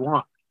whatever we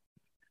want.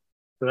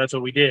 So that's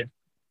what we did.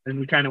 And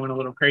we kind of went a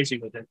little crazy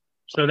with it.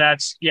 So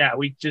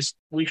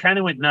we kind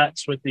of went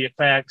nuts with the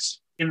effects.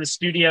 In the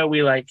studio,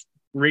 we like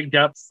rigged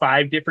up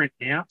 5 different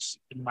amps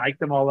and mic'd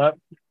them all up.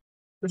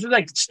 This was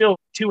like still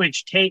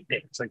 2-inch tape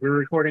days. Like we were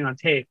recording on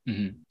tape.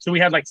 Mm-hmm. So we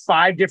had like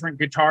 5 different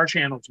guitar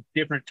channels with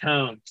different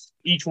tones,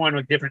 each one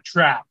with different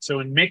tracks.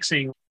 So in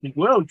mixing, we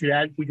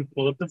could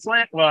pull up the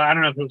flank. Well, I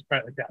don't know if it was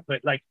quite like that,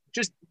 but like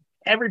just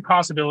every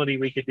possibility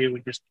we could do,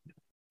 we just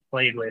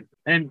played with.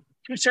 And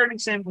to a certain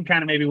extent, we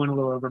kind of maybe went a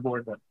little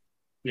overboard, but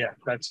yeah,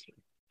 I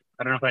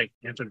don't know if I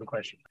answered the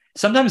question.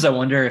 Sometimes I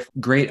wonder if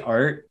great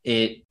art,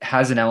 it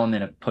has an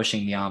element of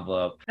pushing the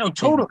envelope. No,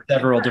 totally.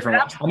 Several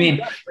different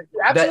ways.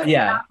 I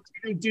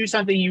mean, do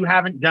something you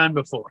haven't done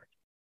before.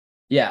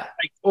 Yeah.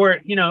 Or,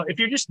 if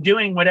you're just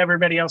doing what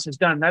everybody else has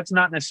done, that's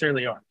not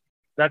necessarily art.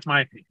 That's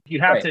my opinion.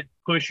 You have to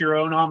push your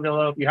own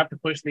envelope. You have to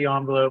push the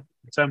envelope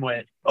in some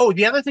way. Oh,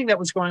 the other thing that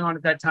was going on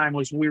at that time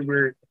was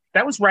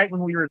that was right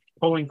when we were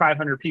pulling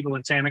 500 people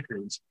in Santa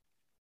Cruz.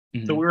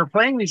 Mm-hmm. So we were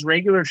playing these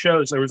regular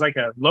shows. There was like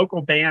a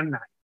local band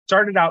night.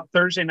 Started out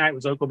Thursday night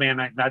was local band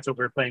night. And that's what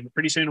we were playing.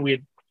 Pretty soon we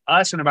had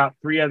us and about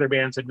 3 other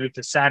bands had moved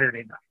to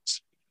Saturday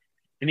nights.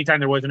 Anytime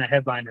there wasn't a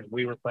headliner,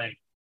 we were playing.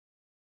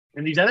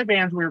 And these other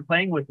bands we were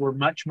playing with were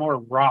much more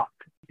rock.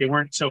 They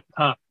weren't so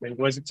punk. It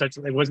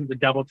wasn't the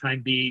double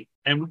time beat.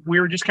 And we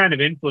were just kind of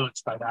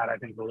influenced by that, I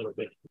think, a little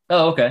bit.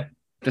 Oh, okay.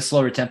 The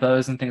slower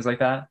tempos and things like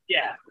that?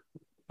 Yeah.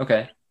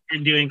 Okay.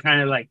 And doing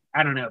kind of like,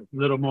 I don't know, a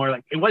little more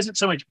like, it wasn't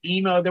so much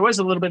emo. There was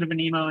a little bit of an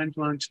emo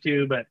influence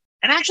too, and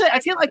actually I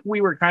feel like we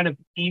were kind of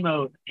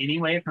emo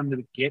anyway from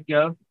the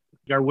get-go.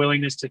 Our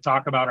willingness to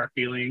talk about our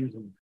feelings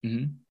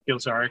and feel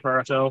sorry for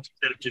ourselves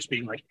instead of just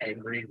being like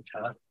angry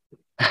and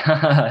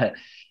tough.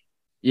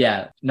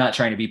 Yeah. Not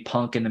trying to be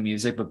punk in the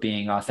music, but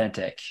being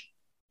authentic.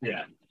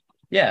 Yeah.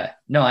 Yeah,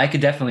 no, I could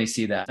definitely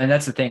see that. And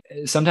that's the thing.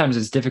 Sometimes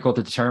it's difficult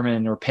to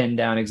determine or pin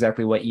down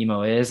exactly what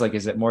emo is. Like,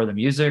 is it more the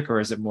music or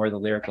is it more the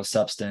lyrical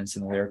substance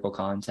and the lyrical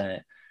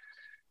content?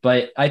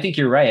 But I think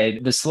you're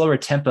right. The slower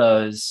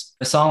tempos,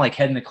 a song like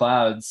Head in the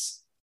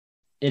Clouds,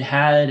 it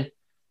had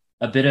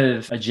a bit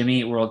of a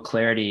Jimmy Eat World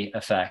Clarity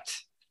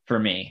effect for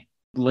me.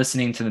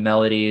 Listening to the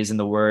melodies and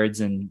the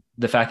words and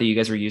the fact that you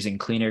guys were using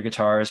cleaner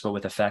guitars, but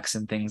with effects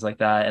and things like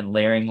that and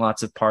layering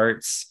lots of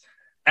parts.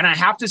 And I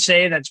have to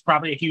say that's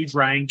probably a huge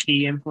Ryan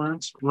Key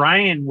influence.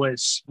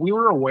 We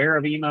were aware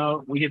of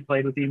emo. We had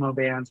played with emo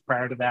bands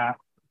prior to that.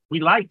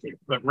 We liked it,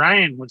 but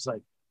Ryan was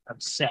like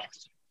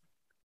obsessed.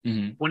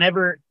 Mm-hmm.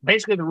 Whenever,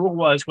 basically the rule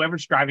was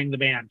whoever's driving the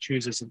van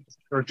chooses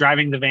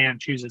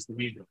the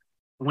music.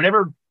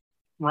 Whenever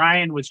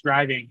Ryan was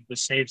driving, the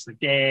Saves the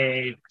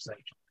Day, it was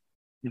like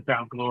You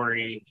Found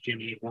Glory,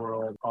 Jimmy Eat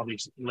World, all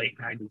these late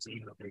 90s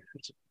emo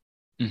bands.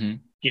 Mm-hmm.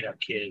 Get Up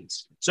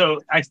Kids. So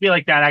I feel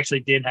like that actually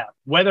did happen.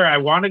 Whether I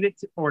wanted it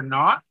to, or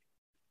not,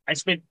 I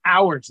spent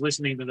hours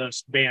listening to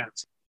those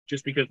bands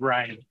just because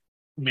Ryan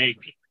made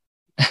me.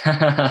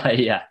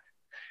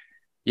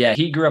 Yeah,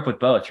 he grew up with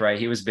both, right?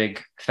 He was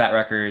big Fat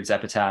Records,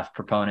 Epitaph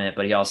proponent,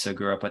 but he also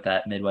grew up with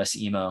that Midwest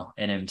emo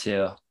in him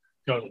too.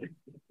 Totally.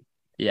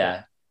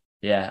 Yeah.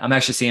 I'm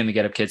actually seeing the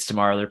Get Up Kids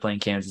tomorrow. They're playing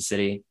Kansas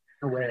City.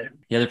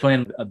 Yeah, they're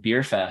playing a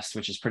beer fest,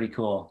 which is pretty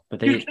cool.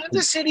 But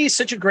Kansas City is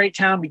such a great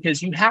town because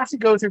you have to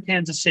go through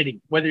Kansas City,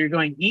 whether you're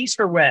going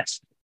east or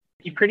west.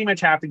 You pretty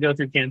much have to go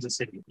through Kansas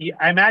City.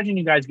 I imagine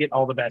you guys get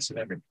all the best of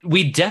everything.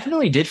 We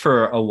definitely did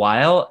for a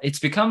while. It's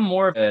become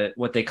more of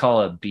what they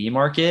call a B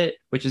market,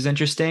 which is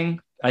interesting.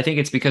 I think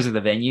it's because of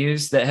the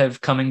venues that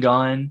have come and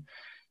gone.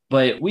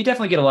 But we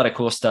definitely get a lot of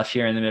cool stuff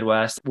here in the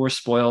Midwest. We're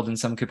spoiled in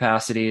some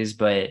capacities,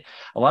 but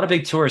a lot of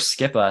big tours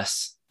skip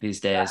us these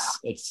days.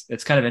 Yeah.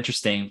 It's kind of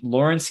interesting.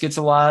 Lawrence gets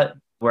a lot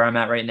where I'm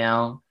at right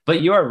now,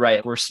 but you are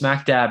right. We're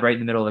smack dab right in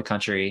the middle of the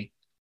country.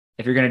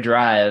 If you're going to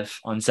drive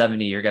on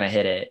 70, you're going to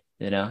hit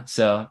it,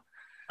 So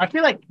I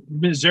feel like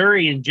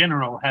Missouri in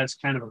general has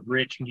kind of a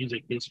rich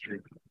music history.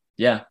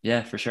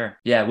 Yeah, for sure.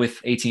 Yeah.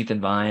 With 18th and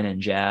Vine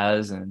and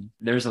jazz, and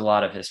there's a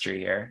lot of history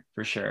here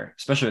for sure,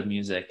 especially with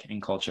music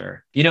and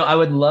culture. I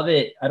would love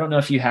it. I don't know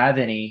if you have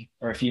any,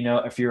 or if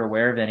you're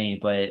aware of any,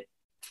 but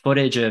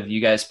footage of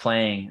you guys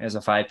playing as a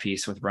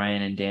 5-piece with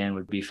Ryan and Dan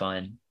would be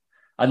fun.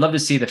 I'd love to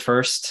see the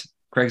first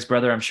Craig's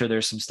Brother. I'm sure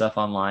there's some stuff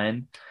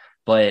online,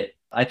 but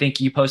I think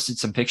you posted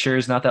some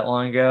pictures not that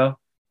long ago,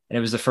 and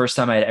it was the first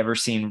time I had ever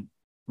seen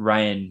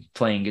Ryan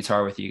playing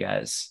guitar with you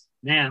guys?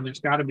 Man, there's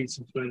got to be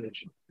some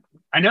footage.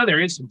 I know there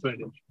is some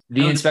footage.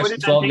 The No, Inspection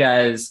footage 12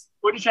 guys.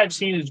 footage I've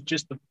seen is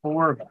just the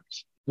four of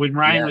us. When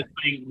Ryan was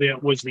playing,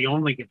 was the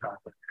only guitar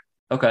player.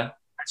 Okay.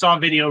 I saw a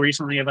video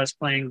recently of us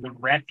playing the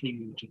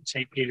Refuge in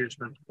St.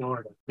 Petersburg,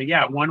 Florida. But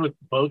yeah, one with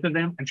both of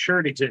them. I'm sure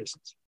it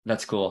exists.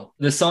 That's cool.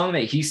 The song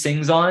that he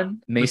sings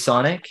on,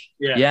 Masonic.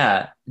 Yeah.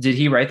 Yeah. Did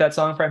he write that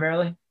song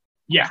primarily?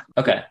 Yeah.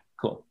 Okay.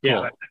 Cool. Yeah,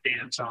 Cool. that's a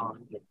dance song.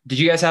 Did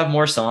you guys have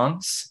more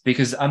songs?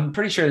 Because I'm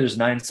pretty sure there's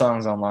 9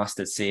 songs on Lost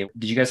at Sea.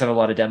 Did you guys have a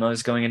lot of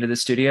demos going into the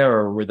studio,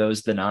 or were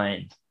those the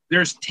 9?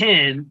 There's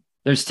 10.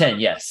 There's 10,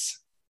 yes.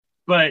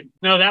 But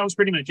no, that was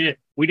pretty much it.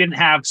 We didn't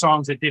have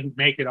songs that didn't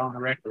make it on the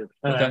record.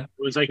 Okay. It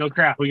was like, oh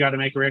crap, we got to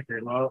make a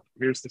record. Well,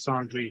 here's the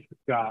songs we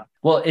got.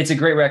 Well, it's a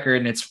great record.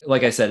 And it's,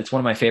 like I said, it's one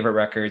of my favorite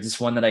records. It's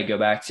one that I go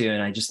back to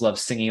and I just love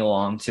singing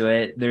along to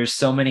it. There's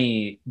so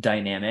many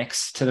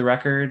dynamics to the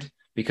record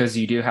because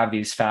you do have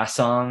these fast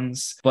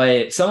songs,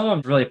 but some of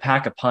them really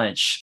pack a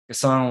punch. A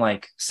song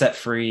like Set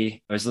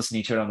Free, I was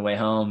listening to it on the way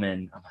home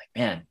and I'm like,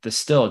 man, this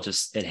still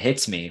just, it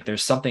hits me.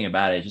 There's something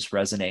about it, it just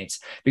resonates.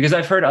 Because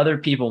I've heard other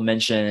people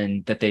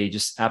mention that they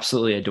just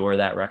absolutely adore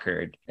that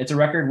record. It's a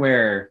record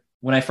where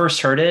when I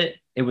first heard it,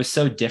 it was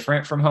so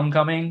different from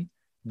Homecoming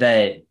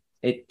that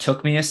it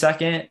took me a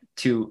second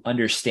to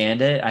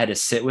understand it. I had to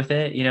sit with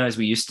it, you know, as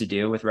we used to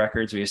do with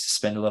records. We used to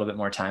spend a little bit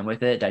more time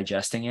with it,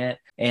 digesting it.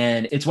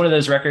 And it's one of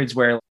those records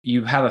where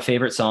you have a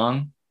favorite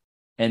song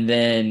and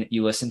then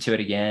you listen to it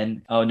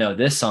again. Oh no,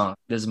 this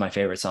is my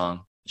favorite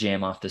song.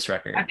 Jam off this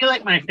record. I feel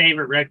like my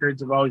favorite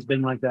records have always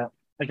been like that.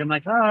 Like I'm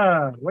like,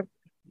 what?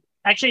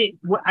 Actually,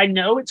 I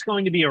know it's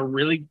going to be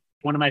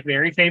one of my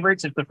very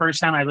favorites. If the first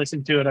time I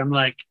listen to it, I'm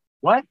like,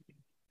 what?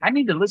 I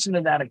need to listen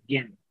to that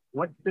again.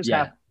 What just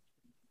happened?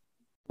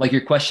 Like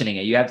you're questioning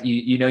it. You have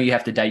you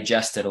have to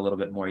digest it a little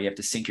bit more. You have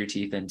to sink your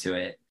teeth into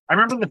it. I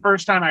remember the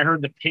first time I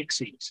heard the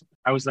Pixies,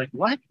 I was like,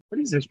 what? What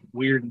is this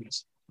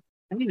weirdness?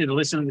 I needed to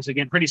listen to this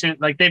again pretty soon.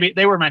 Like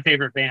they were my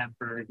favorite band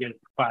for a good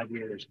 5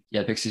 years.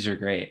 Yeah, Pixies are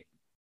great.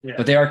 Yeah.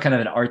 But they are kind of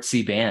an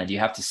artsy band. You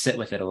have to sit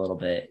with it a little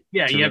bit.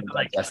 Yeah, you really have to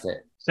like digest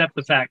it. accept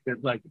the fact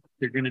that like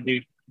they're gonna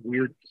do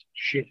weird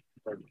shit.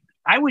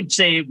 I would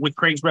say with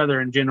Craig's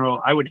Brother in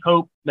general, I would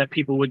hope that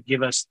people would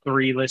give us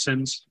 3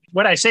 listens.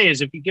 What I say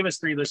is if you give us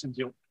 3 listens,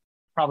 you'll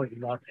probably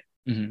love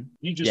it. Mm-hmm.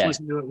 You just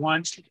listen to it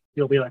once,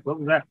 you'll be like, what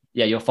was that?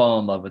 Yeah, you'll fall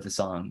in love with the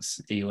songs.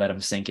 You let them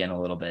sink in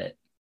a little bit.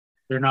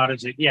 They're not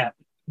as,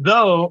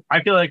 Though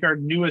I feel like our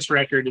newest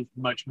record is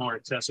much more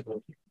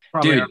accessible.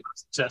 Probably Dude. our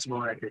most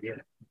accessible record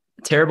yet.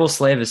 Terrible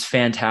Slave is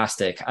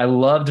fantastic. I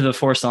loved the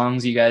 4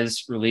 songs you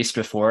guys released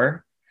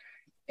before.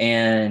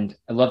 And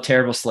I love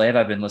Terrible Slave.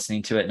 I've been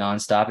listening to it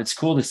nonstop. It's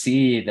cool to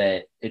see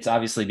that it's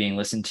obviously being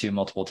listened to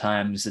multiple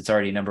times. It's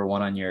already number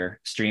 1 on your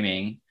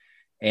streaming.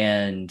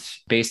 And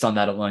based on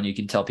that alone, you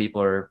can tell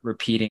people are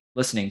repeating,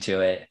 listening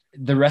to it.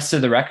 The rest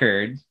of the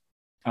record,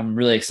 I'm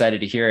really excited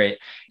to hear it.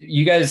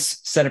 You guys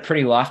set a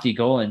pretty lofty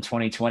goal in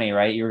 2020,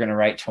 right? You were going to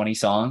write 20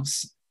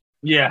 songs.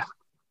 Yeah.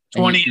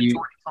 20 and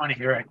 2020,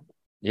 you're right.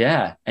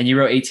 Yeah. And you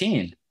wrote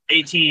 18.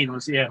 18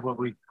 was, what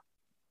we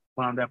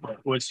wound up with,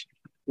 was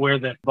where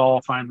the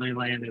ball finally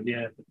landed.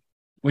 Yeah.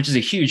 Which is a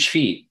huge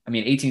feat. I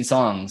mean, 18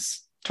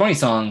 songs, 20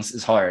 songs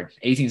is hard.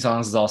 18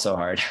 songs is also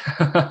hard.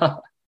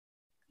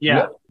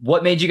 Yeah.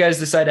 What made you guys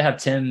decide to have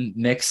Tim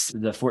mix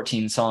the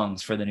 14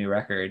 songs for the new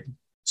record?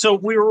 So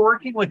we were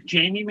working with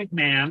Jamie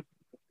McMahon,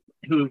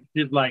 who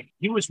did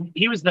he was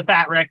the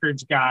Fat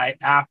Records guy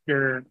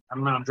after, I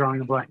don't know, I'm drawing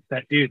a blank.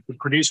 That dude, the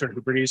producer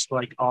who produced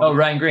all.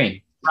 Ryan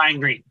Green. Ryan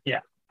Green. Yeah.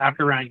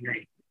 After Ryan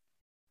Green.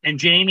 And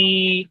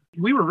Jamie,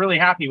 we were really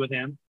happy with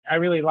him. I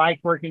really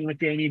liked working with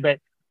Jamie, but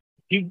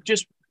he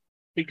just,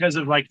 because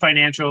of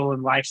financial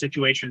and life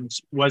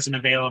situations, wasn't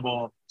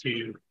available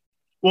to,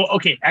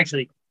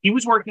 actually, he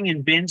was working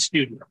in Ben's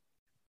studio.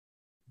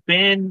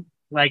 Ben,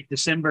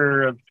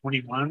 December of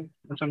 21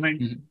 or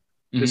something,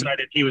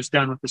 decided he was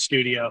done with the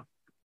studio.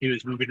 He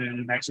was moving to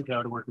New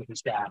Mexico to work with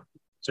his dad.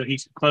 So he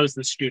closed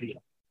the studio.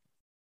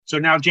 So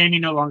now Jamie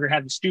no longer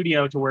had the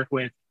studio to work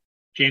with.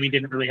 Jamie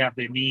didn't really have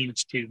the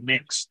means to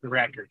mix the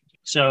record.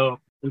 So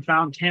we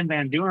found Tim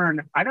Van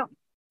Doorn. I'm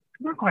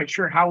not quite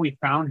sure how we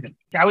found him.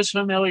 I was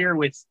familiar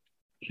with,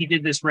 he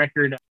did this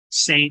record,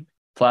 Saint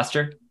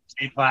Plaster.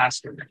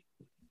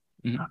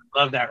 I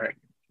love that record.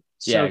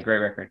 Yeah, great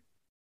record.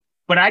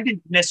 But I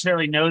didn't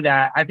necessarily know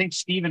that. I think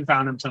Steven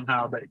found him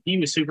somehow, but he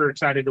was super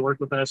excited to work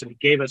with us and he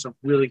gave us a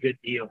really good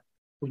deal.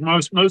 It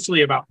was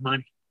mostly about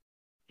money.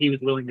 He was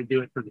willing to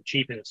do it for the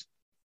cheapest.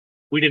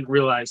 We didn't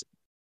realize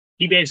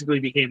he basically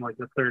became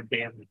the third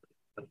band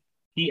member.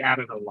 He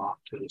added a lot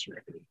to this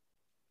record.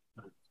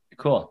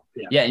 Cool.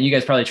 Yeah, and you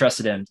guys probably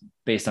trusted him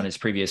based on his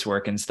previous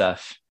work and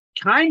stuff.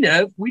 Kind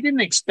of. We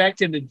didn't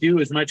expect him to do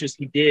as much as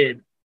he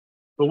did.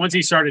 But once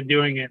he started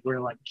doing it, we're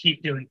like,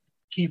 keep doing it,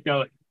 keep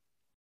going.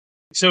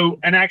 So,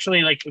 and actually,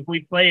 if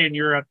we play in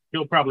Europe,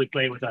 he'll probably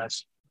play with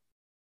us,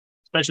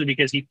 especially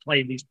because he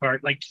played these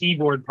parts,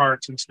 keyboard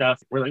parts and stuff.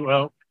 We're like,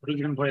 well,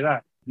 who's going to play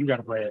that? You got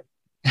to play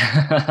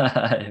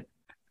it.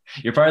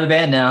 You're part of the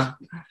band now.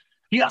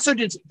 He also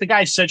did, the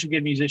guy's such a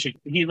good musician.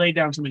 He laid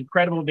down some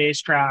incredible bass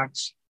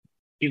tracks.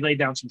 He laid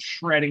down some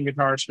shredding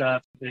guitar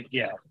stuff.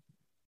 Yeah.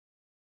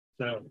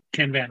 So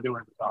Ken Van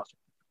Doren was awesome.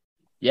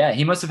 Yeah,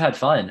 he must have had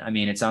fun. I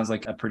mean, it sounds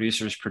like a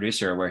producer's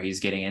producer where he's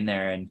getting in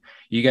there and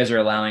you guys are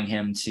allowing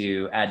him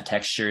to add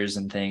textures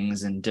and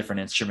things and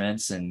different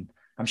instruments. And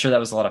I'm sure that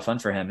was a lot of fun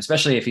for him,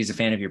 especially if he's a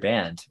fan of your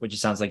band, which it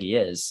sounds like he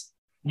is.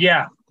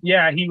 Yeah.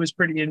 Yeah. He was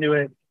pretty into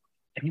it.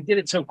 And he did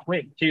it so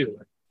quick too.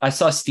 I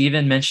saw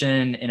Steven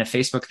mention in a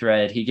Facebook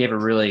thread, he gave a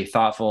really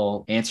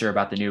thoughtful answer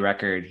about the new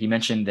record. He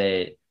mentioned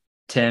that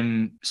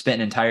Tim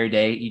spent an entire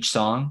day each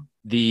song.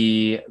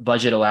 The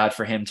budget allowed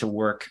for him to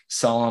work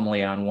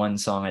solemnly on one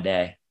song a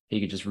day. He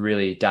could just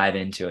really dive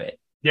into it.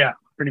 Yeah,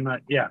 pretty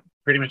much. Yeah,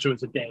 pretty much it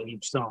was a day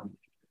each song.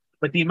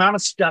 But the amount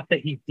of stuff that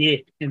he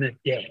did in a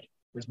day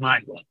was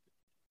mind-blowing.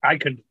 I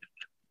couldn't.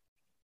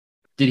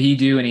 Did he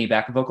do any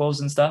backup vocals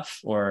and stuff?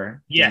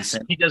 Or yes,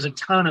 he does a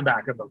ton of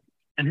backup vocals.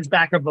 And his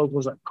backup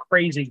vocals are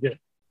crazy good.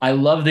 I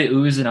love the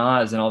oohs and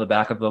ahs and all the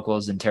backup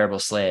vocals in Terrible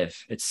Slave.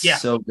 It's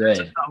so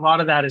good. A lot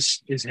of that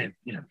is him,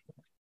 you know.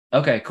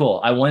 Okay, cool.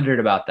 I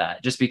wondered about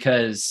that just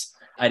because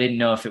I didn't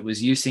know if it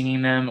was you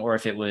singing them or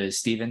if it was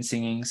Steven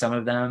singing some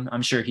of them.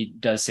 I'm sure he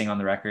does sing on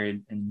the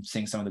record and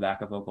sing some of the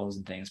backup vocals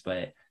and things,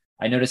 but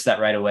I noticed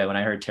that right away when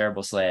I heard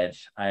Terrible Slave.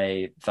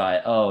 I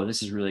thought, oh,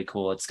 this is really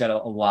cool. It's got a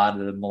lot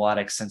of the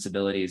melodic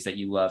sensibilities that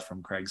you love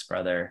from Craig's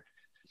brother.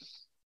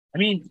 I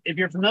mean, if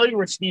you're familiar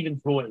with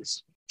Steven's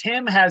voice,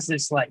 Tim has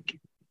this like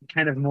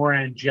kind of more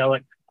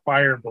angelic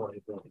choir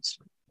boy voice,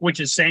 which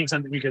is saying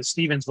something because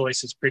Steven's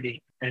voice is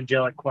pretty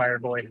angelic choir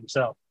boy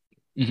himself.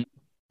 Mm-hmm.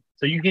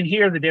 So you can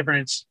hear the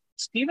difference.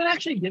 Steven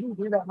actually didn't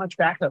do that much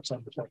backups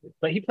on the record,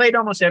 but he played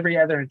almost every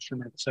other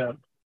instrument. So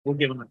we'll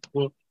give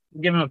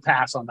him a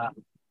pass on that.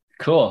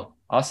 Cool.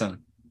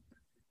 Awesome.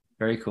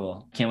 Very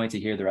cool. Can't wait to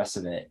hear the rest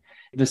of it.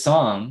 The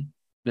song,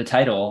 the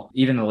title,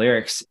 even the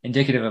lyrics,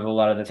 indicative of a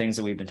lot of the things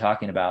that we've been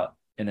talking about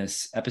in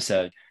this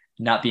episode,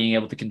 not being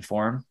able to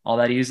conform all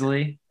that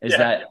easily.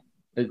 That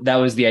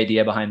was the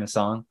idea behind the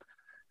song?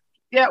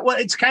 Yeah, well,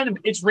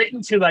 it's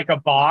written to like a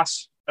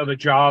boss of a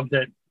job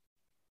that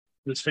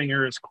the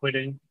singer is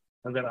quitting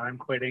or that I'm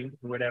quitting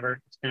or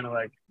whatever. It's kind of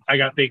like, I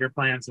got bigger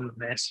plans than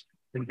this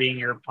and being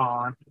your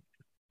pawn.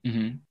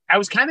 Mm-hmm. I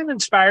was kind of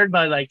inspired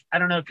by like, I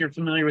don't know if you're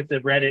familiar with the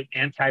Reddit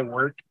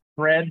anti-work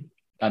thread.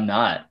 I'm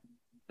not,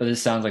 but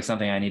this sounds like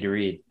something I need to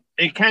read.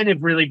 It kind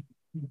of really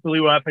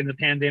blew up in the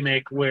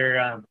pandemic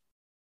where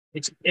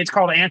it's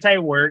called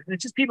anti-work. And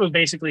it's just people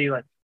basically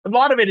like, a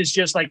lot of it is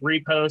just like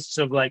reposts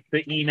of like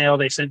the email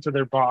they sent to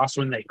their boss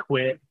when they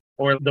quit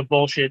or the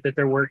bullshit that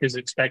their work is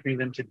expecting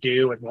them to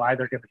do and why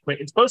they're going to quit.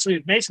 It's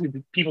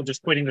basically people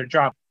just quitting their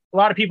job. A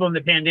lot of people in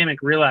the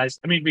pandemic realized,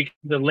 I mean,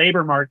 the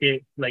labor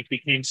market like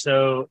became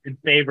so in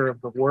favor of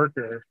the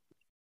worker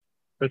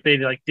that they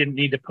like didn't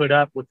need to put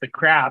up with the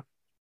crap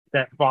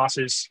that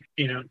bosses,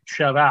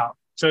 shove out.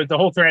 So the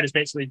whole thread is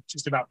basically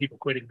just about people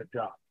quitting the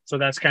job. So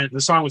that's the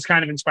song was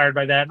kind of inspired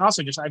by that. And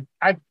also just,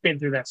 I've been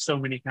through that so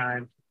many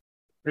times.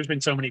 There's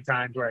been so many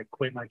times where I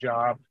quit my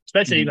job,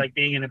 especially like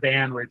being in a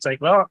band where it's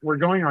like, well, we're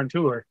going on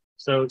tour.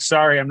 So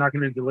sorry, I'm not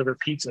going to deliver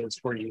pizzas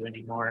for you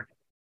anymore.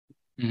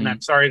 Mm-hmm. And I'm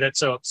sorry that's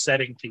so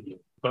upsetting to you,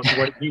 but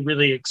what do you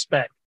really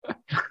expect?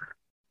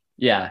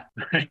 Yeah.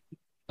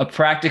 A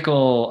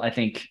practical, I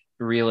think,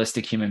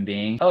 realistic human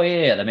being. Oh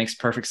yeah, that makes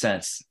perfect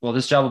sense. Well,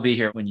 this job will be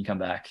here when you come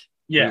back.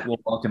 Yeah. We'll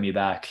welcome you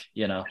back,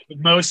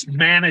 Most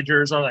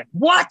managers are like,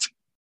 what?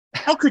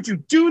 How could you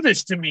do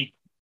this to me?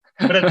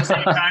 But at the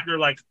same time, they're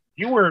like,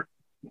 you were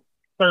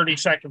 30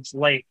 seconds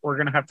late, we're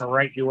going to have to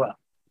write you up.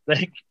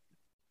 Like,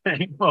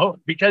 well,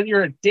 because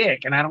you're a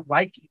dick and I don't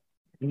like you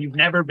and you've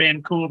never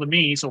been cool to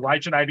me. So why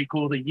should I be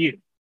cool to you?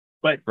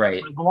 But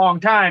right. For a long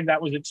time,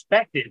 that was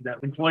expected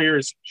that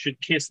employers should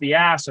kiss the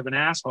ass of an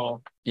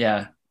asshole.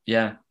 Yeah.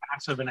 Yeah.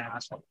 Ass of an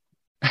asshole.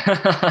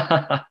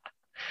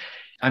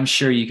 I'm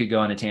sure you could go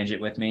on a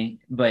tangent with me,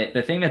 but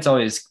the thing that's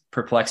always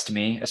perplexed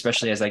me,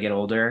 especially as I get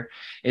older,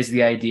 is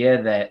the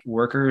idea that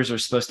workers are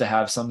supposed to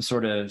have some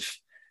sort of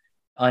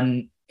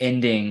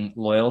unending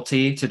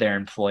loyalty to their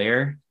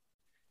employer.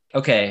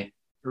 Okay,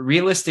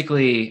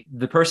 realistically,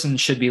 the person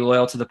should be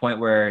loyal to the point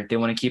where they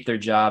want to keep their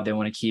job, they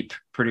want to keep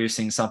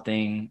producing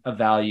something of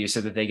value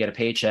so that they get a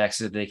paycheck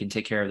so that they can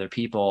take care of their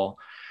people.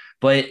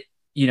 But,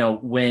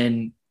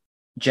 when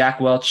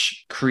Jack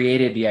Welch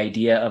created the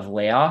idea of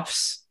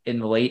layoffs in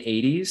the late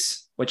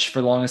 80s, which for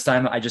the longest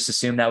time, I just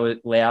assumed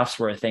that layoffs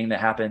were a thing that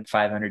happened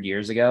 500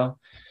 years ago.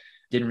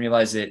 Didn't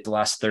realize it the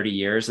last 30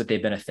 years that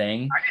they've been a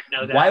thing. I didn't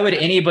know that. Why would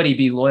anybody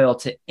be loyal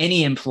to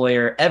any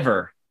employer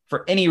ever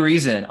for any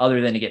reason other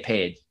than to get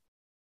paid?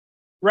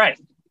 Right.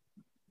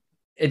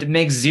 It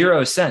makes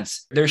zero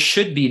sense. There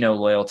should be no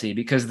loyalty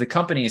because the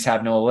companies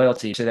have no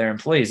loyalty to their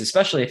employees,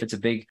 especially if it's a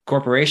big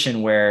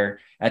corporation where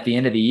at the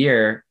end of the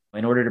year,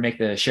 in order to make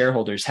the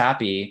shareholders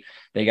happy,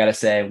 they got to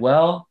say,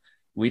 well,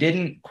 we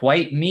didn't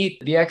quite meet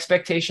the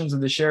expectations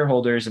of the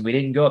shareholders and we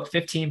didn't go up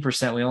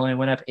 15%. We only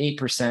went up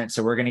 8%.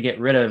 So we're going to get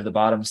rid of the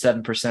bottom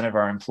 7% of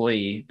our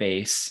employee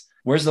base.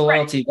 Where's the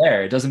loyalty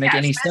there? It doesn't make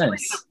any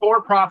sense. In a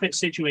for-profit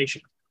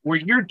situation. where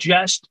you're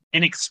just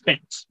an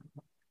expense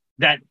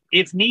that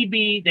if need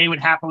be, they would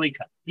happily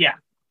cut. Yeah.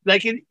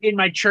 Like in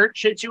my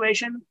church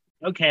situation,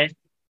 okay,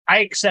 I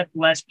accept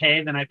less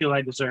pay than I feel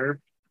I deserve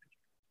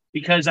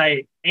because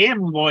I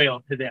am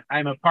loyal to them.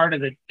 I'm a part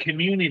of the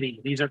community.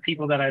 These are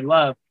people that I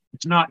love.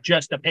 It's not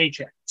just a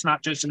paycheck. It's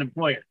not just an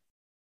employer.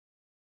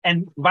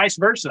 And vice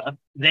versa.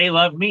 They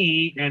love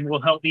me and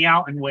will help me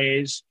out in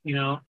ways, you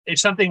know, if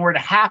something were to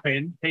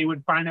happen, they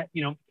would find it,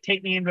 you know,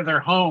 take me into their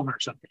home or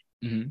something.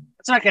 Mm-hmm.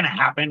 It's not going to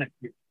happen,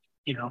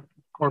 you know,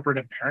 corporate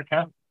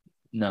America.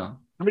 No.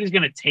 Somebody's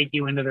going to take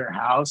you into their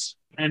house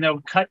and they'll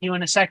cut you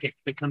in a second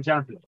if it comes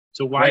down to it.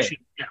 So why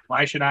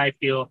should I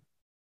feel?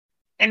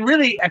 And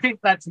really, I think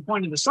that's the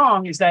point of the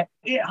song is that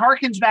it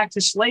harkens back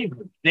to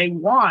slavery. They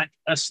want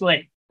a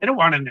slave. They don't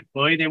want an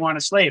employee. They want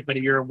a slave, but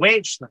you're a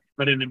wage slave.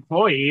 But an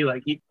employee,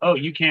 like,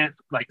 you can't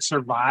like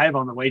survive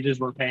on the wages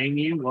we're paying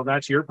you. Well,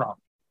 that's your problem.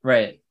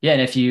 Right. Yeah.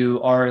 And if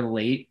you are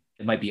late,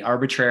 it might be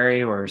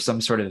arbitrary or some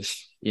sort of,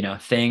 you know,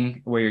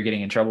 thing where you're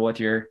getting in trouble with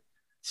your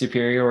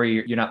superior or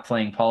you're not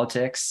playing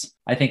politics.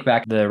 I think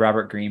back to the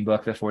Robert Greene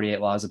book, The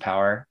 48 Laws of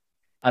Power.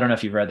 I don't know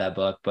if you've read that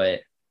book, but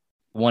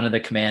one of the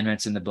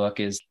commandments in the book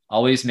is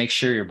always make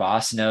sure your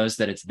boss knows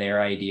that it's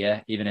their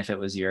idea, even if it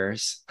was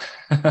yours,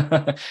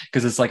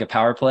 because it's like a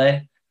power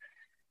play.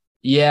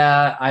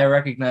 Yeah, I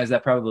recognize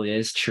that probably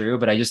is true,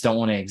 but I just don't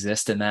want to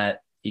exist in that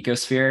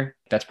ecosphere.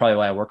 That's probably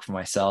why I work for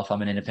myself.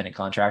 I'm an independent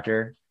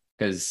contractor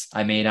because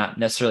I may not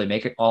necessarily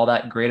make it all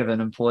that great of an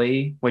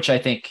employee, which I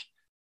think,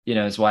 you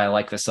know, is why I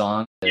like the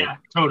song. Yeah,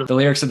 totally. The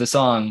lyrics of the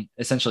song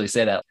essentially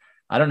say that.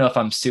 I don't know if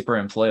I'm super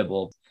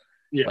employable.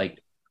 Yeah.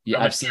 Like,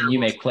 yeah, I've seen you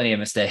make plenty of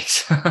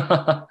mistakes. I'm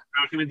not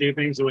going to do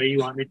things the way you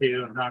want me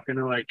to. I'm not going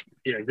to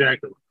yeah,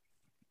 exactly.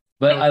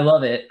 But I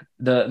love it.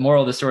 The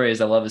moral of the story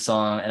is I love the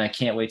song and I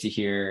can't wait to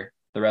hear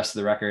the rest of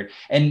the record.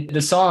 And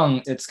the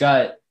song, it's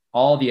got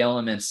all the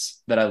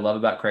elements that I love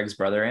about Craig's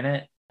brother in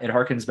it. It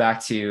harkens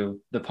back to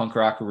the punk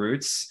rock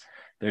roots.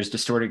 There's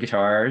distorted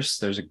guitars.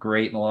 There's a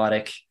great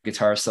melodic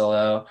guitar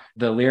solo.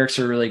 The lyrics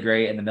are really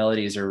great and the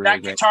melodies are really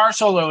great. That guitar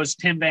solo is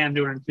Tim Van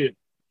Doren too.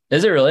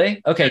 Is it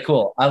really? Okay,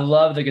 cool. I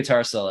love the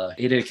guitar solo.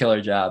 He did a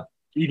killer job.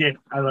 He did.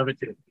 I love it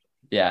too.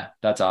 Yeah,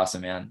 that's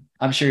awesome, man.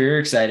 I'm sure you're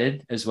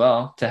excited as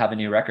well to have a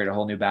new record, a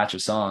whole new batch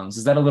of songs.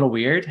 Is that a little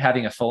weird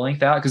having a full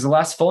length out? Because the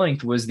last full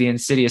length was The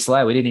Insidious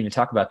Lie. We didn't even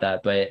talk about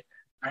that, but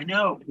I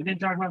know. We didn't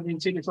talk about The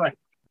Insidious Lie.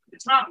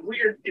 It's not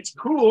weird. It's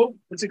cool.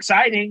 It's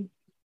exciting.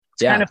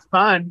 It's kind of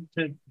fun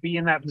to be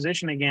in that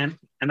position again.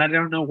 And I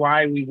don't know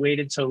why we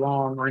waited so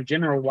long, or in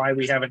general, why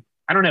we haven't.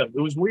 I don't know.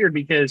 It was weird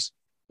because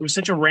it was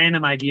such a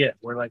random idea.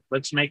 We're like,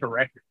 let's make a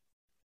record,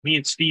 me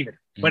and Steven.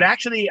 Mm-hmm. But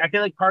actually, I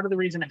feel like part of the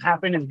reason it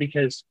happened is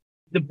because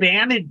the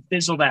band had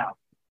fizzled out.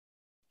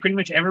 Pretty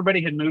much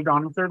everybody had moved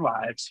on with their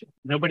lives.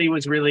 Nobody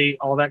was really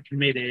all that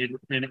committed.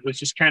 And it was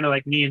just kind of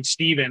like me and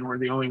Steven were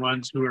the only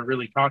ones who were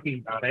really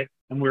talking about it.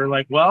 And we were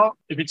like, well,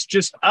 if it's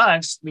just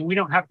us, then we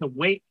don't have to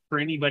wait for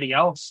anybody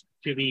else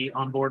to be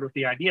on board with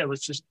the idea.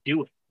 Let's just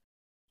do it.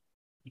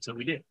 And so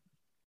we did.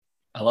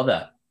 I love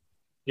that.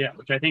 Yeah,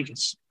 which I think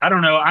is, I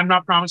don't know. I'm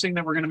not promising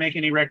that we're going to make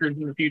any records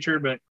in the future,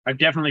 but I've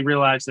definitely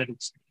realized that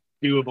it's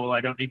doable.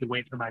 I don't need to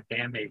wait for my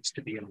bandmates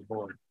to be on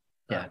board.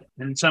 Yeah.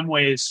 And in some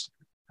ways,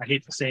 I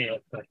hate to say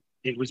it, but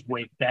it was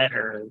way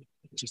better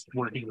just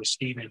working with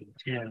Steven and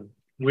Tim.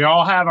 We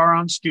all have our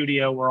own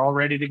studio. We're all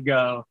ready to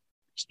go.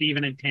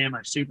 Steven and Tim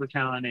are super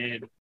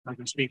talented. I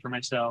can speak for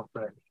myself,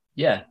 but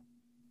yeah.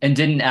 And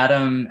didn't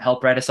Adam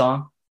help write a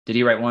song? Did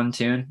he write one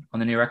tune on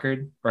the new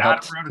record or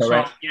helped?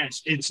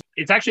 Yes,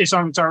 it's actually a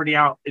song that's already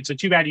out. It's a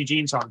Too Bad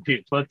Eugene song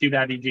too. Both Too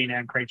Bad Eugene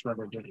and Craig's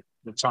brother did it.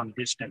 The song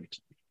Distant.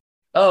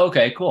 Oh,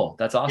 okay, cool.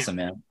 That's awesome,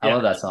 man. I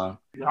love that song.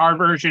 Our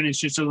version is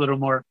just a little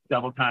more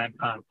double time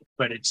punk,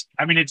 but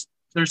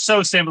they're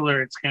so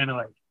similar. It's kind of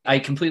like, I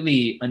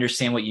completely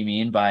understand what you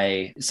mean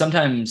by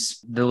sometimes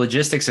the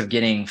logistics of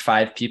getting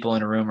 5 people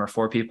in a room or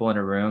 4 people in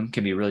a room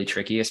can be really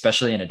tricky,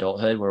 especially in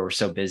adulthood where we're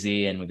so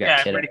busy and we've got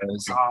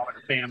kiddos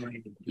and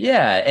family.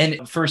 Yeah.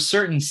 And for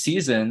certain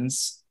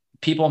seasons,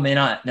 people may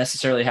not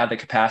necessarily have the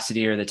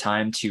capacity or the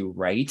time to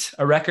write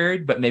a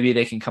record, but maybe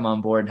they can come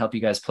on board and help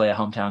you guys play a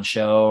hometown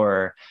show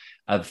or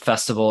a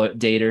festival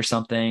date or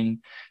something.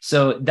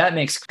 So that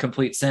makes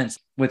complete sense.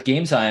 With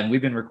Game Time,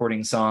 we've been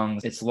recording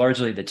songs. It's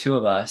largely the 2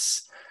 of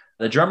us.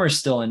 The drummer's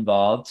still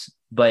involved,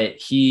 but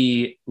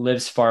he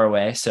lives far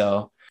away.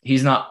 So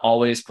he's not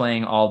always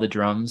playing all the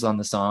drums on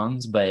the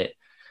songs, but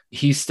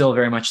he's still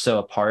very much so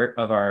a part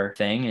of our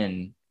thing.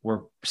 And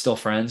we're still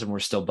friends and we're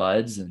still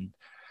buds.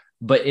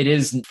 But it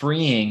is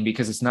freeing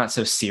because it's not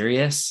so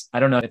serious. I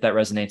don't know if that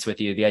resonates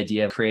with you, the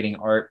idea of creating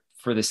art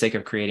for the sake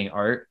of creating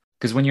art.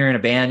 Because when you're in a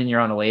band and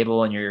you're on a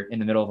label and you're in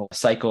the middle of a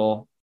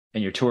cycle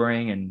and you're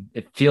touring and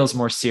it feels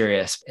more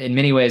serious. In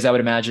many ways, I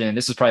would imagine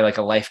this was probably like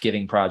a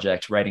life-giving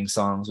project, writing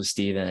songs with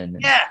Steven.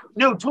 Yeah,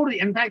 no, totally.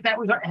 In fact, that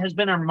has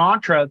been our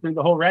mantra through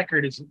the whole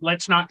record is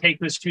let's not take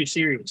this too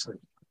seriously.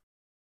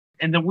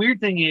 And the weird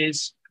thing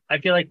is, I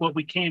feel like what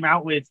we came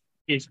out with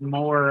is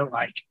more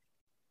like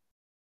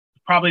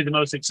probably the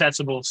most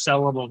accessible,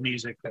 sellable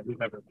music that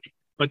we've ever made.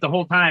 But the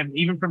whole time,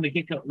 even from the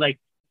get-go, like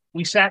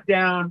we sat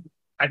down,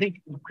 I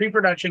think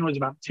pre-production was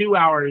about 2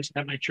 hours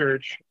at my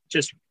church,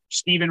 just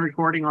Steven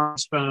recording on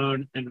his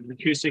phone and an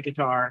acoustic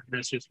guitar. And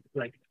it's just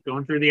like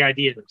going through the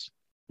ideas.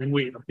 And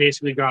we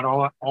basically got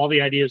all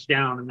the ideas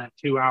down in that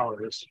 2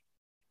 hours,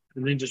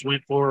 and then just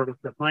went forward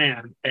with the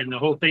plan. And the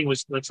whole thing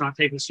was, let's not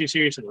take this too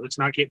seriously. Let's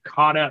not get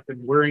caught up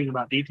in worrying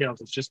about details.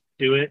 Let's just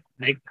do it,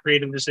 make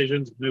creative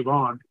decisions, and move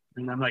on.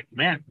 And I'm like,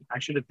 man, I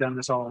should have done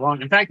this all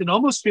along. In fact, it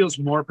almost feels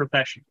more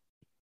professional.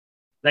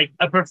 Like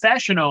a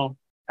professional.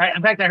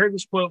 In fact, I heard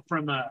this quote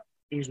from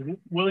it was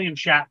William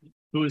Shatner,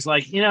 who was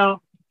like,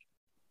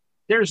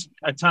 there's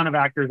a ton of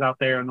actors out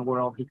there in the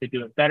world who could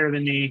do it better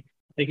than me.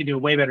 They could do a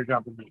way better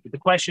job than me. But the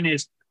question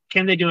is,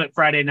 can they do it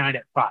Friday night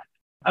at 5?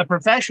 A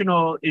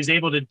professional is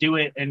able to do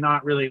it and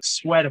not really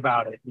sweat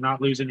about it,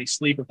 not lose any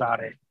sleep about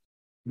it,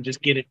 and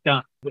just get it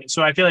done.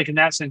 So I feel like in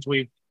that sense,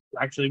 we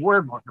actually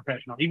were more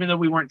professional, even though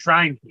we weren't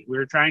trying to be. We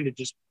were trying to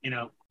just,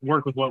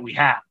 work with what we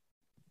have.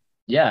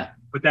 Yeah.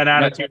 But that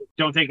attitude,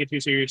 don't take it too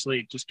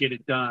seriously, just get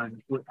it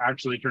done,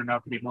 actually turned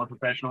out to be more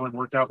professional and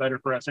worked out better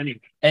for us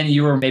anyway. And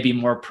you were maybe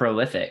more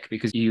prolific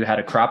because you had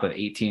a crop of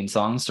 18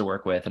 songs to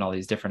work with and all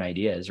these different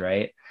ideas,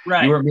 right?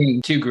 Right. You weren't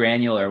being too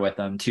granular with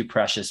them, too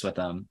precious with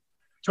them.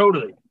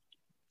 Totally.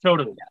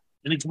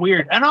 And it's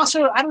weird. And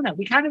also, I don't know,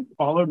 we kind of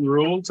followed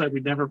rules that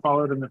we'd never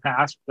followed in the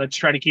past. Let's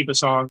try to keep a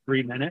song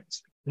 3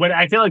 minutes. But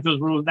I feel like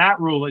that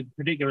rule in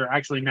particular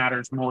actually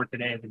matters more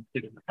today than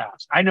it did in the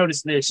past. I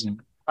noticed this.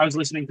 I was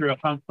listening through a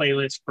punk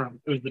playlist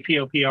it was the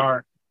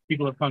POPR,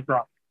 People of Punk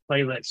Rock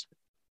playlist.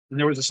 And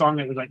there was a song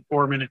that was like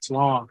 4 minutes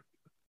long.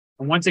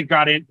 And once it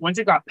got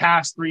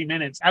past 3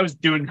 minutes, I was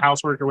doing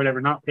housework or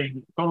whatever, not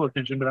paying total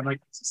attention, but I'm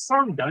like, is this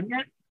song done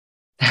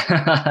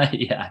yet?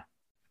 Yeah.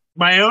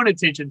 My own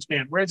attention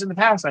span. Whereas in the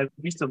past, I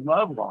used to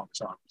love long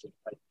songs,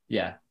 like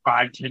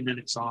 5-10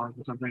 minute songs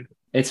or something.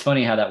 It's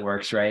funny how that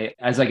works, right?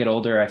 As I get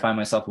older, I find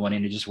myself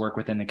wanting to just work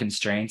within the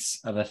constraints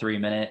of a 3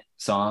 minute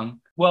song.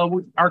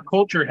 Well, our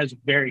culture has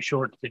very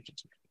short attention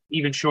span,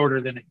 even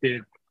shorter than it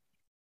did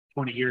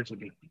 20 years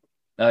ago.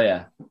 Oh,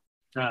 yeah.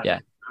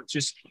 It's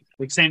just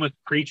like same with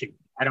preaching.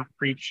 I don't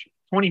preach.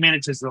 20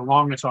 minutes is the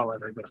longest I'll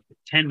ever go.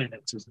 10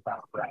 minutes is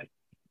about right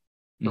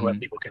for what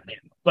people can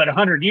handle. But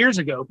 100 years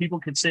ago,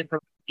 people could sit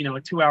for, a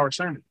 2-hour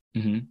sermon,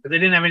 but they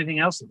didn't have anything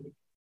else to do.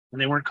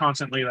 And they weren't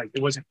constantly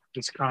it wasn't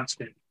just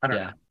constant. I don't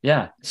know.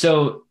 Yeah.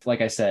 So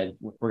like I said,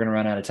 we're going to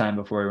run out of time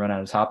before we run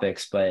out of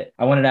topics, but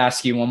I wanted to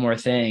ask you one more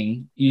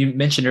thing. You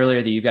mentioned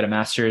earlier that you've got a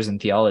master's in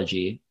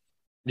theology.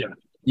 Yeah.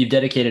 You've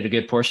dedicated a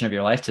good portion of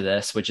your life to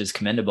this, which is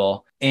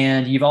commendable.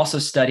 And you've also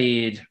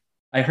studied,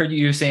 I heard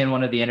you say in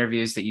one of the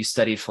interviews that you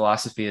studied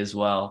philosophy as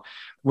well.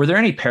 Were there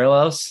any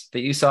parallels that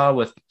you saw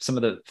with some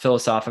of the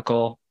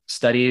philosophical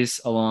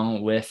studies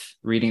along with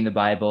reading the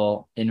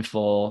Bible in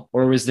full?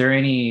 Or was there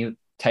any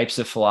types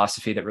of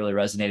philosophy that really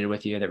resonated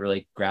with you, that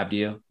really grabbed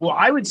you? Well,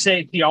 I would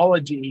say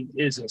theology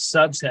is a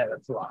subset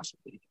of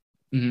philosophy.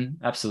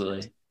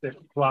 Absolutely. The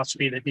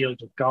philosophy that deals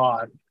with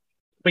God.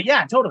 But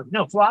yeah, totally.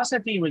 No,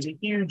 philosophy was a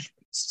huge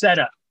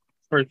setup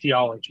for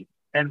theology.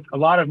 And a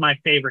lot of my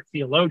favorite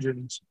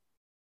theologians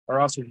are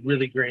also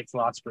really great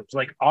philosophers,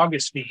 like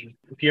Augustine.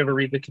 If you ever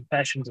read the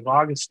Confessions of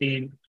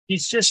Augustine,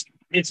 it's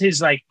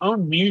his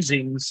own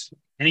musings,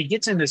 and he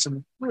gets into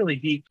some really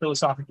deep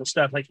philosophical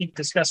stuff. Like he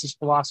discusses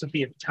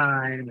philosophy of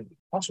time and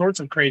all sorts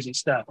of crazy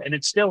stuff. And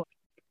it's still,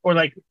 or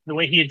like the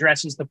way he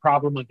addresses the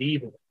problem of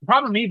evil. The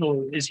problem of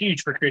evil is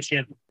huge for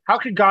Christianity. How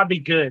could God be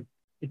good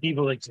if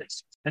evil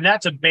exists? And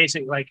that's a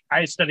basic,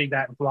 I studied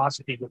that in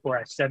philosophy before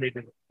I studied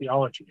in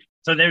theology.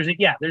 So there's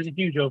a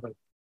huge overlap.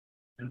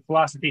 And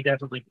philosophy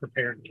definitely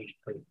prepared me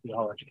for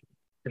theology.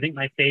 I think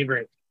my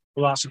favorite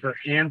philosopher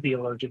and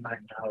theologian right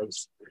now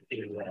is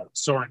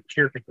Soren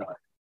Kierkegaard,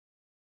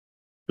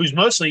 who's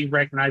mostly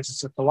recognized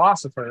as a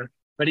philosopher,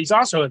 but he's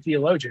also a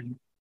theologian.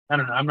 I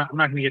don't know. I'm not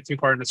going to get too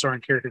far into Soren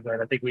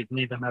Kierkegaard. I think we'd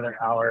need another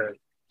hour.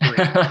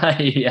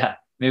 Yeah.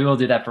 Maybe we'll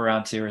do that for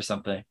round 2 or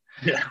something.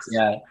 Yes.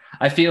 Yeah.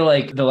 I feel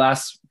like the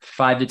last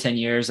 5 to 10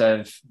 years,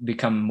 I've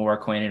become more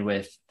acquainted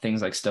with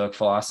things like Stoic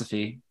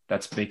philosophy.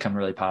 That's become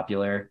really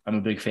popular. I'm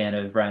a big fan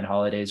of Ryan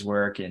Holiday's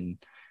work. And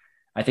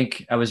I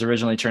think I was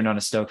originally turned on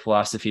to Stoic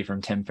philosophy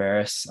from Tim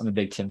Ferriss. I'm a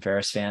big Tim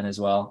Ferriss fan as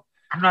well.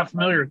 I'm not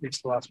familiar with these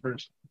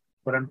philosophers,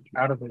 but I'm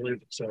out of the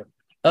loop. So.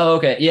 Oh,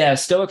 okay. Yeah.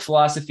 Stoic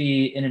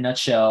philosophy in a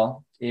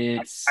nutshell.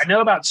 I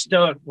know about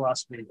Stoic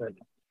philosophy, but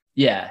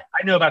yeah,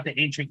 I know about the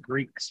ancient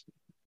Greeks.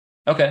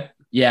 Okay.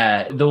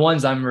 Yeah. The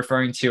ones I'm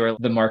referring to are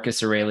the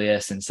Marcus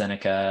Aurelius and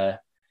Seneca.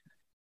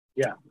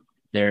 Yeah.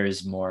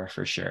 There's more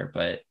for sure,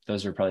 but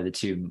those are probably the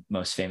 2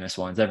 most famous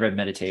ones. I've read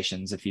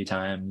Meditations a few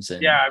times.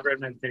 And yeah, I've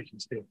read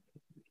Meditations too.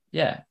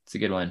 Yeah, it's a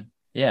good one.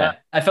 Yeah.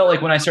 I felt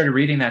like when I started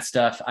reading that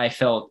stuff, I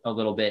felt a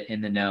little bit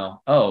in the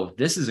know. Oh,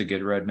 this is a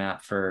good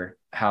roadmap for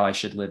how I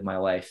should live my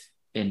life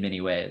in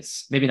many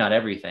ways. Maybe not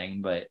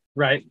everything, but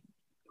right.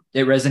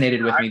 It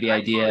resonated with me, the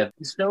idea.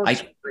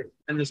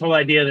 And this whole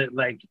idea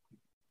that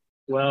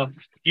well,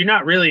 you're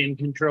not really in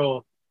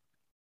control.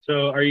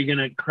 So are you going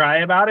to cry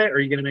about it or are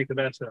you going to make the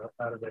best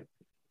out of it?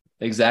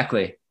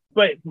 Exactly.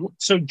 But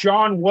so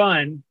John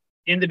 1,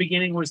 in the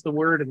beginning was the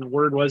Word, and the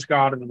Word was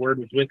God, and the Word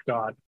was with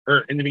God. Or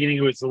in the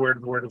beginning was the Word,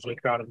 and the Word was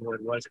with God, and the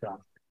Word was God.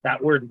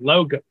 That word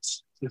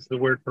logos is the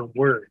word for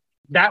word.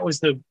 That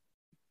was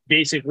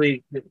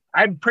basically,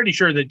 I'm pretty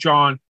sure that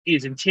John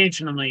is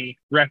intentionally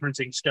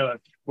referencing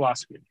Stoic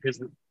philosophy,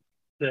 because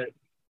the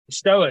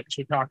Stoics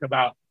would talk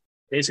about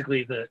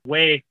basically the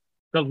way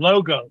the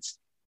logos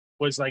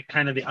was like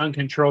kind of the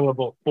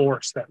uncontrollable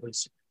force that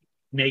was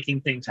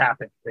making things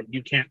happen that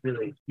you can't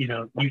really,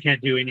 you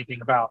can't do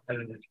anything about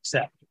other than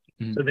accept.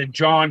 Mm-hmm. So then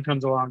John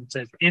comes along and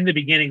says, in the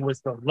beginning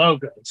was the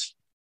logos.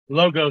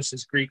 Logos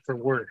is Greek for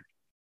word.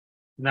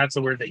 And that's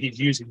the word that he's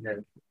using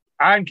there.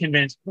 I'm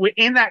convinced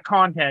in that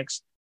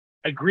context,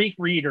 a Greek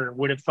reader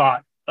would have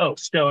thought, oh,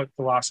 Stoic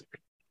philosophy.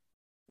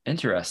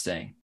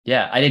 Interesting.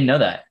 Yeah, I didn't know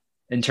that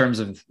in terms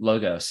of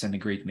logos and the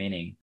Greek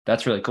meaning.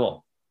 That's really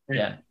cool.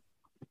 Yeah.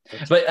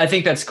 But I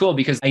think that's cool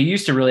because I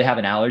used to really have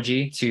an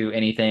allergy to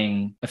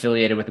anything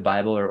affiliated with the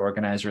Bible or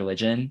organized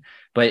religion.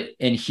 But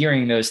in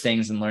hearing those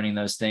things and learning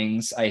those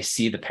things, I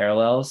see the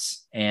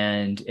parallels,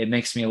 and it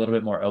makes me a little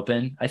bit more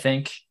open, I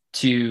think,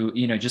 to,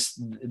 just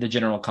the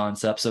general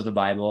concepts of the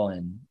Bible.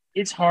 And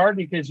it's hard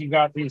because you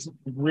got these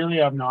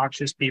really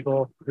obnoxious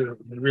people who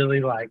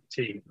really like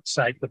to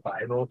cite the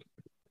Bible.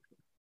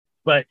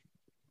 But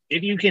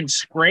if you can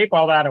scrape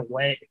all that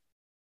away,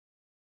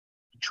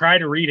 try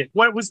to read it.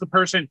 What was the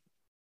person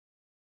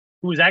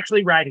who was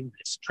actually writing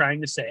this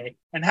trying to say,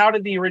 and how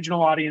did the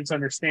original audience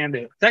understand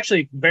it? It's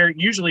actually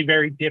usually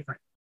very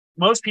different.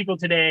 Most people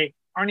today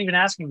aren't even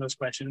asking those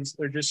questions.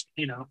 They're just,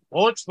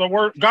 well, it's the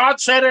word. God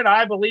said it.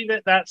 I believe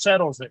it. That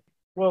settles it.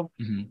 Well,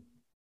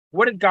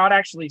 what did God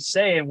actually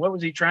say? And what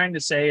was he trying to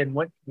say? And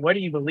what do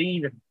you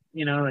believe?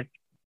 And,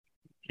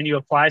 can you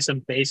apply some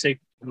basic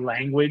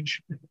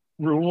language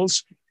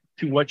rules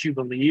to what you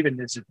believe? And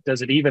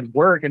does it even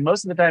work? And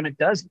most of the time it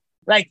doesn't.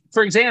 Like,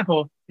 for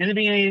example, in the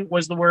beginning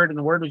was the Word, and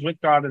the Word was with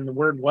God, and the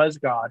Word was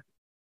God.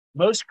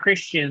 Most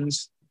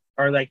Christians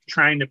are like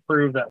trying to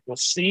prove that, well,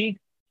 see,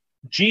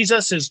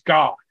 Jesus is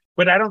God.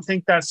 But I don't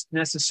think that's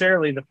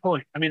necessarily the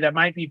point. I mean, that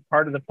might be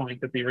part of the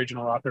point that the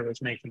original author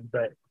was making,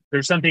 but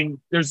there's something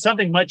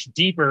much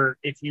deeper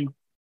if you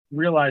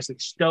realize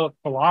that Stoic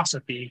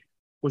philosophy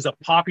was a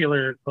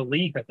popular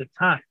belief at the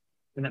time,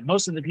 and that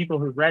most of the people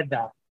who read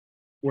that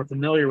were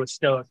familiar with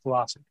Stoic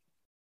philosophy.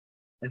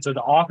 And so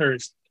the author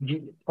is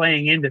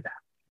playing into that.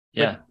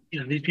 Yeah.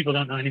 But, these people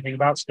don't know anything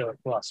about Stoic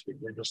philosophy.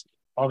 They're just,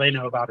 all they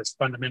know about is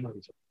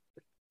fundamentalism.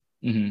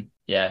 Mm-hmm.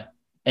 Yeah.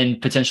 And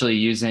potentially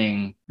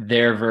using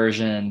their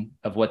version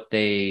of what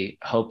they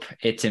hope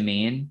it to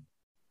mean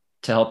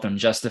to help them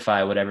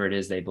justify whatever it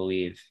is they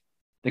believe.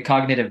 The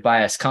cognitive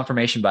bias,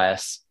 confirmation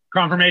bias.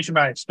 Confirmation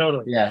bias,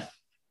 totally. Yeah.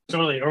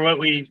 Totally. Or what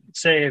we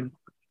say in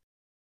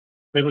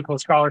biblical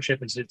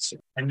scholarship is it's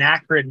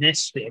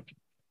anachronistic.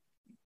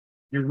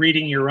 You're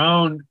reading your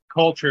own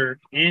culture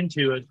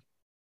into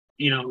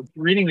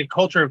reading the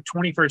culture of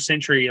 21st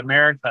century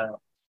America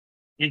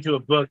into a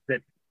book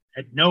that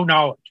had no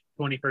knowledge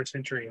of 21st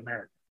century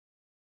America.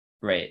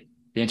 Right.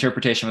 The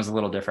interpretation was a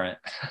little different.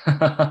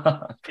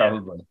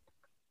 Probably.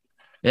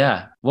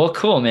 Yeah. Well,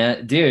 cool,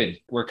 man. Dude,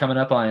 we're coming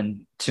up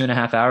on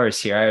 2.5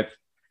 hours here.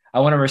 I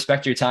want to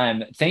respect your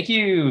time. Thank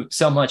you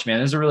so much, man.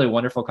 This is a really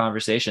wonderful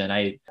conversation.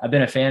 I've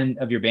been a fan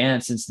of your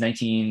band since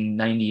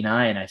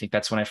 1999. I think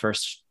that's when I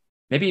first,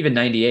 maybe even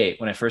 98,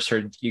 when I first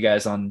heard you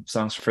guys on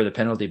Songs for the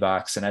Penalty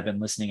Box, and I've been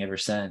listening ever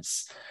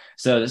since.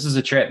 So this is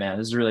a trip, man.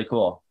 This is really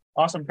cool.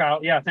 Awesome, Kyle.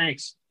 Yeah,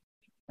 thanks.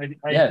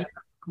 I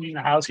clean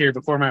the house here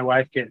before my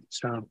wife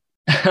gets home.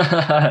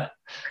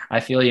 I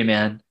feel you,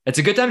 man. It's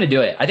a good time to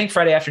do it. I think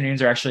Friday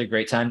afternoons are actually a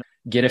great time.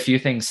 Get a few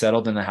things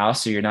settled in the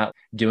house so you're not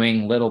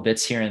doing little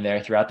bits here and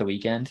there throughout the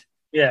weekend.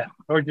 Yeah,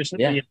 or just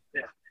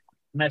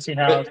messy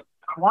house.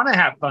 I want to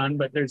have fun,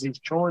 but there's these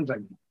chores I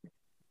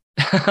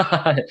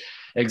do.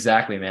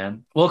 Exactly,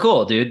 man. Well,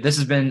 cool, dude. This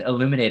has been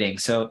illuminating.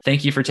 So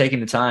thank you for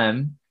taking the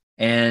time,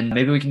 and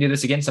maybe we can do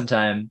this again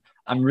sometime.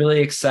 I'm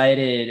really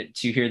excited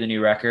to hear the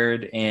new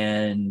record,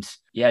 and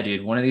yeah,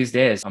 dude, one of these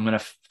days I'm going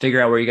to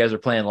figure out where you guys are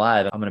playing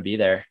live. I'm going to be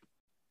there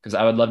because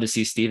I would love to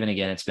see Steven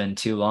again. It's been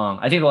too long.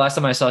 I think the last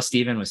time I saw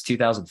Steven was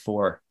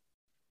 2004.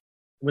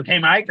 With Hey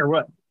Mike or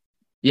what?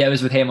 Yeah, it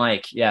was with Hey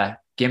Mike. Yeah.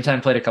 Game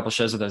Time played a couple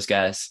shows with those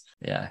guys.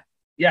 Yeah.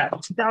 Yeah.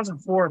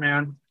 2004,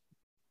 man.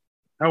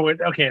 Oh,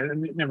 okay.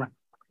 Never mind.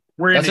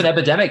 That's when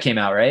Epidemic came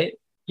out, right?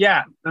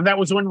 Yeah. And that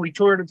was when we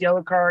toured with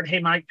Yellow Card. Hey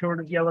Mike toured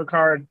with Yellow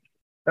Card.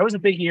 That was a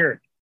big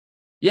year.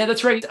 Yeah,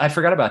 that's right. I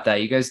forgot about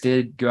that. You guys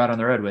did go out on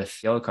the road with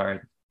Yellow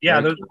Card. Yeah,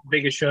 right? Those were the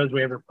biggest shows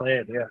we ever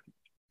played. Yeah.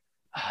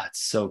 Oh,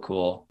 it's so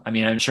cool. I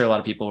mean, I'm sure a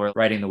lot of people were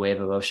riding the wave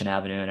of Ocean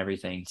Avenue and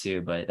everything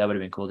too, but that would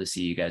have been cool to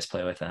see you guys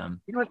play with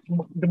them. You know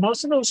what?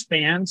 Most of those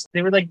fans,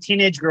 they were like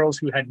teenage girls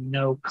who had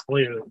no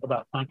clue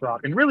about punk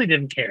rock and really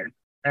didn't care.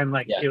 And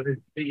like, It was,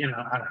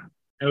 I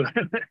don't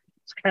know.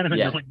 It's kind of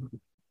annoying.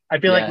 I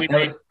feel like we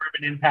made more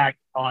of an impact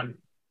on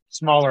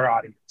smaller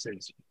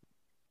audiences.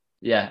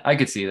 Yeah, I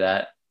could see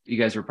that. You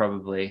guys were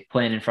probably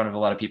playing in front of a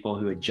lot of people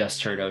who had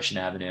just heard Ocean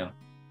Avenue.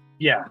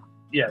 Yeah.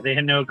 Yeah. They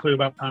had no clue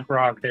about punk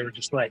rock. They were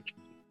just like,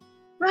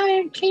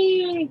 Ryan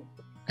Key.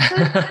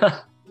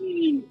 I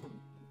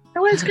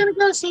was gonna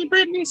go see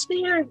Britney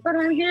Spears, but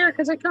I'm here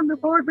because I come to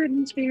board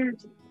Britney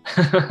Spears.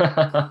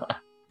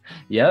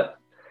 Yep.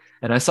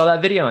 And I saw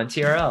that video on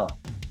TRL.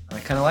 I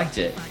kind of liked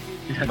it.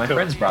 My Cool.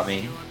 friends brought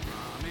me.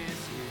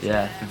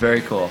 Yeah,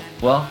 very cool.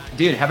 Well,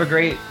 dude, have a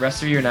great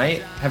rest of your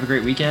night. Have a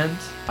great weekend.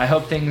 I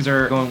hope things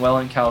are going well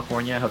in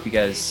California. I hope you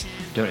guys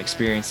don't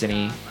experience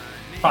any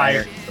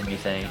Fire. or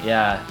anything.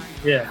 Yeah.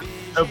 Yeah.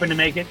 Hoping to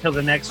make it till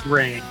the next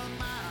rain.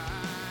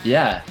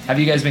 Yeah. Have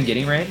you guys been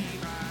getting rain?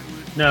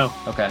 No,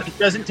 Okay. it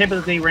doesn't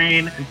typically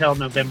rain until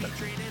November.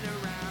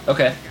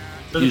 Okay.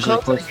 So the Usually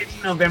closer close. it gets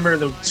to November,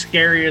 the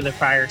scarier the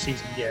fire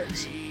season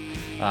gets.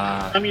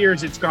 Some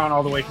years it's gone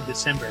all the way to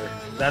December.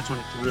 That's when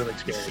it's really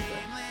scary.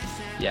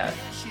 Yeah.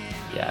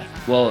 Yeah.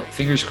 Well,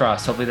 fingers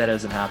crossed. Hopefully that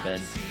doesn't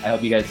happen. I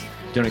hope you guys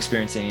don't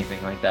experience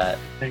anything like that.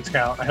 Thanks,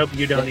 Kyle. I hope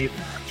you don't either.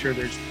 I'm sure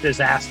there's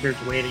disasters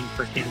waiting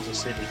for Kansas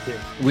City, too.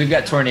 We've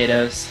got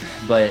tornadoes,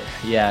 but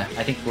yeah,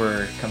 I think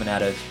we're coming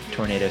out of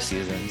tornado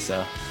season.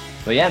 So,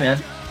 but yeah, man.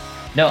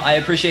 No, I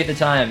appreciate the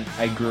time.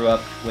 I grew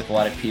up with a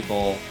lot of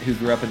people who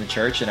grew up in the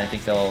church, and I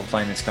think they'll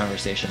find this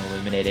conversation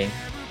illuminating,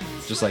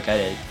 just like I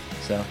did.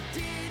 So,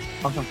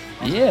 Awesome.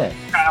 yeah,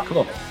 Kyle,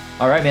 cool.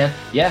 All right, man.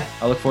 Yeah,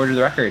 I look forward to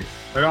the record.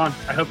 right on.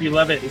 I hope you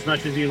love it as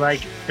much as you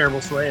like Terrible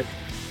Slave.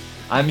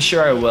 I'm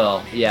sure I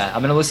will. Yeah,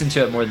 I'm gonna listen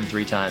to it more than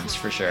 3 times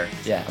for sure.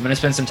 Yeah, I'm gonna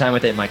spend some time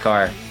with it in my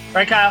car. All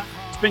right, Kyle.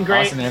 It's been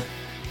great. Awesome, man.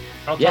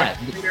 I'll Yeah. talk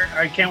to you later.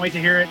 I can't wait to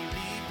hear it.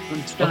 when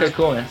it's done. Okay,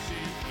 cool, man.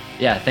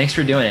 Yeah, thanks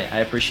for doing it. I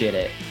appreciate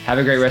it. Have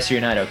a great rest of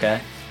your night,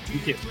 okay? You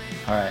too.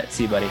 All right,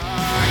 see you, buddy. Didn't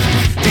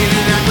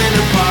I win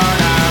the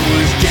part I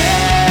was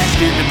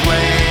destined to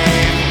play?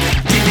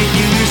 Didn't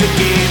use a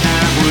game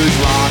that was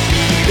lost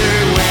either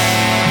way.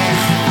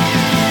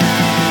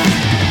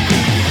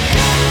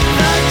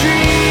 The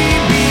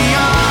dream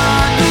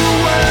beyond the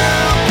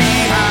world,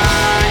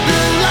 behind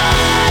the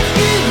life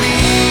you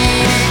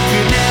lead,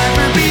 could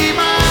never be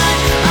mine.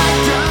 I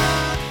don't.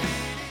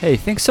 Hey,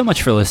 thanks so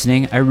much for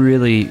listening. I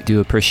really do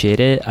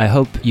appreciate it. I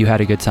hope you had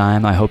a good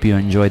time. I hope you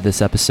enjoyed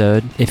this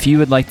episode. If you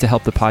would like to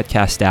help the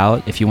podcast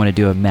out, if you want to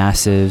do a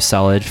massive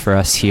solid for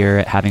us here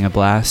at Having a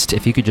Blast,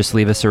 if you could just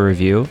leave us a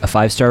review, a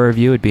 5-star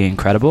review would be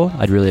incredible.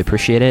 I'd really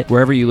appreciate it.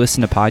 Wherever you listen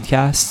to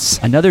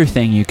podcasts, another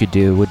thing you could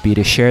do would be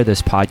to share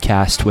this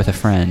podcast with a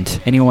friend,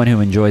 anyone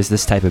who enjoys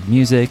this type of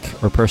music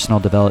or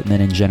personal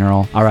development in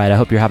general. All right, I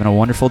hope you're having a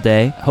wonderful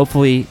day.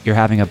 Hopefully you're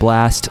having a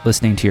blast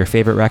listening to your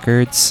favorite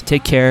records.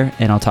 Take care,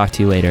 and I'll talk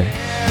to you later. So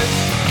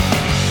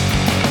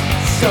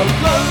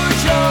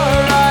close your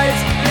eyes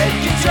and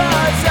get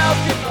yourself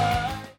goodbye.